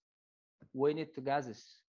because we need the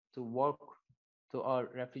gases to work to our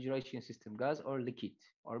refrigeration system, gas or liquid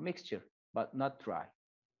or mixture, but not dry.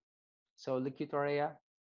 So liquid area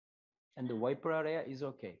and the vapor area is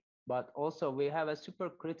okay. But also we have a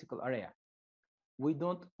supercritical area. We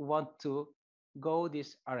don't want to go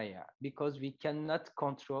this area because we cannot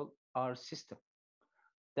control our system.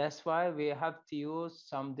 That's why we have to use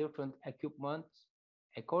some different equipment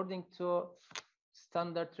according to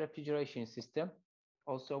standard refrigeration system.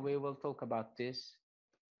 Also, we will talk about this,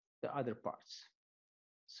 the other parts.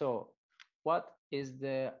 So what is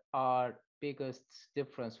our biggest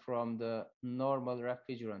difference from the normal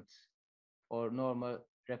refrigerant or normal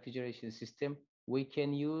refrigeration system? We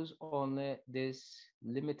can use only these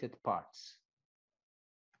limited parts.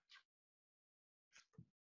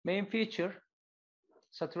 Main feature,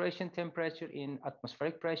 saturation temperature in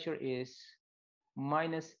atmospheric pressure is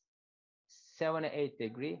minus 78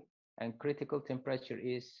 degree, and critical temperature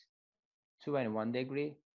is 21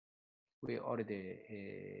 degree. We already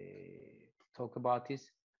talked about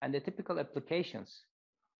this. And the typical applications,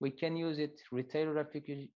 we can use it retail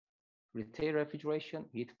refrigeration,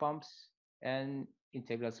 heat pumps, and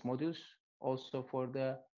integral modules. Also for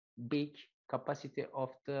the big capacity of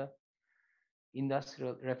the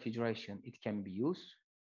industrial refrigeration, it can be used.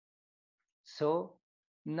 So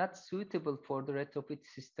not suitable for the retrofit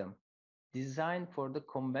system, designed for the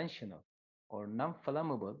conventional or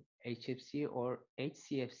non-flammable HFC or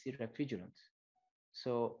HCFC refrigerant.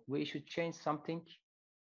 So we should change something.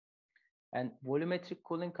 And volumetric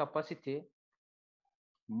cooling capacity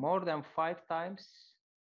more than 5 times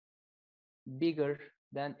bigger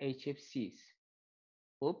than HFCs.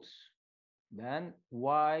 Oops, then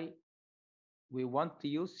why we want to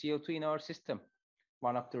use CO2 in our system?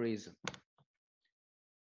 One of the reasons.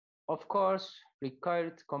 Of course,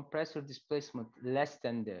 required compressor displacement less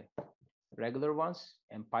than the regular ones,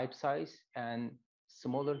 and pipe size and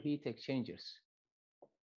smaller heat exchangers.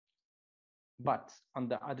 But on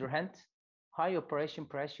the other hand, high operation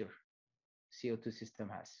pressure CO2 system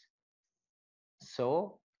has.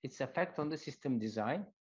 So its effect on the system design,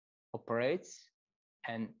 operates,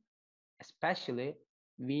 and especially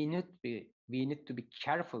we need to be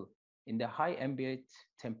careful in the high ambient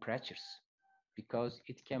temperatures, because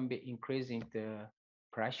it can be increasing the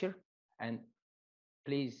pressure. And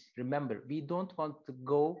please remember, we don't want to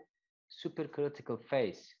go supercritical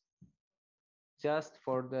phase just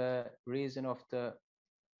for the reason of the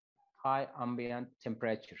high ambient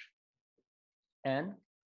temperature and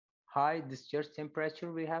high discharge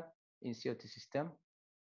temperature we have in CO2 system.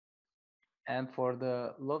 And for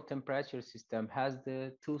the low temperature system has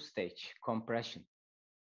the 2-stage compression.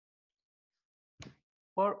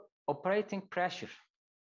 For operating pressure,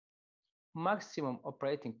 maximum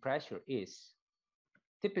operating pressure is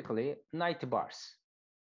typically 90 bars.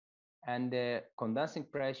 And the condensing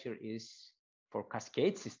pressure is, for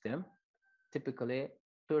cascade system, typically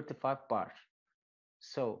 35 bars.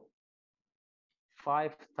 So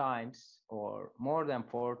 5 times or more than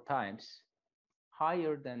 4 times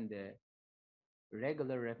higher than the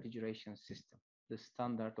regular refrigeration system, the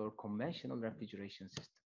standard or conventional refrigeration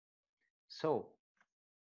system. So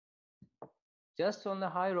just on the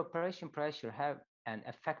higher operation pressure have an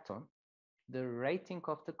effect on the rating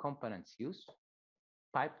of the components used,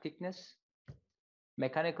 pipe thickness,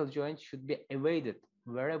 mechanical joints should be avoided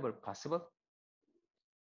wherever possible.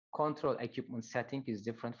 Control equipment setting is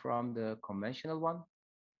different from the conventional one.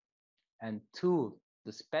 And tool,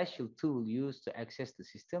 the special tool used to access the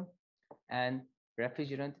system, and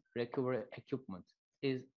refrigerant recovery equipment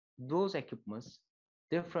is those equipments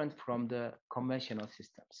different from the conventional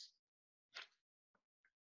systems.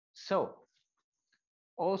 So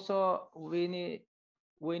also we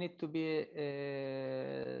need to be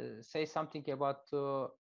say something about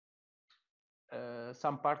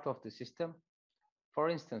some part of the system. For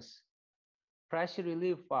instance, pressure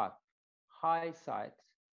relief valve high side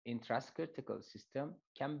in transcritical system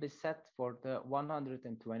can be set for the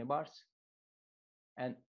 120 bars,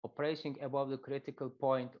 and operation above the critical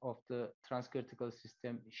point of the transcritical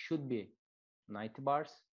system should be 90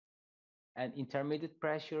 bars, and intermediate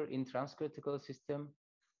pressure in transcritical system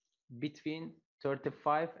between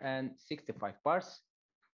 35 and 65 bars.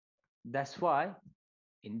 That's why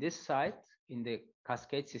in this side, in the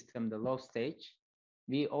cascade system, the low stage,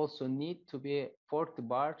 we also need to be 40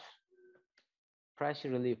 bars pressure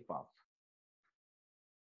relief valve.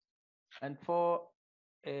 And for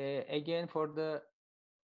again, for the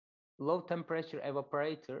low temperature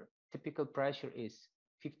evaporator, typical pressure is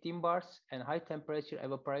 15 bars, and high temperature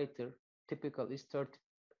evaporator typical is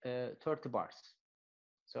 30 bars.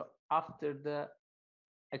 So after the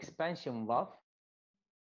expansion valve,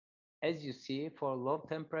 as you see, for low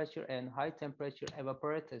temperature and high temperature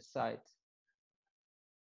evaporator side,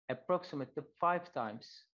 approximately 5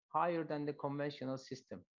 times higher than the conventional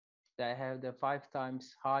system. They have the 5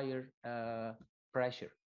 times higher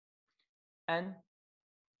pressure. And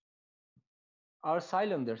our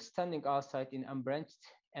cylinder standing outside in unbranched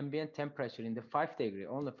ambient temperature in the 5 degree,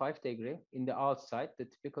 only 5 degree in the outside, the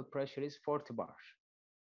typical pressure is 40 bars.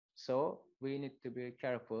 So we need to be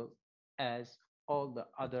careful as all the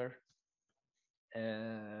other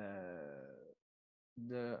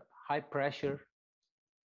the high pressure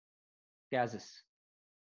gases.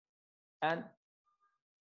 And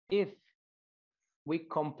if we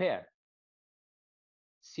compare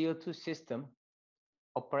CO2 system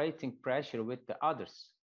operating pressure with the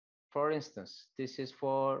others, for instance, this is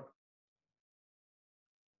for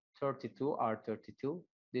R32,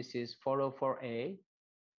 This is 404A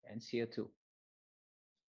and CO2.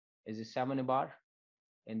 Is a 70 bar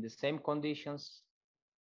in the same conditions,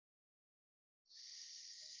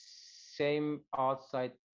 same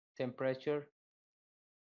outside temperature,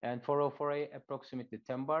 and 404A approximately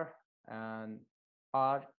 10 bar, and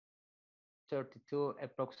R32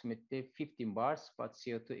 approximately 15 bars, but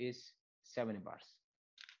CO2 is 70 bars.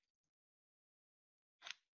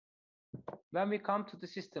 When we come to the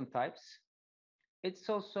system types, it's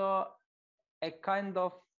also a kind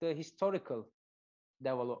of the historical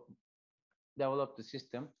develop the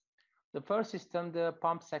system. The first system, the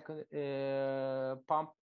pump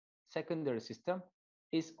secondary system,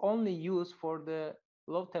 is only used for the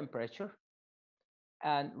low temperature,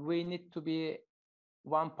 and we need to be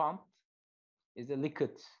one pump is a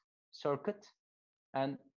liquid circuit,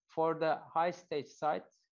 and for the high stage side,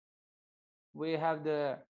 we have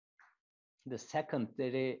the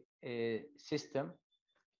secondary system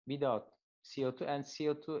without CO2, and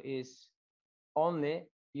CO2 is only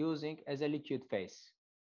using as a liquid phase.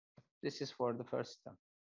 This is for the first system.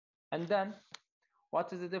 And then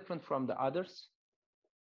what is the difference from the others?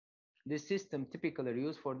 This system typically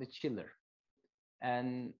used for the chiller,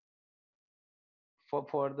 and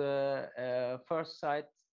for the first site,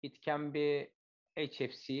 it can be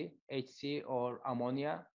HFC, HC, or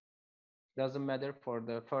ammonia. Doesn't matter for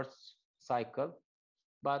the first cycle.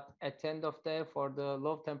 But at the end of the day, for the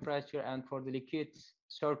low temperature and for the liquid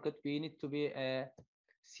circuit, we need to be a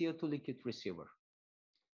CO2 liquid receiver.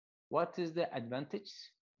 What is the advantage?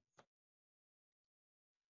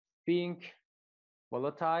 Being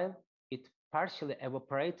volatile, it partially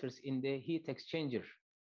evaporates in the heat exchanger.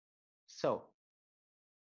 So,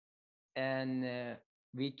 and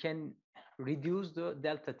we can reduce the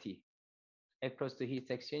delta T across the heat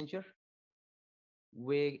exchanger.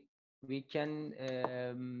 We can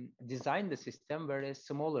design the system very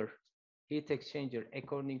smaller heat exchanger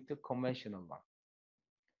according to conventional one.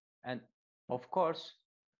 And of course,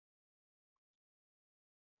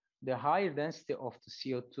 the higher density of the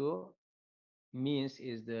CO2 means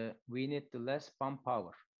is we need the less pump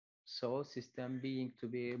power. So system being to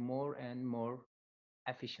be more and more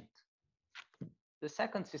efficient. The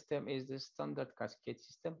second system is the standard cascade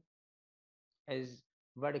system, is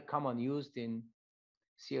very common used in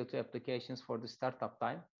CO2 applications for the startup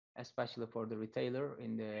time, especially for the retailer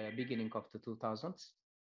in the beginning of the 2000s.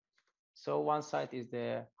 So one side is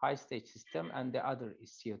the high stage system and the other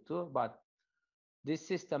is CO2, but this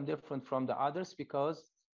system different from the others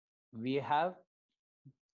because we have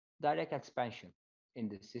direct expansion in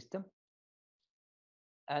the system.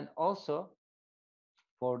 And also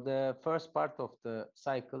for the first part of the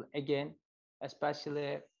cycle, again,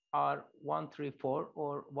 especially R134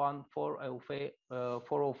 or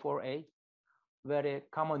 404A, very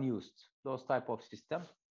common used, those type of system.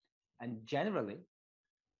 And generally,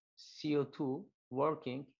 CO2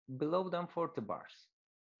 working below than 40 bars.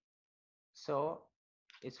 So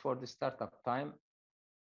it's for the startup time.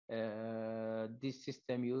 This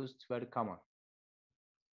system used very common.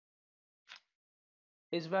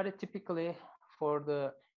 It's very typically for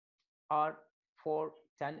the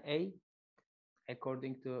R410A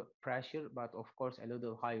according to pressure, but of course a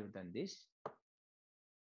little higher than this.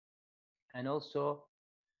 And also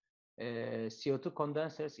CO2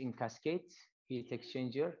 condensers in cascade heat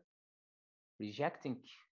exchanger, rejecting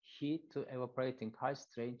heat to evaporating high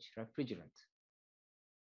strength refrigerant.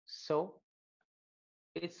 So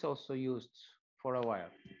it's also used for a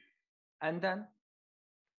while. And then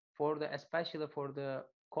for the, especially for the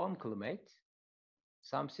conclimate,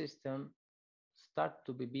 some systems start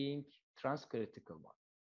to be being transcritical one.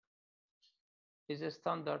 It's a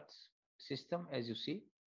standard system, as you see,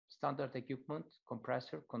 standard equipment,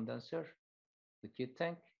 compressor, condenser, liquid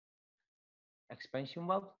tank, expansion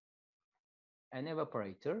valve, and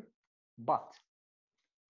evaporator. But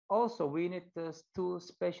also we need two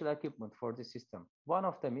special equipment for the system. One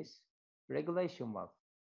of them is regulation valve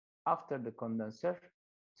after the condenser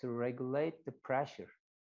to regulate the pressure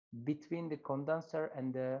between the condenser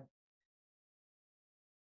and the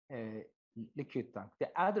liquid tank. The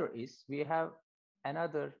other is we have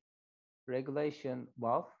another regulation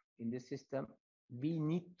valve in the system we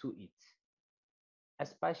need to it,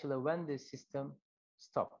 especially when the system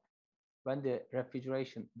stops, when the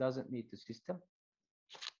refrigeration doesn't need the system.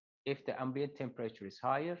 If the ambient temperature is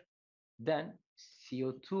higher, then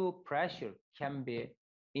CO2 pressure can be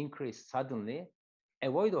increased suddenly.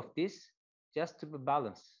 Avoid of this, just to be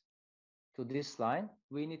balanced to this line,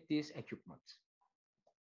 we need this equipment.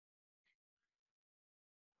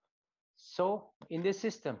 So in this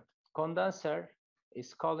system, condenser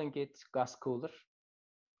is calling it gas cooler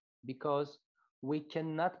because we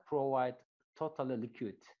cannot provide totally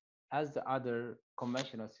liquid as the other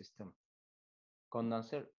conventional system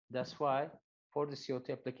condenser. That's why for the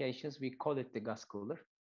CO2 applications, we call it the gas cooler.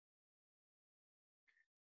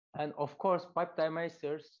 And of course, pipe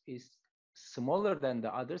diameters is smaller than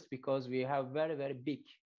the others because we have very, very big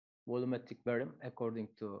volumetric volume according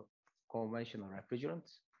to conventional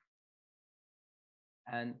refrigerants.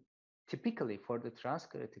 And typically for the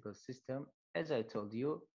transcritical system, as I told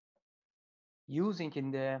you, using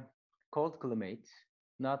in the cold climate,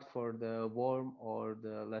 not for the warm or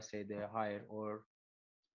the, let's say, the higher or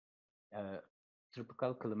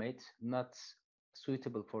tropical climate, not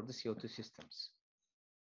suitable for the CO2 systems.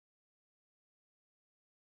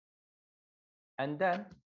 And then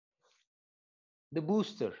the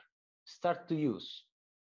booster start to use.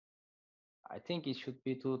 I think it should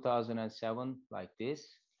be 2007 like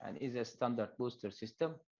this, and is a standard booster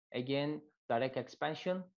system. Again, direct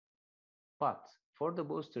expansion, but for the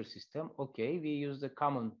booster system, okay, we use the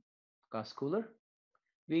common gas cooler.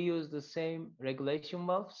 We use the same regulation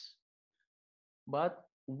valves, but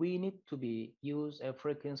we need to use a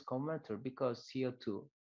frequency converter because CO2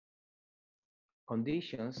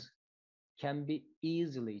 conditions can be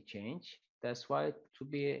easily changed. That's why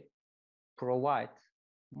to provide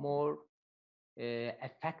more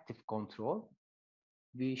effective control,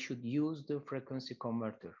 we should use the frequency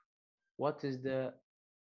converter. What is the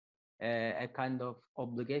a kind of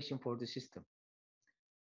obligation for the system?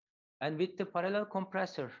 And with the parallel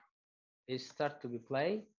compressor, it start to be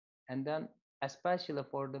play, and then especially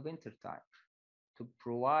for the winter time, to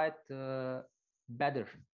provide better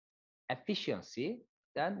efficiency,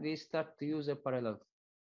 then we start to use a parallel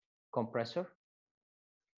compressor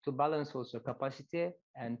to balance also capacity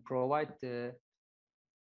and provide the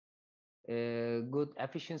good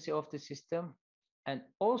efficiency of the system. And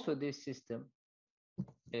also this system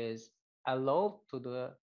is allowed to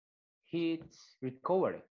the heat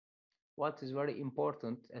recovery, what is very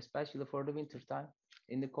important, especially for the winter time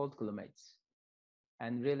in the cold climates.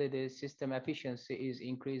 And really the system efficiency is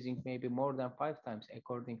increasing maybe more than 5 times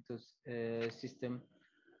according to system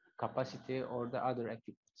capacity or the other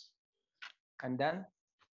equipments. And then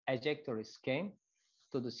ejectors came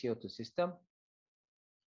to the CO2 system.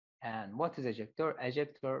 And what is ejector?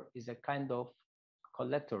 Ejector is a kind of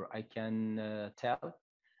collector, I can tell,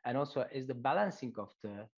 and also is the balancing of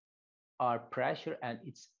the air pressure, and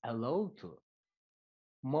it's allowed to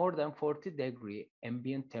more than 40-degree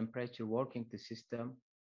ambient temperature working. The system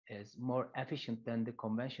is more efficient than the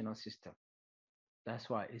conventional system. That's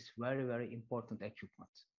why it's very, very important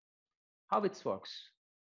equipment. How it works?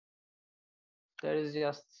 There is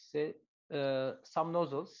just some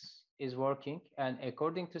nozzles is working, and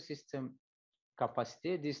according to system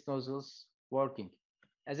capacity, these nozzles working.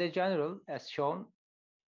 As a general, as shown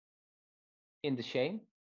in the shame,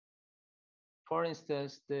 for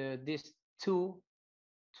instance, these two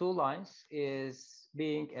lines is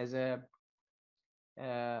being as a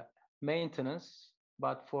maintenance,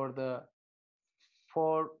 but for the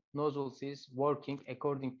 4 nozzles is working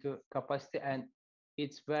according to capacity, and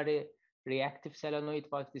it's very reactive solenoid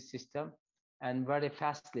valve system and very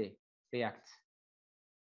fastly react.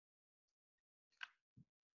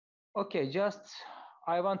 Okay, just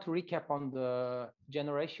I want to recap on the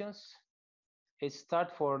generations. It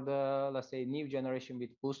start for the, let's say, new generation with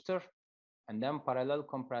booster, and then parallel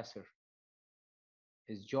compressor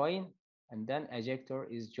is joined, and then ejector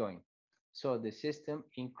is joined. So the system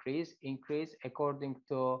increase according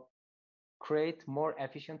to create more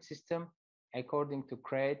efficient system, according to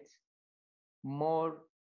create more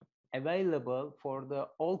available for the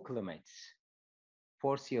all climates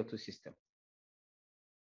for CO2 system.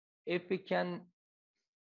 If we can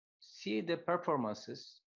see the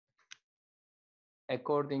performances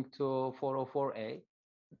according to 404A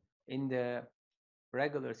in the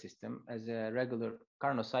regular system as a regular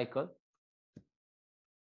Carnot cycle,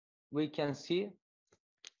 we can see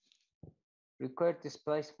required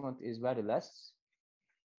displacement is very less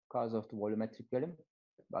because of the volumetric volume,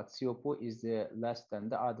 but CO2 is less than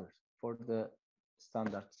the others for the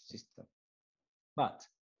standard system. But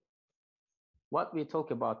what we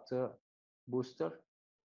talk about booster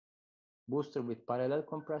with parallel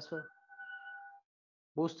compressor,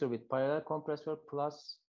 booster with parallel compressor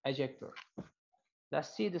plus ejector.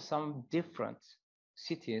 Let's see some different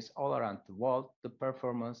cities all around the world, the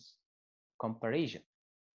performance comparison.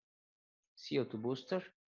 CO2 booster,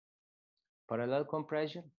 parallel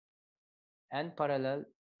compression, and parallel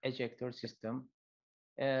ejector system.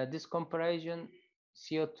 This comparison,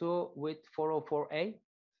 CO2 with 404A,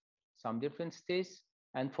 some differences,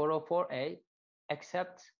 and 404A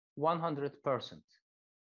except 100%.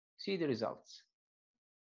 See the results.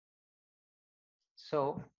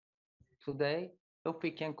 So today, if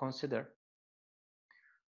we can consider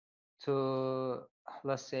to,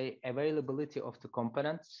 let's say, availability of the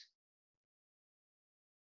components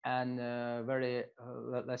and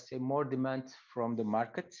let's say, more demand from the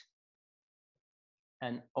market,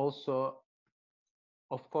 and also,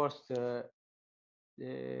 of course, the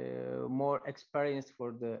more experience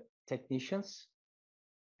for the technicians,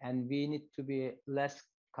 and we need to be less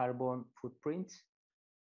carbon footprint.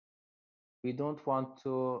 We don't want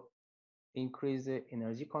to increase the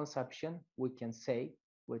energy consumption. We can say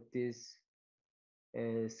with this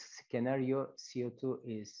scenario, CO2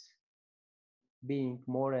 is being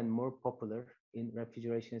more and more popular in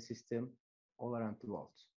refrigeration system all around the world.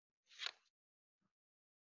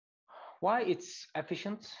 Why it's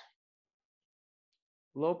efficient?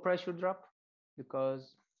 Low pressure drop,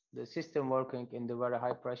 because the system working in the very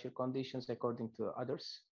high pressure conditions according to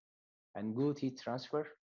others, and good heat transfer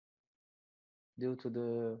due to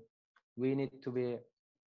the, we need to be,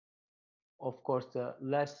 of course, the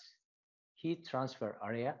less heat transfer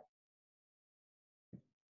area,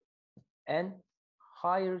 and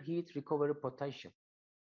higher heat recovery potential.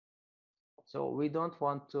 So we don't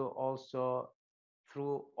want to also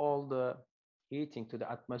through all the heating to the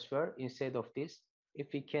atmosphere. Instead of this, if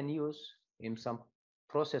we can use in some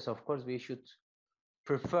process, of course, we should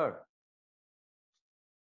prefer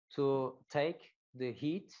to take the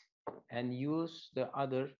heat and use the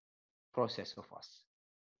other process of us.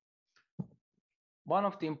 One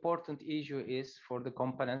of the important issue is for the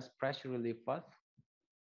components pressure relief valve.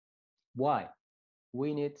 Why?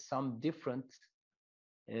 We need some different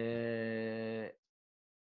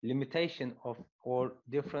limitation of or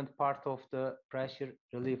different part of the pressure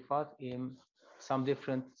relief valve in some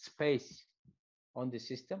different space on the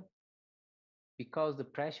system, because the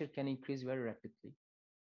pressure can increase very rapidly.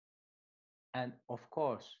 And of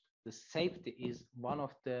course, the safety is one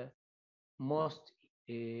of the most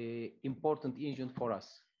important issue for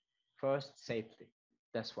us. First, safety.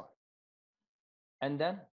 That's why. And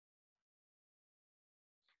then,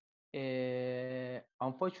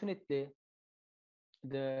 unfortunately,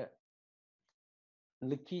 the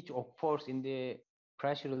leakage of force in the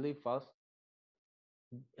pressure relief valve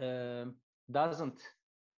doesn't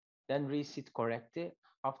then reset correctly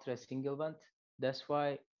after a single vent. That's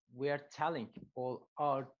why we are telling all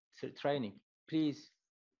our training, please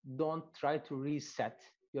don't try to reset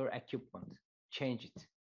your equipment, change it,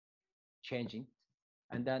 changing.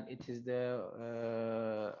 And then it is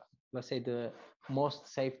the, let's say, the most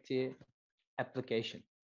safety application.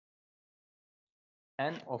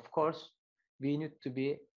 And of course, we need to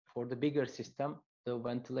be, for the bigger system, the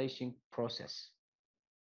ventilation process.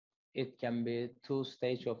 It can be 2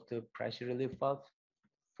 stages of the pressure relief valve.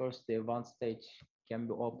 First, the one stage can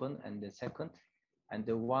be open, and the second, and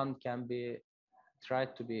the one can be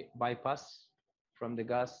tried to be bypass from the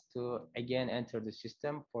gas to again enter the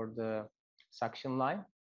system for the suction line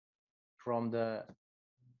from the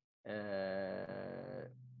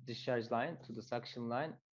discharge line to the suction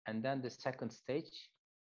line, and then the second stage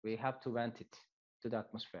we have to vent it to the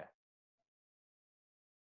atmosphere.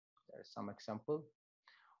 There's some example.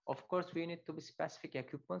 Of course, we need to be specific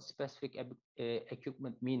equipment. Specific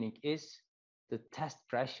equipment meaning is the test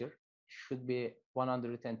pressure should be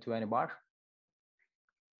 120 bar.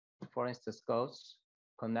 For instance, goes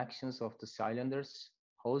connections of the cylinders,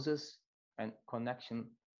 hoses, and connection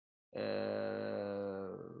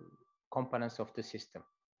components of the system.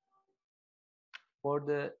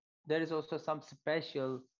 There is also some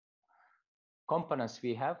special components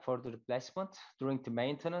we have for the replacement during the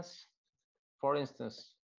maintenance. For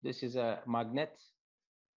instance, this is a magnet.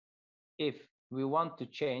 If we want to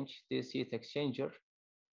change this heat exchanger,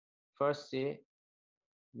 firstly,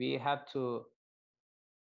 we have to,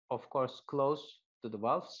 of course, close to the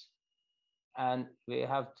valves, and we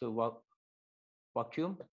have to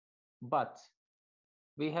vacuum, but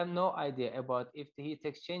we have no idea about if the heat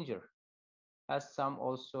exchanger has some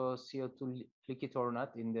also CO2 leakage or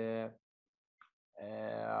not in the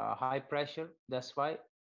high pressure. That's why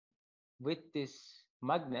with these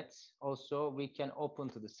magnets also we can open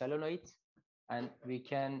to the solenoid, and we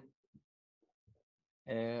can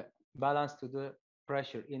balance to the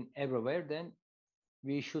pressure in everywhere. Then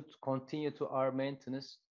we should continue to our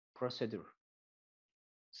maintenance procedure.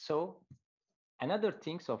 So another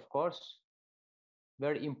things, of course,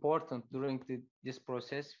 very important during this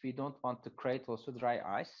process, we don't want to create also dry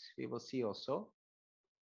ice. We will see also,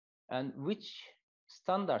 and which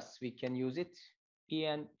standards we can use it.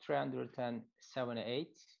 EN 378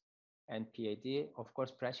 and PAD. Of course,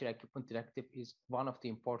 pressure equipment directive is one of the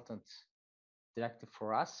important directive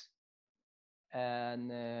for us.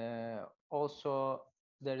 And also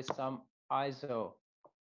there is some ISO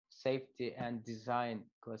safety and design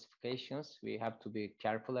classifications. We have to be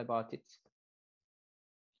careful about it.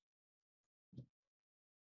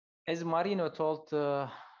 As Marino told,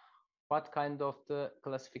 what kind of the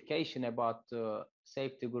classification about the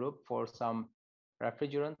safety group for some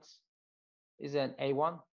refrigerants is an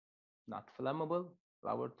A1, not flammable,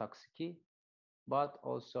 lower toxicity, but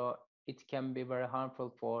also it can be very harmful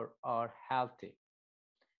for our healthy.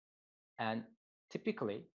 And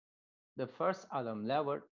typically, the first alarm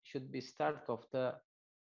level should be start of the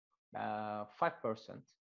 5%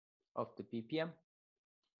 of the ppm.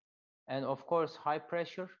 And of course, high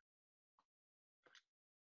pressure,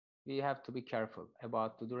 we have to be careful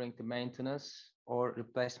about during the maintenance or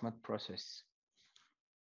replacement process.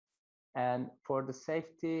 And for the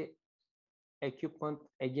safety equipment,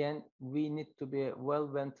 again, we need to be a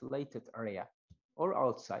well-ventilated area or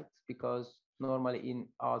outside, because normally in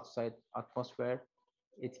outside atmosphere,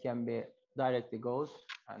 it can be directly goes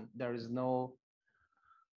and there is no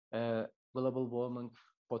global warming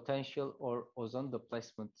potential or ozone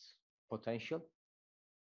displacement potential.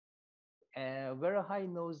 A very high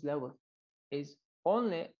noise level is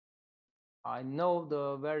only, I know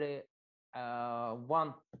the very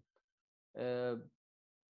one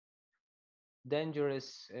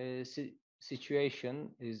dangerous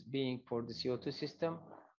situation is being for the CO2 system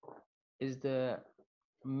is the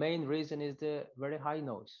main reason is the very high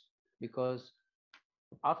noise, because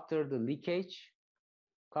after the leakage,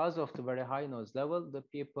 because of the very high noise level, the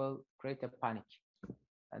people create a panic,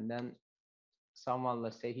 and then someone,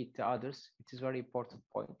 let's say, hit the others. It is very important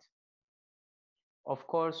point. Of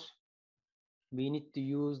course, we need to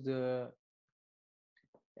use the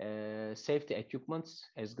safety equipments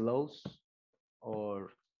as gloves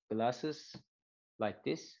or glasses like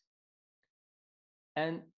this.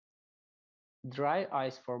 And dry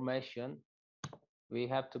ice formation, we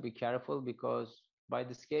have to be careful, because by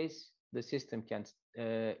this case, the system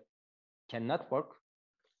cannot work.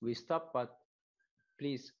 We stop, but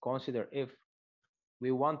please consider if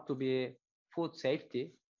we want to be food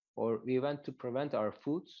safety or we want to prevent our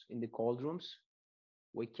foods in the cold rooms,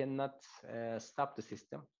 we cannot stop the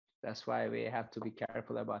system. That's why we have to be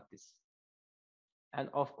careful about this. And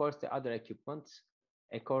of course, the other equipment,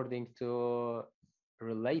 according to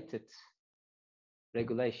related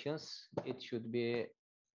regulations, it should be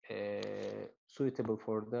suitable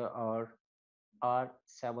for the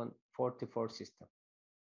R744 system.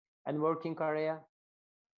 And working area,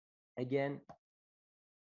 again,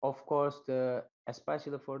 of course,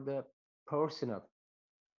 especially for the personal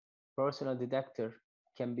detector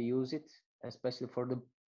can be used, especially for the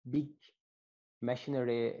big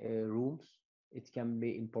machinery rooms. It can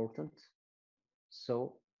be important.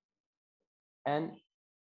 So, and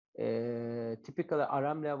typical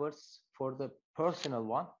alarm levels for the personal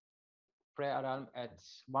one, pre-alarm at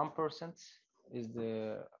 1% is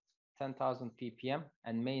the 10,000 ppm,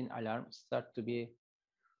 and main alarm start to be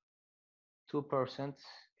 2%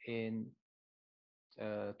 in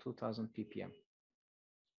 2000 ppm.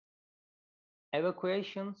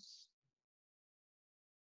 Evacuations,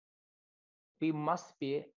 we must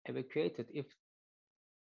be evacuated if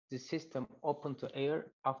the system open to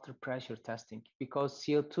air after pressure testing, because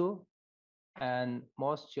CO2 and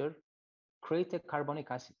moisture create a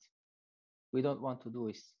carbonic acid. We don't want to do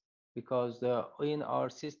this, because in our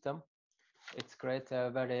system, it's create a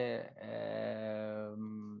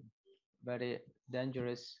very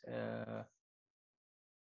dangerous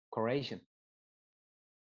corrosion,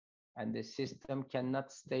 and the system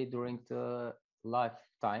cannot stay during the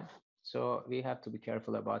lifetime. So we have to be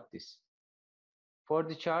careful about this. For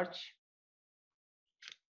the charge,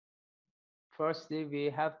 firstly, we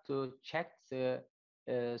have to check the,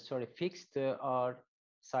 fix our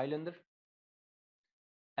cylinder,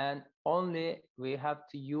 and only we have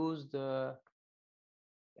to use the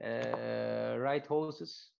right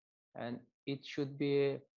hoses, and it should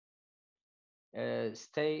be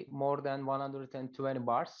stay more than 120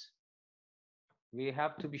 bars. We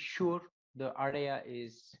have to be sure the area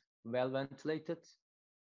is well ventilated.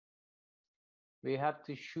 We have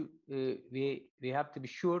to we have to be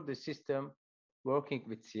sure the system working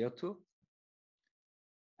with CO2,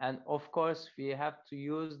 and of course we have to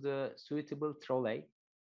use the suitable trolley.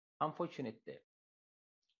 Unfortunately,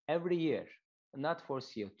 every year, not for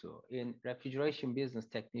CO2, in refrigeration business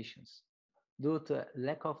technicians, due to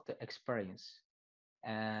lack of the experience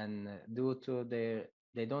and due to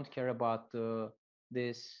they don't care about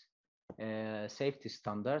this safety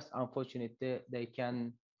standards, unfortunately they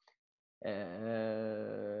can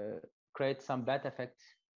create some bad effect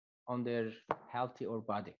on their healthy or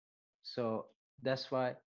body. So That's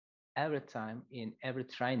why every time in every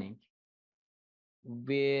training,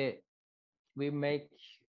 we make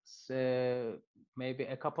maybe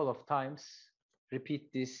a couple of times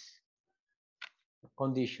repeat these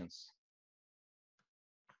conditions.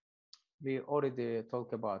 We already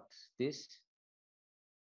talked about this.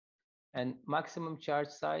 And maximum charge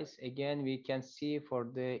size, again, we can see for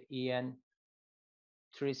the EN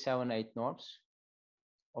 378 norms.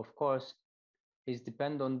 Of course, it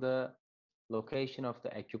depends on the location of the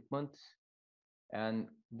equipment and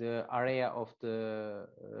the area of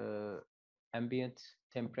the ambient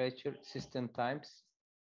temperature system times.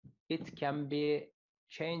 It can be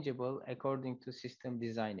changeable according to system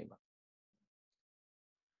designable.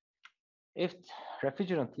 If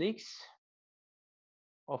refrigerant leaks,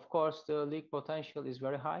 of course, the leak potential is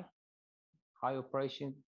very high. High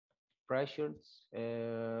operation pressures,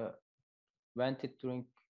 vented during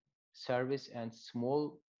service, and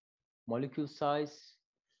small molecule size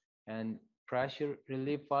and pressure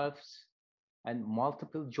relief valves and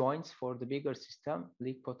multiple joints for the bigger system,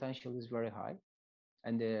 leak potential is very high.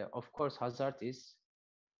 And of course, hazard is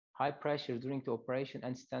high pressure during the operation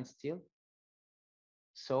and standstill.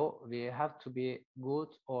 So we have to be good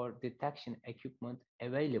or detection equipment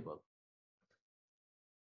available.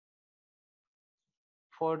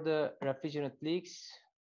 For the refrigerant leaks,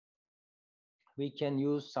 we can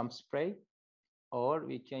use some spray, or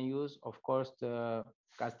we can use, of course, the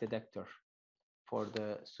gas detector for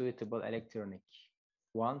the suitable electronic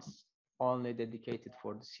ones, only dedicated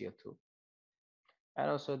for the CO2.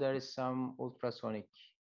 And also there is some ultrasonic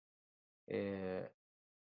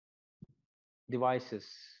devices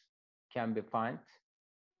can be found.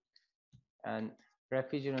 And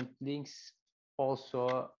refrigerant leaks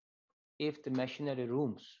also, if the machinery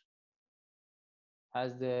rooms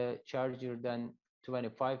has the charger than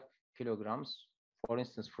 25 kilograms, for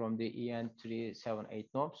instance, from the EN 378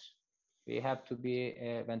 norms, we have to be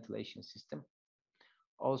a ventilation system.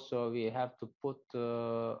 Also, we have to put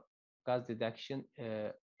gas detection,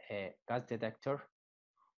 a gas detector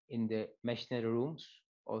in the machinery rooms.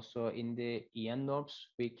 Also in the EN norms,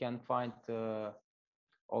 we can find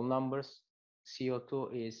all numbers.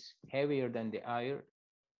 CO2 is heavier than the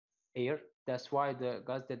air. That's why the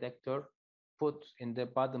gas detector put in the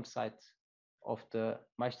bottom side of the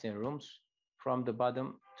machinery rooms, from the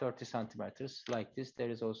bottom 30 centimeters like this.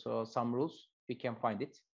 There is also some rules, we can find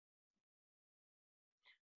it.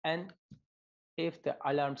 And if the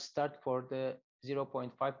alarm start for the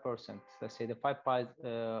 0.5%, let's say the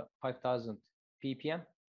 5,000 ppm,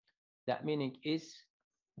 that meaning is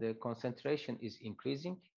the concentration is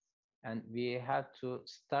increasing and we have to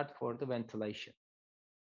start for the ventilation.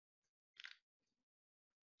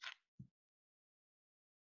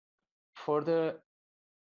 For the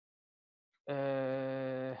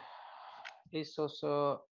it's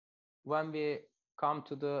also when we come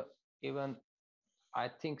to the even, I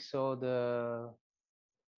think so, the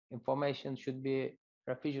information should be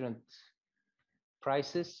refrigerant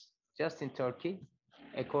prices just in Turkey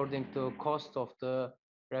according to cost of the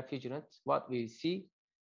refrigerant, what we see.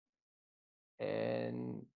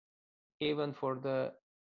 And even for the,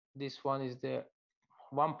 this one is the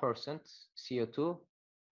 1% CO2,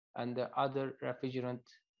 and the other refrigerant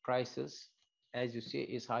prices, as you see,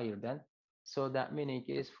 is higher than. So that meaning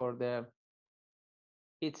is for the,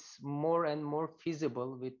 it's more and more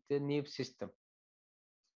feasible with the new system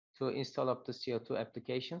to install up the CO2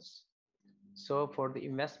 applications. So for the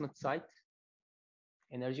investment side,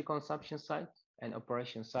 energy consumption side, and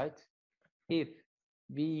operation side, if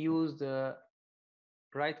we use the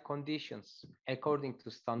right conditions according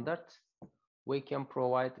to standard, we can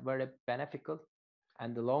provide very beneficial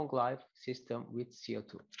and the long life system with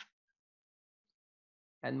CO2.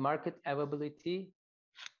 And market availability,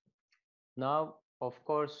 now, of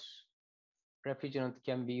course, refrigerant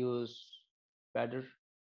can be used better.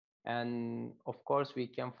 And of course, we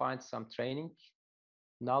can find some training.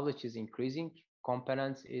 Knowledge is increasing.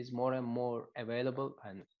 Components is more and more available.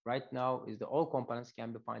 And right now is the all components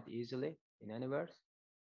can be found easily in anywhere,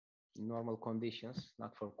 in normal conditions,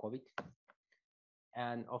 not for COVID.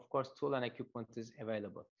 And of course, tool and equipment is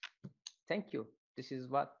available. Thank you. This is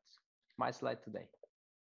what my slide today.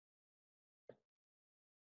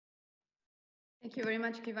 Thank you very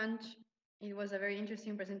much, Kıvanç. It was a very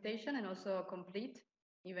interesting presentation and also complete,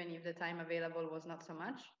 even if the time available was not so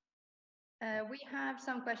much. We have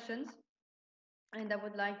some questions, and I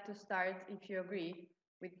would like to start, if you agree,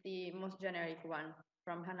 with the most generic one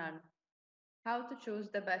from Hanan. How to choose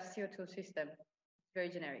the best CO2 system? Very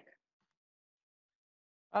generic.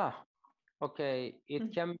 Okay.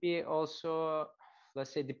 It can be also,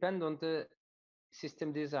 let's say, depend on the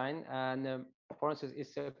system design. And For instance,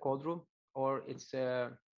 it's a cold room or it's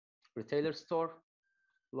a retailer store,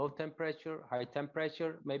 low temperature, high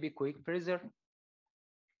temperature, maybe quick freezer.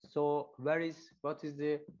 So what is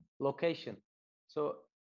the location? So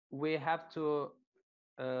we have to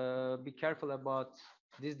be careful about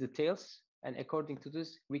these details, and according to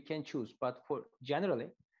this, we can choose. But for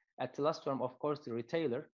generally, at the last term, of course, the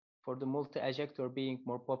retailer, for the multi-ejector being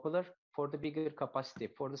more popular, for the bigger capacity.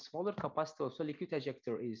 For the smaller capacity, also liquid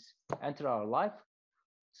ejector is enter our life.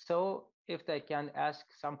 So if they can ask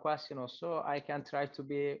some question also, I can try to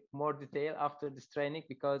be more detailed after this training,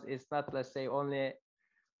 because it's not, let's say, only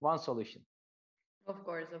one solution. Of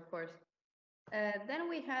course, of course. Then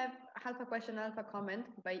we have half a question, half a comment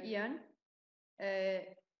by Ian.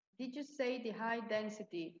 Did you say the high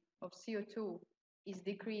density of CO2 is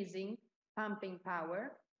decreasing pumping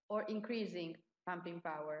power or increasing pumping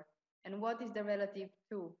power? And what is the relative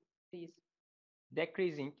to these?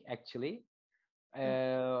 Decreasing, actually.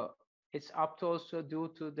 It's up to also due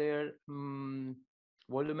to their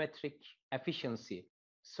volumetric efficiency.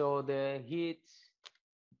 So the heat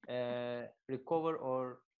recover,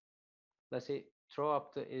 or let's say throw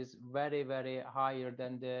up is very, very higher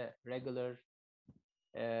than the regular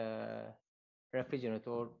refrigerant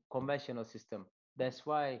or conventional system. That's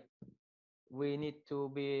why we need to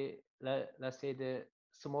be, let's say, the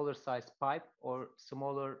smaller size pipe or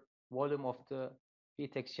smaller volume of the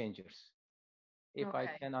heat exchangers, if I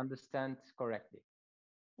can understand correctly.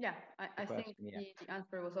 Yeah, I think yeah. the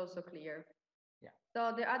answer was also clear. Yeah.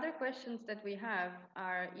 So the other questions that we have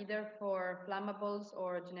are either for flammables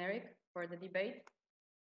or generic for the debate.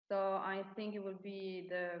 So I think it would be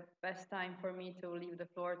the best time for me to leave the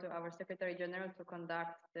floor to our Secretary General to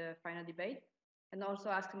conduct the final debate, and also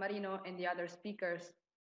ask Marino and the other speakers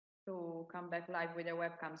to come back live with their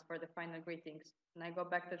webcams for the final greetings. And I go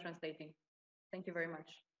back to translating. Thank you very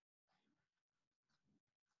much.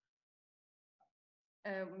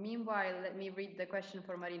 Meanwhile, let me read the question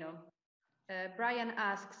for Marino. Brian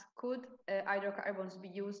asks, could hydrocarbons be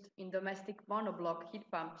used in domestic monoblock heat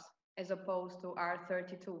pumps as opposed to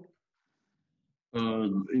R32?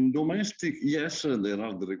 In domestic, yes, there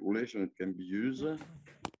are the regulations that can be used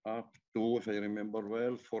up to, if I remember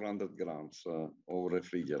well, 400 grams of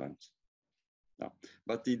refrigerants. Yeah.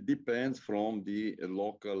 But it depends from the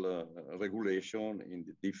local regulation in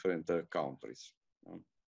the different countries.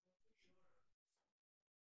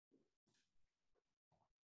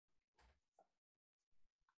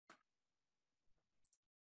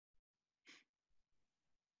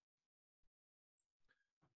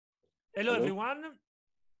 Hello, everyone.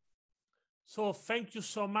 So thank you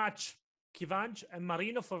so much, Kivanc and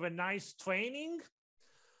Marino, for the nice training.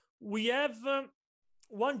 We have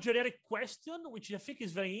one generic question, which I think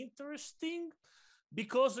is very interesting,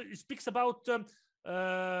 because it speaks about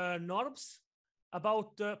norms,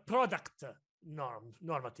 about product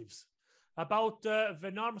normatives, about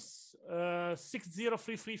the norms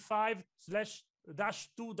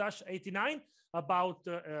 60335/2-89 about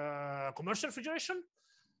commercial refrigeration.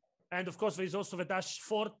 And of course, there is also the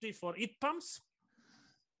 -40 for heat pumps.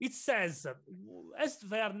 It says, as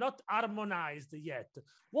they are not harmonized yet,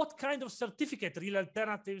 what kind of certificate Real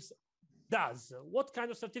Alternatives does? What kind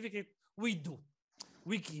of certificate we do?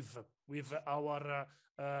 We give with our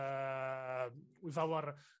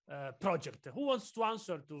project. Who wants to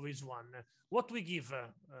answer to this one? What we give?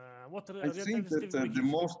 What I think that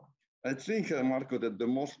I think, Marco, that the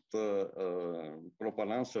most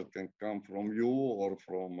proper answer can come from you or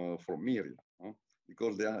from Miriam,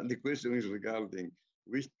 because the question is regarding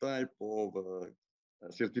which type of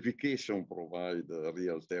certification provide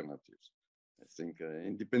Real Alternatives. I think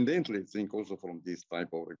independently, I think also from this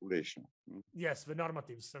type of regulation. Yes, the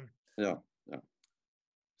normatives. Yeah, yeah.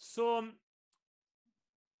 So,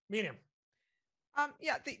 Miriam.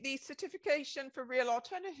 Yeah, the certification for Real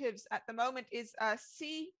Alternatives at the moment is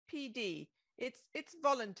CPD. It's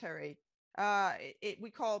voluntary.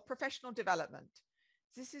 We call professional development.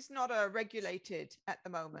 This is not regulated at the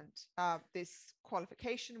moment. This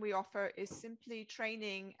qualification we offer is simply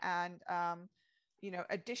training and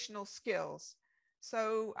additional skills.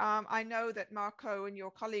 So I know that Marco and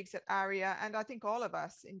your colleagues at ARIA, and I think all of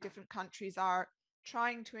us in different countries, are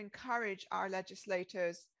trying to encourage our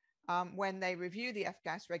legislators when they review the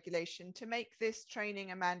F-gas regulation to make this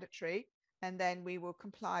training a mandatory, and then we will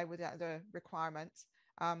comply with the other requirements.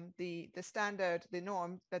 The standard, the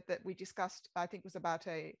norm that we discussed, I think was about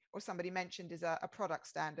or somebody mentioned, is a product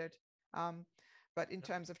standard. But in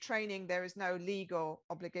terms of training, there is no legal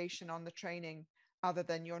obligation on the training other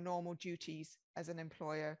than your normal duties as an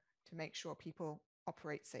employer to make sure people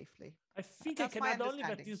operate safely. I think I can add only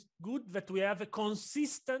that it's good that we have a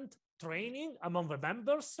consistent training among the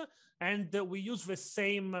members, and we use the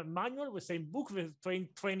same manual, the same book, the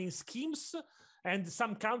training schemes, and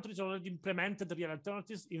some countries already implemented the real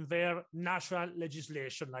alternatives in their national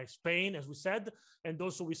legislation, like Spain, as we said, and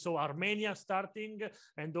also we saw Armenia starting,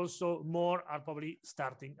 and also more are probably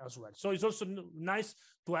starting as well. So it's also nice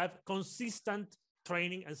to have consistent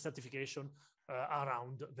training and certification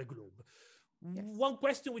around the globe. Yes. One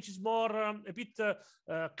question which is more a bit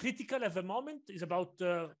critical at the moment is about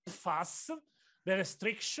FAS, the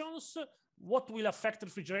restrictions. What will affect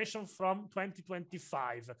refrigeration from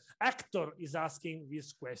 2025? Hector is asking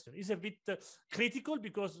this question. It's a bit critical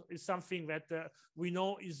because it's something that we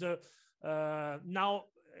know is now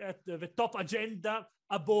at the top agenda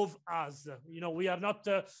above us. You know, we are not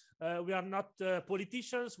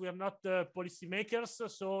politicians, we are not policymakers,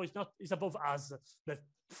 so it's above us, the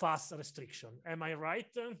FAS restriction. Am I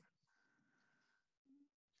right?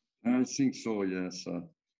 I think so, yes.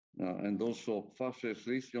 And also FAS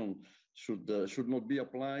restriction should not be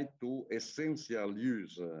applied to essential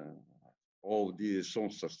use of the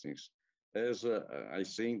substances, as I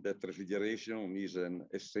think that refrigeration is an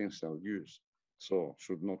essential use, so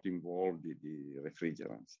should not involve the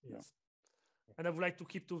refrigerants. Yes. Yeah. And I would like to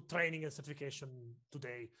keep to training and certification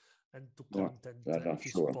today and to content if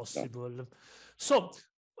it's possible. Yeah. So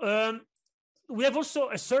we have also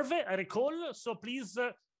a survey, I recall, so please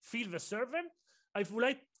fill the survey. I would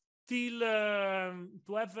like to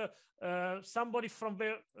have somebody from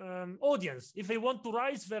the audience. If they want to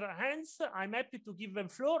raise their hands, I'm happy to give them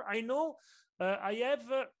floor. I know I have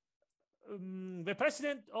the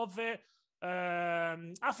president of the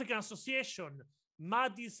African Association,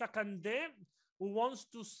 Madi Sakande, who wants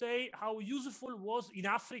to say how useful was in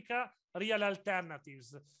Africa real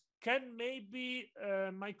alternatives. Can maybe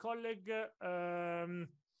my colleague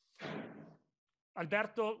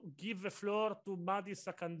Alberto give the floor to Madi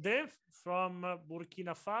Sakande from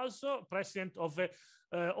Burkina Faso, president of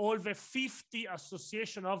all the 50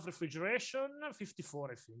 Association of Refrigeration,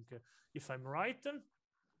 54, I think, if I'm right.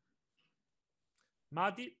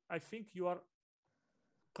 Madi, I think you are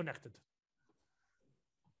connected.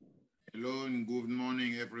 Hello and good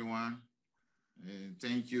morning, everyone.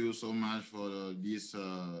 Thank you so much for this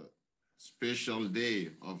special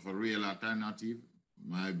day of a real alternative.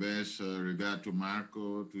 My best regard to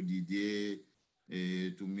Marco, to Didier,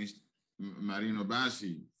 to Mr. Marino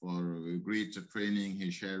Bassi for great training he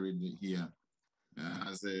shared here.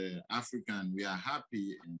 As an African, we are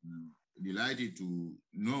happy and delighted to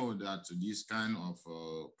know that this kind of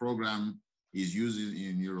program is used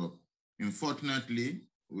in Europe. Unfortunately,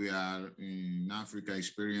 we are in Africa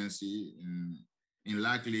experiencing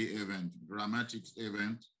unlikely event, dramatic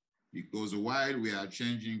event, because while we are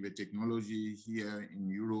changing the technology here in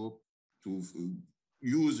Europe to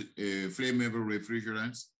use flammable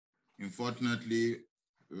refrigerants, unfortunately,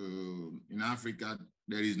 in Africa,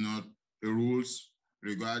 there is not rules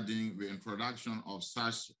regarding the introduction of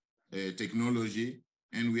such technology,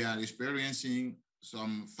 and we are experiencing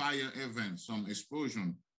some fire events, some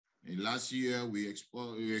explosion. Last year, we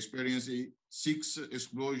experienced 6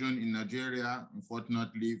 explosions in Nigeria.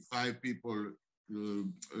 Unfortunately, 5 people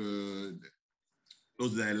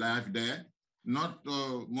lost their life there. Not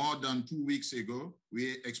more than 2 weeks ago,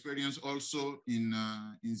 we experienced also in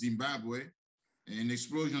Zimbabwe an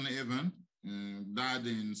explosion event, died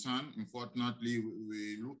in son. Unfortunately,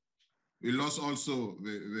 we lost also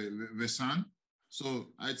the son.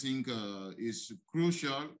 So I think it's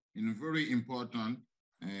crucial and very important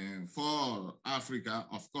for Africa,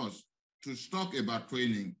 of course, to talk about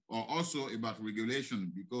training or also about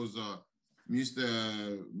regulation, because Mr.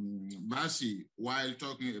 Bassi, while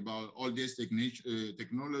talking about all this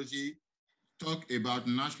technology, talk about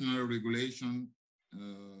national regulation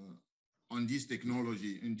on this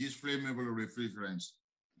technology and these flammable refrigerants.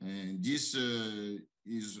 And this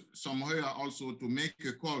is somewhere also to make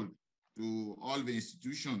a call to all the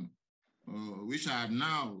institutions which are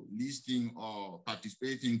now listing or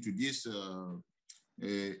participating to this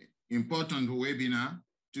important webinar,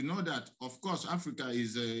 to know that, of course, Africa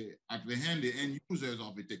is at the end users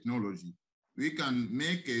of the technology. We can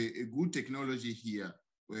make a good technology here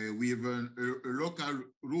with local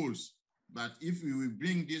rules, but if we will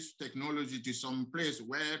bring this technology to some place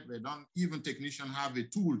where they don't even technicians have the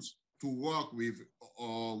tools to work with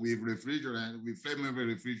refrigerant, with flammable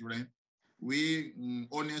refrigerant, we,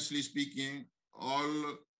 honestly speaking,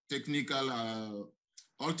 all technicians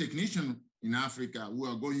in Africa who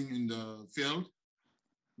are going in the field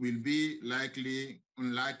will be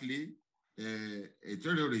unlikely a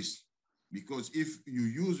terrorist, because if you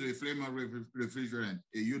use a flammable refrigerant,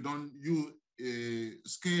 you don't use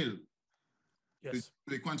scale Yes.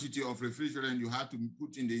 The quantity of refrigerant you have to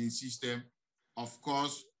put in the system, of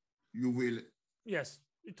course, you will. Yes,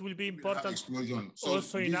 it will be important. Explosion. So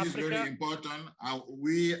also in this Africa. is very important.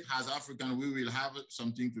 We as Africans, we will have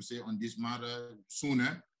something to say on this matter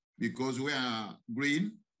sooner because we are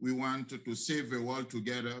green. We want to save the world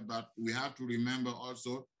together, but we have to remember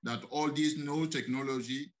also that all this new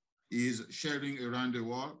technology is sharing around the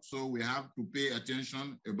world. So we have to pay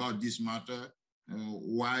attention about this matter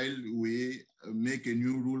while we make a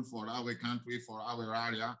new rule for our country, for our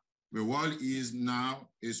area. The world is now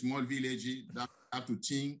a small village that have to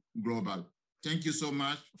think global. Thank you so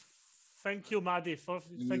much. Thank you, Madi.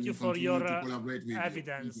 Thank you for your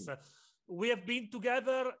evidence. We have been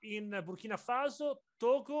together in Burkina Faso,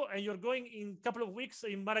 Togo, and you're going in a couple of weeks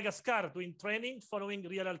in Madagascar doing training following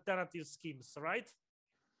real alternative schemes, right?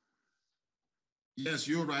 Yes,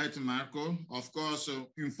 you're right, Marco. Of course,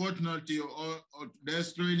 unfortunately,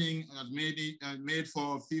 this training is made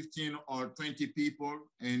for 15 or 20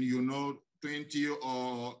 people, and 20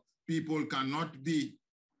 or people cannot be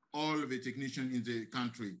all the technicians in the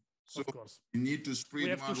country. So we need to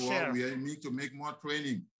spread more work. We need to make more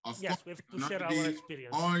training. Of course, we have to share our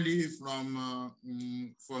experience. Only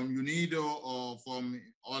from UNIDO or from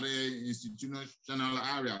other institutional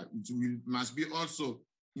area. It must be also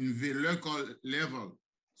in the local level,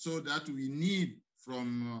 so that we need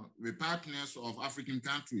from the partners of African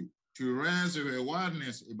countries to raise the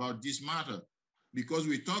awareness about this matter. Because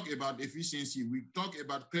we talk about efficiency, we talk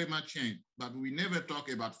about climate change, but we never talk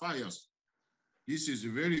about fires. This is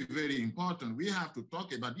very, very important. We have to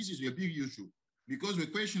talk about, this is a big issue, because the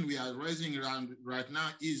question we are raising around right now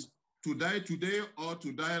is to die today or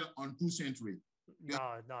to die on 2 centuries. No,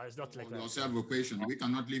 it's not like that. Yourself a question. We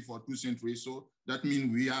cannot live for 2 centuries, so that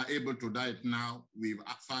means we are able to die now with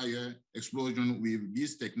fire, explosion, with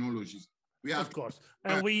these technologies. We have, of course,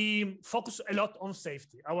 and we focus a lot on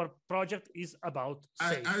safety. Our project is about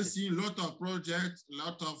safety. I see a lot of projects, a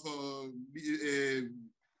lot of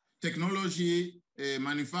technology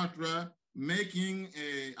manufacturer making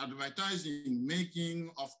advertising, making,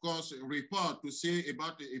 of course, a report to say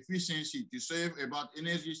about the efficiency, to save about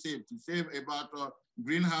energy save, to save about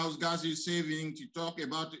greenhouse gases saving, to talk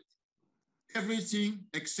about everything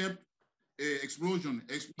except explosion.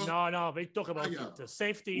 No, we talk about it.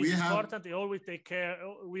 Safety is important. We always take care.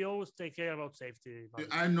 We always take care about safety.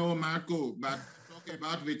 I know, Marco, but talk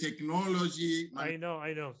about the technology. I know.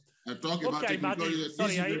 Talk about technology.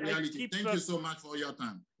 Sorry, this is the reality. Thank you so much for your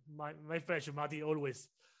time. My pleasure, Madi, always.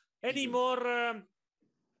 Any more?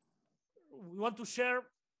 We want to share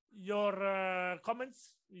your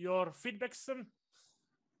comments, your feedbacks.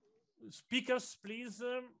 Speakers, please.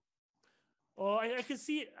 I can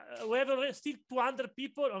see we have still 200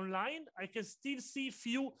 people online. I can still see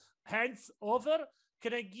few hands over.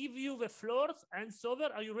 Can I give you the floor? Hands over.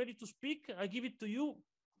 Are you ready to speak? I give it to you.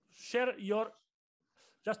 Share your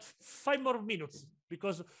just 5 more minutes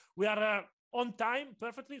because we are on time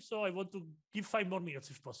perfectly. So I want to give 5 more minutes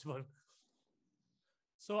if possible.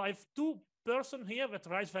 So I have 2 persons here that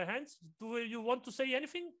raise their hands. Do you want to say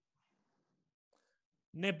anything?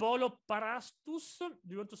 Nebolo Parastus, do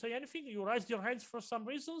you want to say anything? You raised your hands for some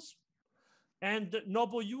reasons. And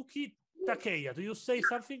Nobuyuki Takeya, do you say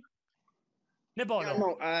something?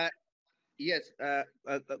 Nebolo. Yes,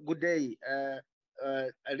 good day.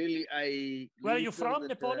 Where are you from,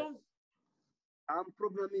 Nebolo? I'm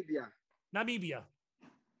from Namibia. Namibia.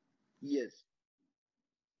 Yes.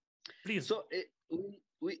 Please. So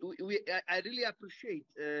I really appreciate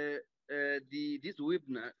this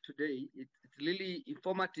webinar today. It's really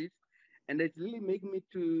informative, and it really make me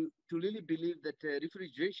to really believe that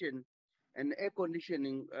refrigeration and air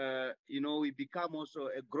conditioning, we become also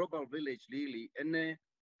a global village really, and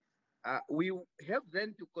we have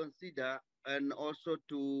then to consider and also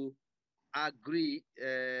to agree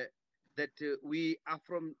that we are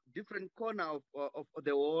from different corners of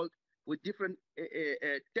the world with different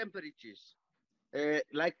temperatures.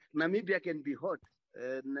 Like Namibia can be hot,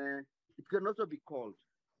 and it can also be cold.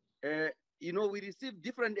 We receive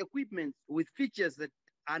different equipment with features that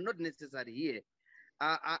are not necessary here.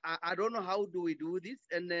 I don't know how do we do this,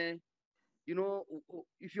 and if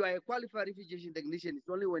you are a qualified refrigeration technician, it's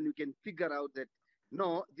only when you can figure out that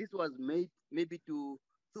no, this was made maybe to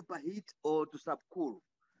superheat or to subcool.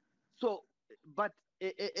 So, but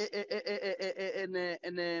a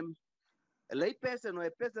layperson or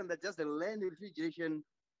a person that just learned refrigeration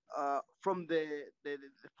from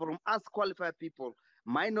us qualified people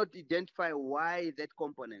might not identify why that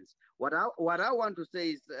components. What I want to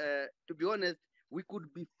say is, to be honest, we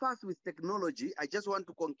could be fast with technology. I just want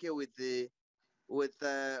to concur with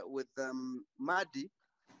Madi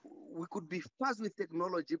we could be fast with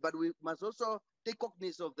technology, but we must also take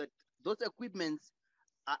cognizance of that those equipments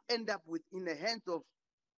end up in the hands of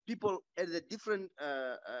people at the different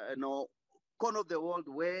corner of the world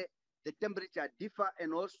where the temperature differ,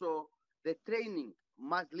 and also the training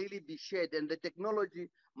must really be shared and the technology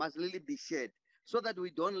must really be shared so that we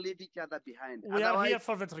don't leave each other behind. We are here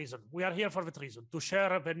for that reason. We are here for that reason, to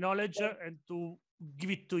share the knowledge and to give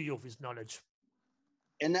it to you, this knowledge.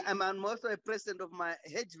 And I'm also a president of my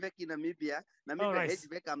HVAC in Namibia. Nice.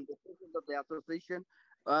 HVAC, I'm the president of the association.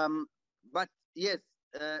 But yes,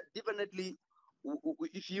 definitely,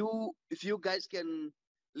 if you guys can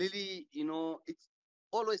really, it's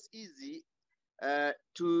always easy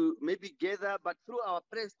to maybe gather, but through our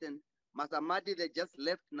president, Masamadi, they just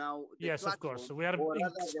left now. Yes, of course. We are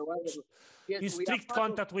in strict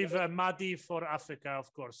contact with Madi for Africa,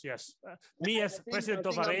 of course, yes. Me as president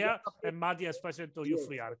of AREA and Madi as president of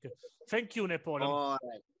IIF-IIR. Thank you, Nepal. All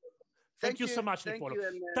right. Thank you so much, Nepal.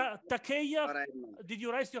 Takeya, did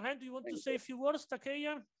you raise your hand? Do you want to say a few words,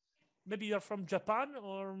 Takeya? Maybe you're from Japan,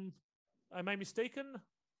 or am I mistaken?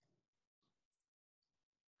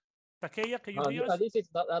 Takeya, can you hear us? This is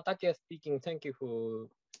Takeya speaking. Thank you for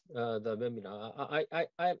the webinar.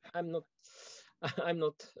 I'm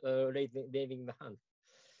not raising the hand,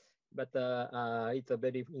 but it's a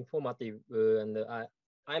very informative, and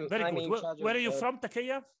I'm very good. In charge Where are you from,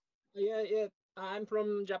 Takeya? Yeah, I'm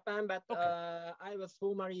from Japan, but okay. I was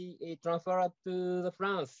formerly transferred to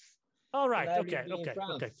France. All right. Okay. And,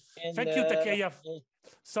 thank you, Takeya.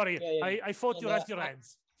 Sorry, I thought you raised your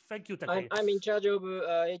hands. Thank you, Takeya. I'm in charge of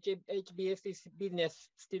HBSC business,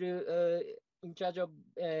 still in charge of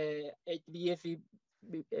HBSC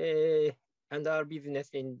and our business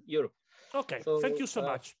in Europe. Okay, so, thank you so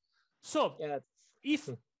much. So, if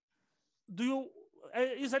do you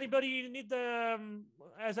is anybody need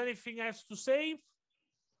has anything else to say?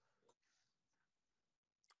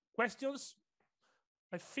 Questions?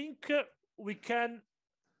 I think we can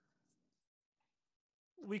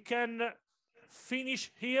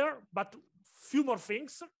finish here, but few more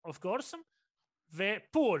things, of course. The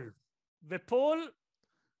poll,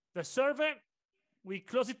 the survey, we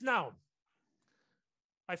close it now.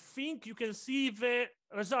 I think you can see the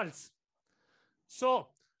results. So,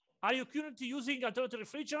 are you currently using alternative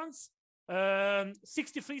refrigerants?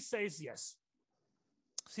 63 says yes.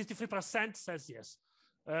 63% says yes.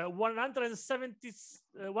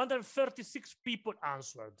 136 people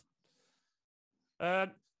answered.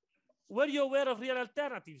 Were you aware of real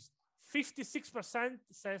alternatives? 56%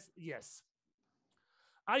 says yes.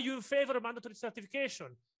 Are you in favor of mandatory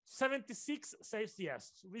certification? 76 says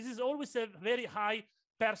yes. This is always a very high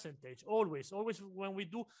percentage. Always when we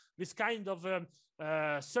do this kind of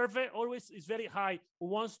survey, always is very high who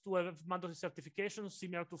wants to have mandatory certification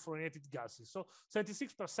similar to fluorinated gases. So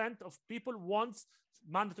 76% of people want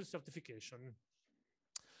mandatory certification.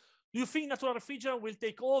 Do you think natural refrigerant will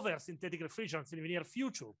take over synthetic refrigerants in the near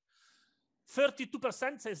future?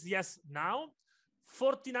 32% says yes now.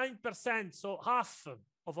 49%, so half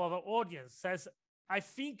of our audience says I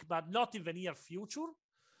think, but not in the near future.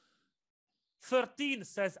 13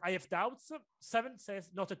 says I have doubts. 7 says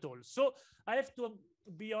not at all. So I have to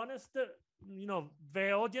be honest,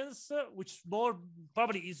 the audience, which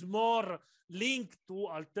probably is more linked to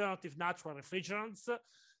alternative natural refrigerants,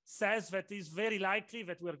 says that it's very likely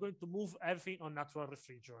that we are going to move everything on natural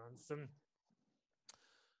refrigerants.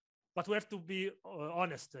 But we have to be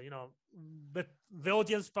honest, but the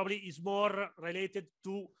audience probably is more related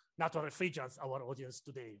to natural refrigerants, our audience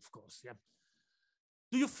today, of course. Yeah.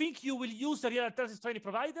 Do you think you will use the real alternatives training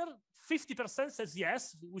provider? 50% says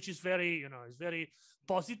yes, which is very, is very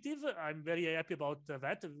positive. I'm very happy about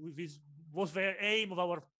that. This was the aim of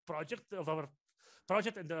our project,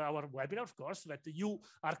 and our webinar, of course, that you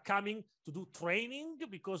are coming to do training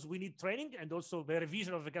because we need training, and also the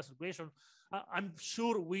revision of the gas regulation. I'm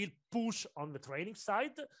sure we'll push on the training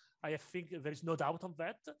side. I think there is no doubt on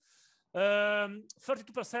that.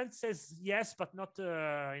 32% says yes, but not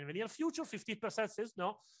in the near future. 50% says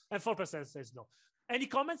no, and 4% says no. Any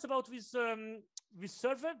comments about this this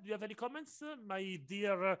survey? Do you have any comments, my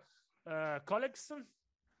dear colleagues?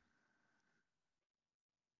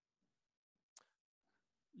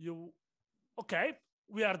 Okay,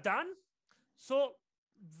 we are done. So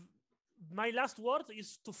my last word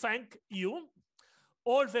is to thank you,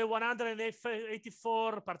 all the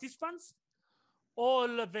 184 participants, all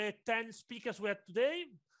the 10 speakers we had today,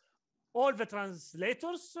 all the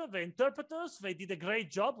translators, the interpreters. They did a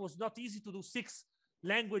great job. It was not easy to do 6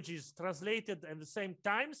 languages translated at the same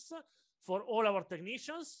times for all our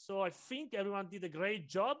technicians. So I think everyone did a great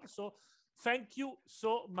job. So Thank you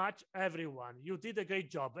so much, everyone. You did a great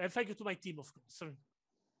job. And thank you to my team, of course.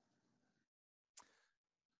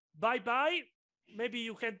 Bye-bye. Maybe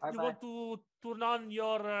you can want to turn on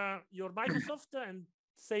your Microsoft and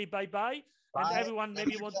say bye-bye. And everyone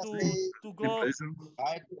maybe want to go.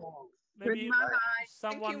 Bye. Maybe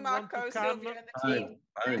someone Thank you, Marco, want to come. Sylvia, and the team.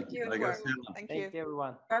 Thank you, Thank you,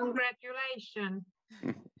 everyone. Congratulations.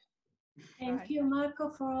 Thank you, Marco,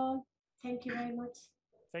 for all. Thank you very much.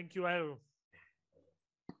 Thank you, everyone.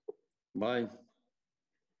 Bye.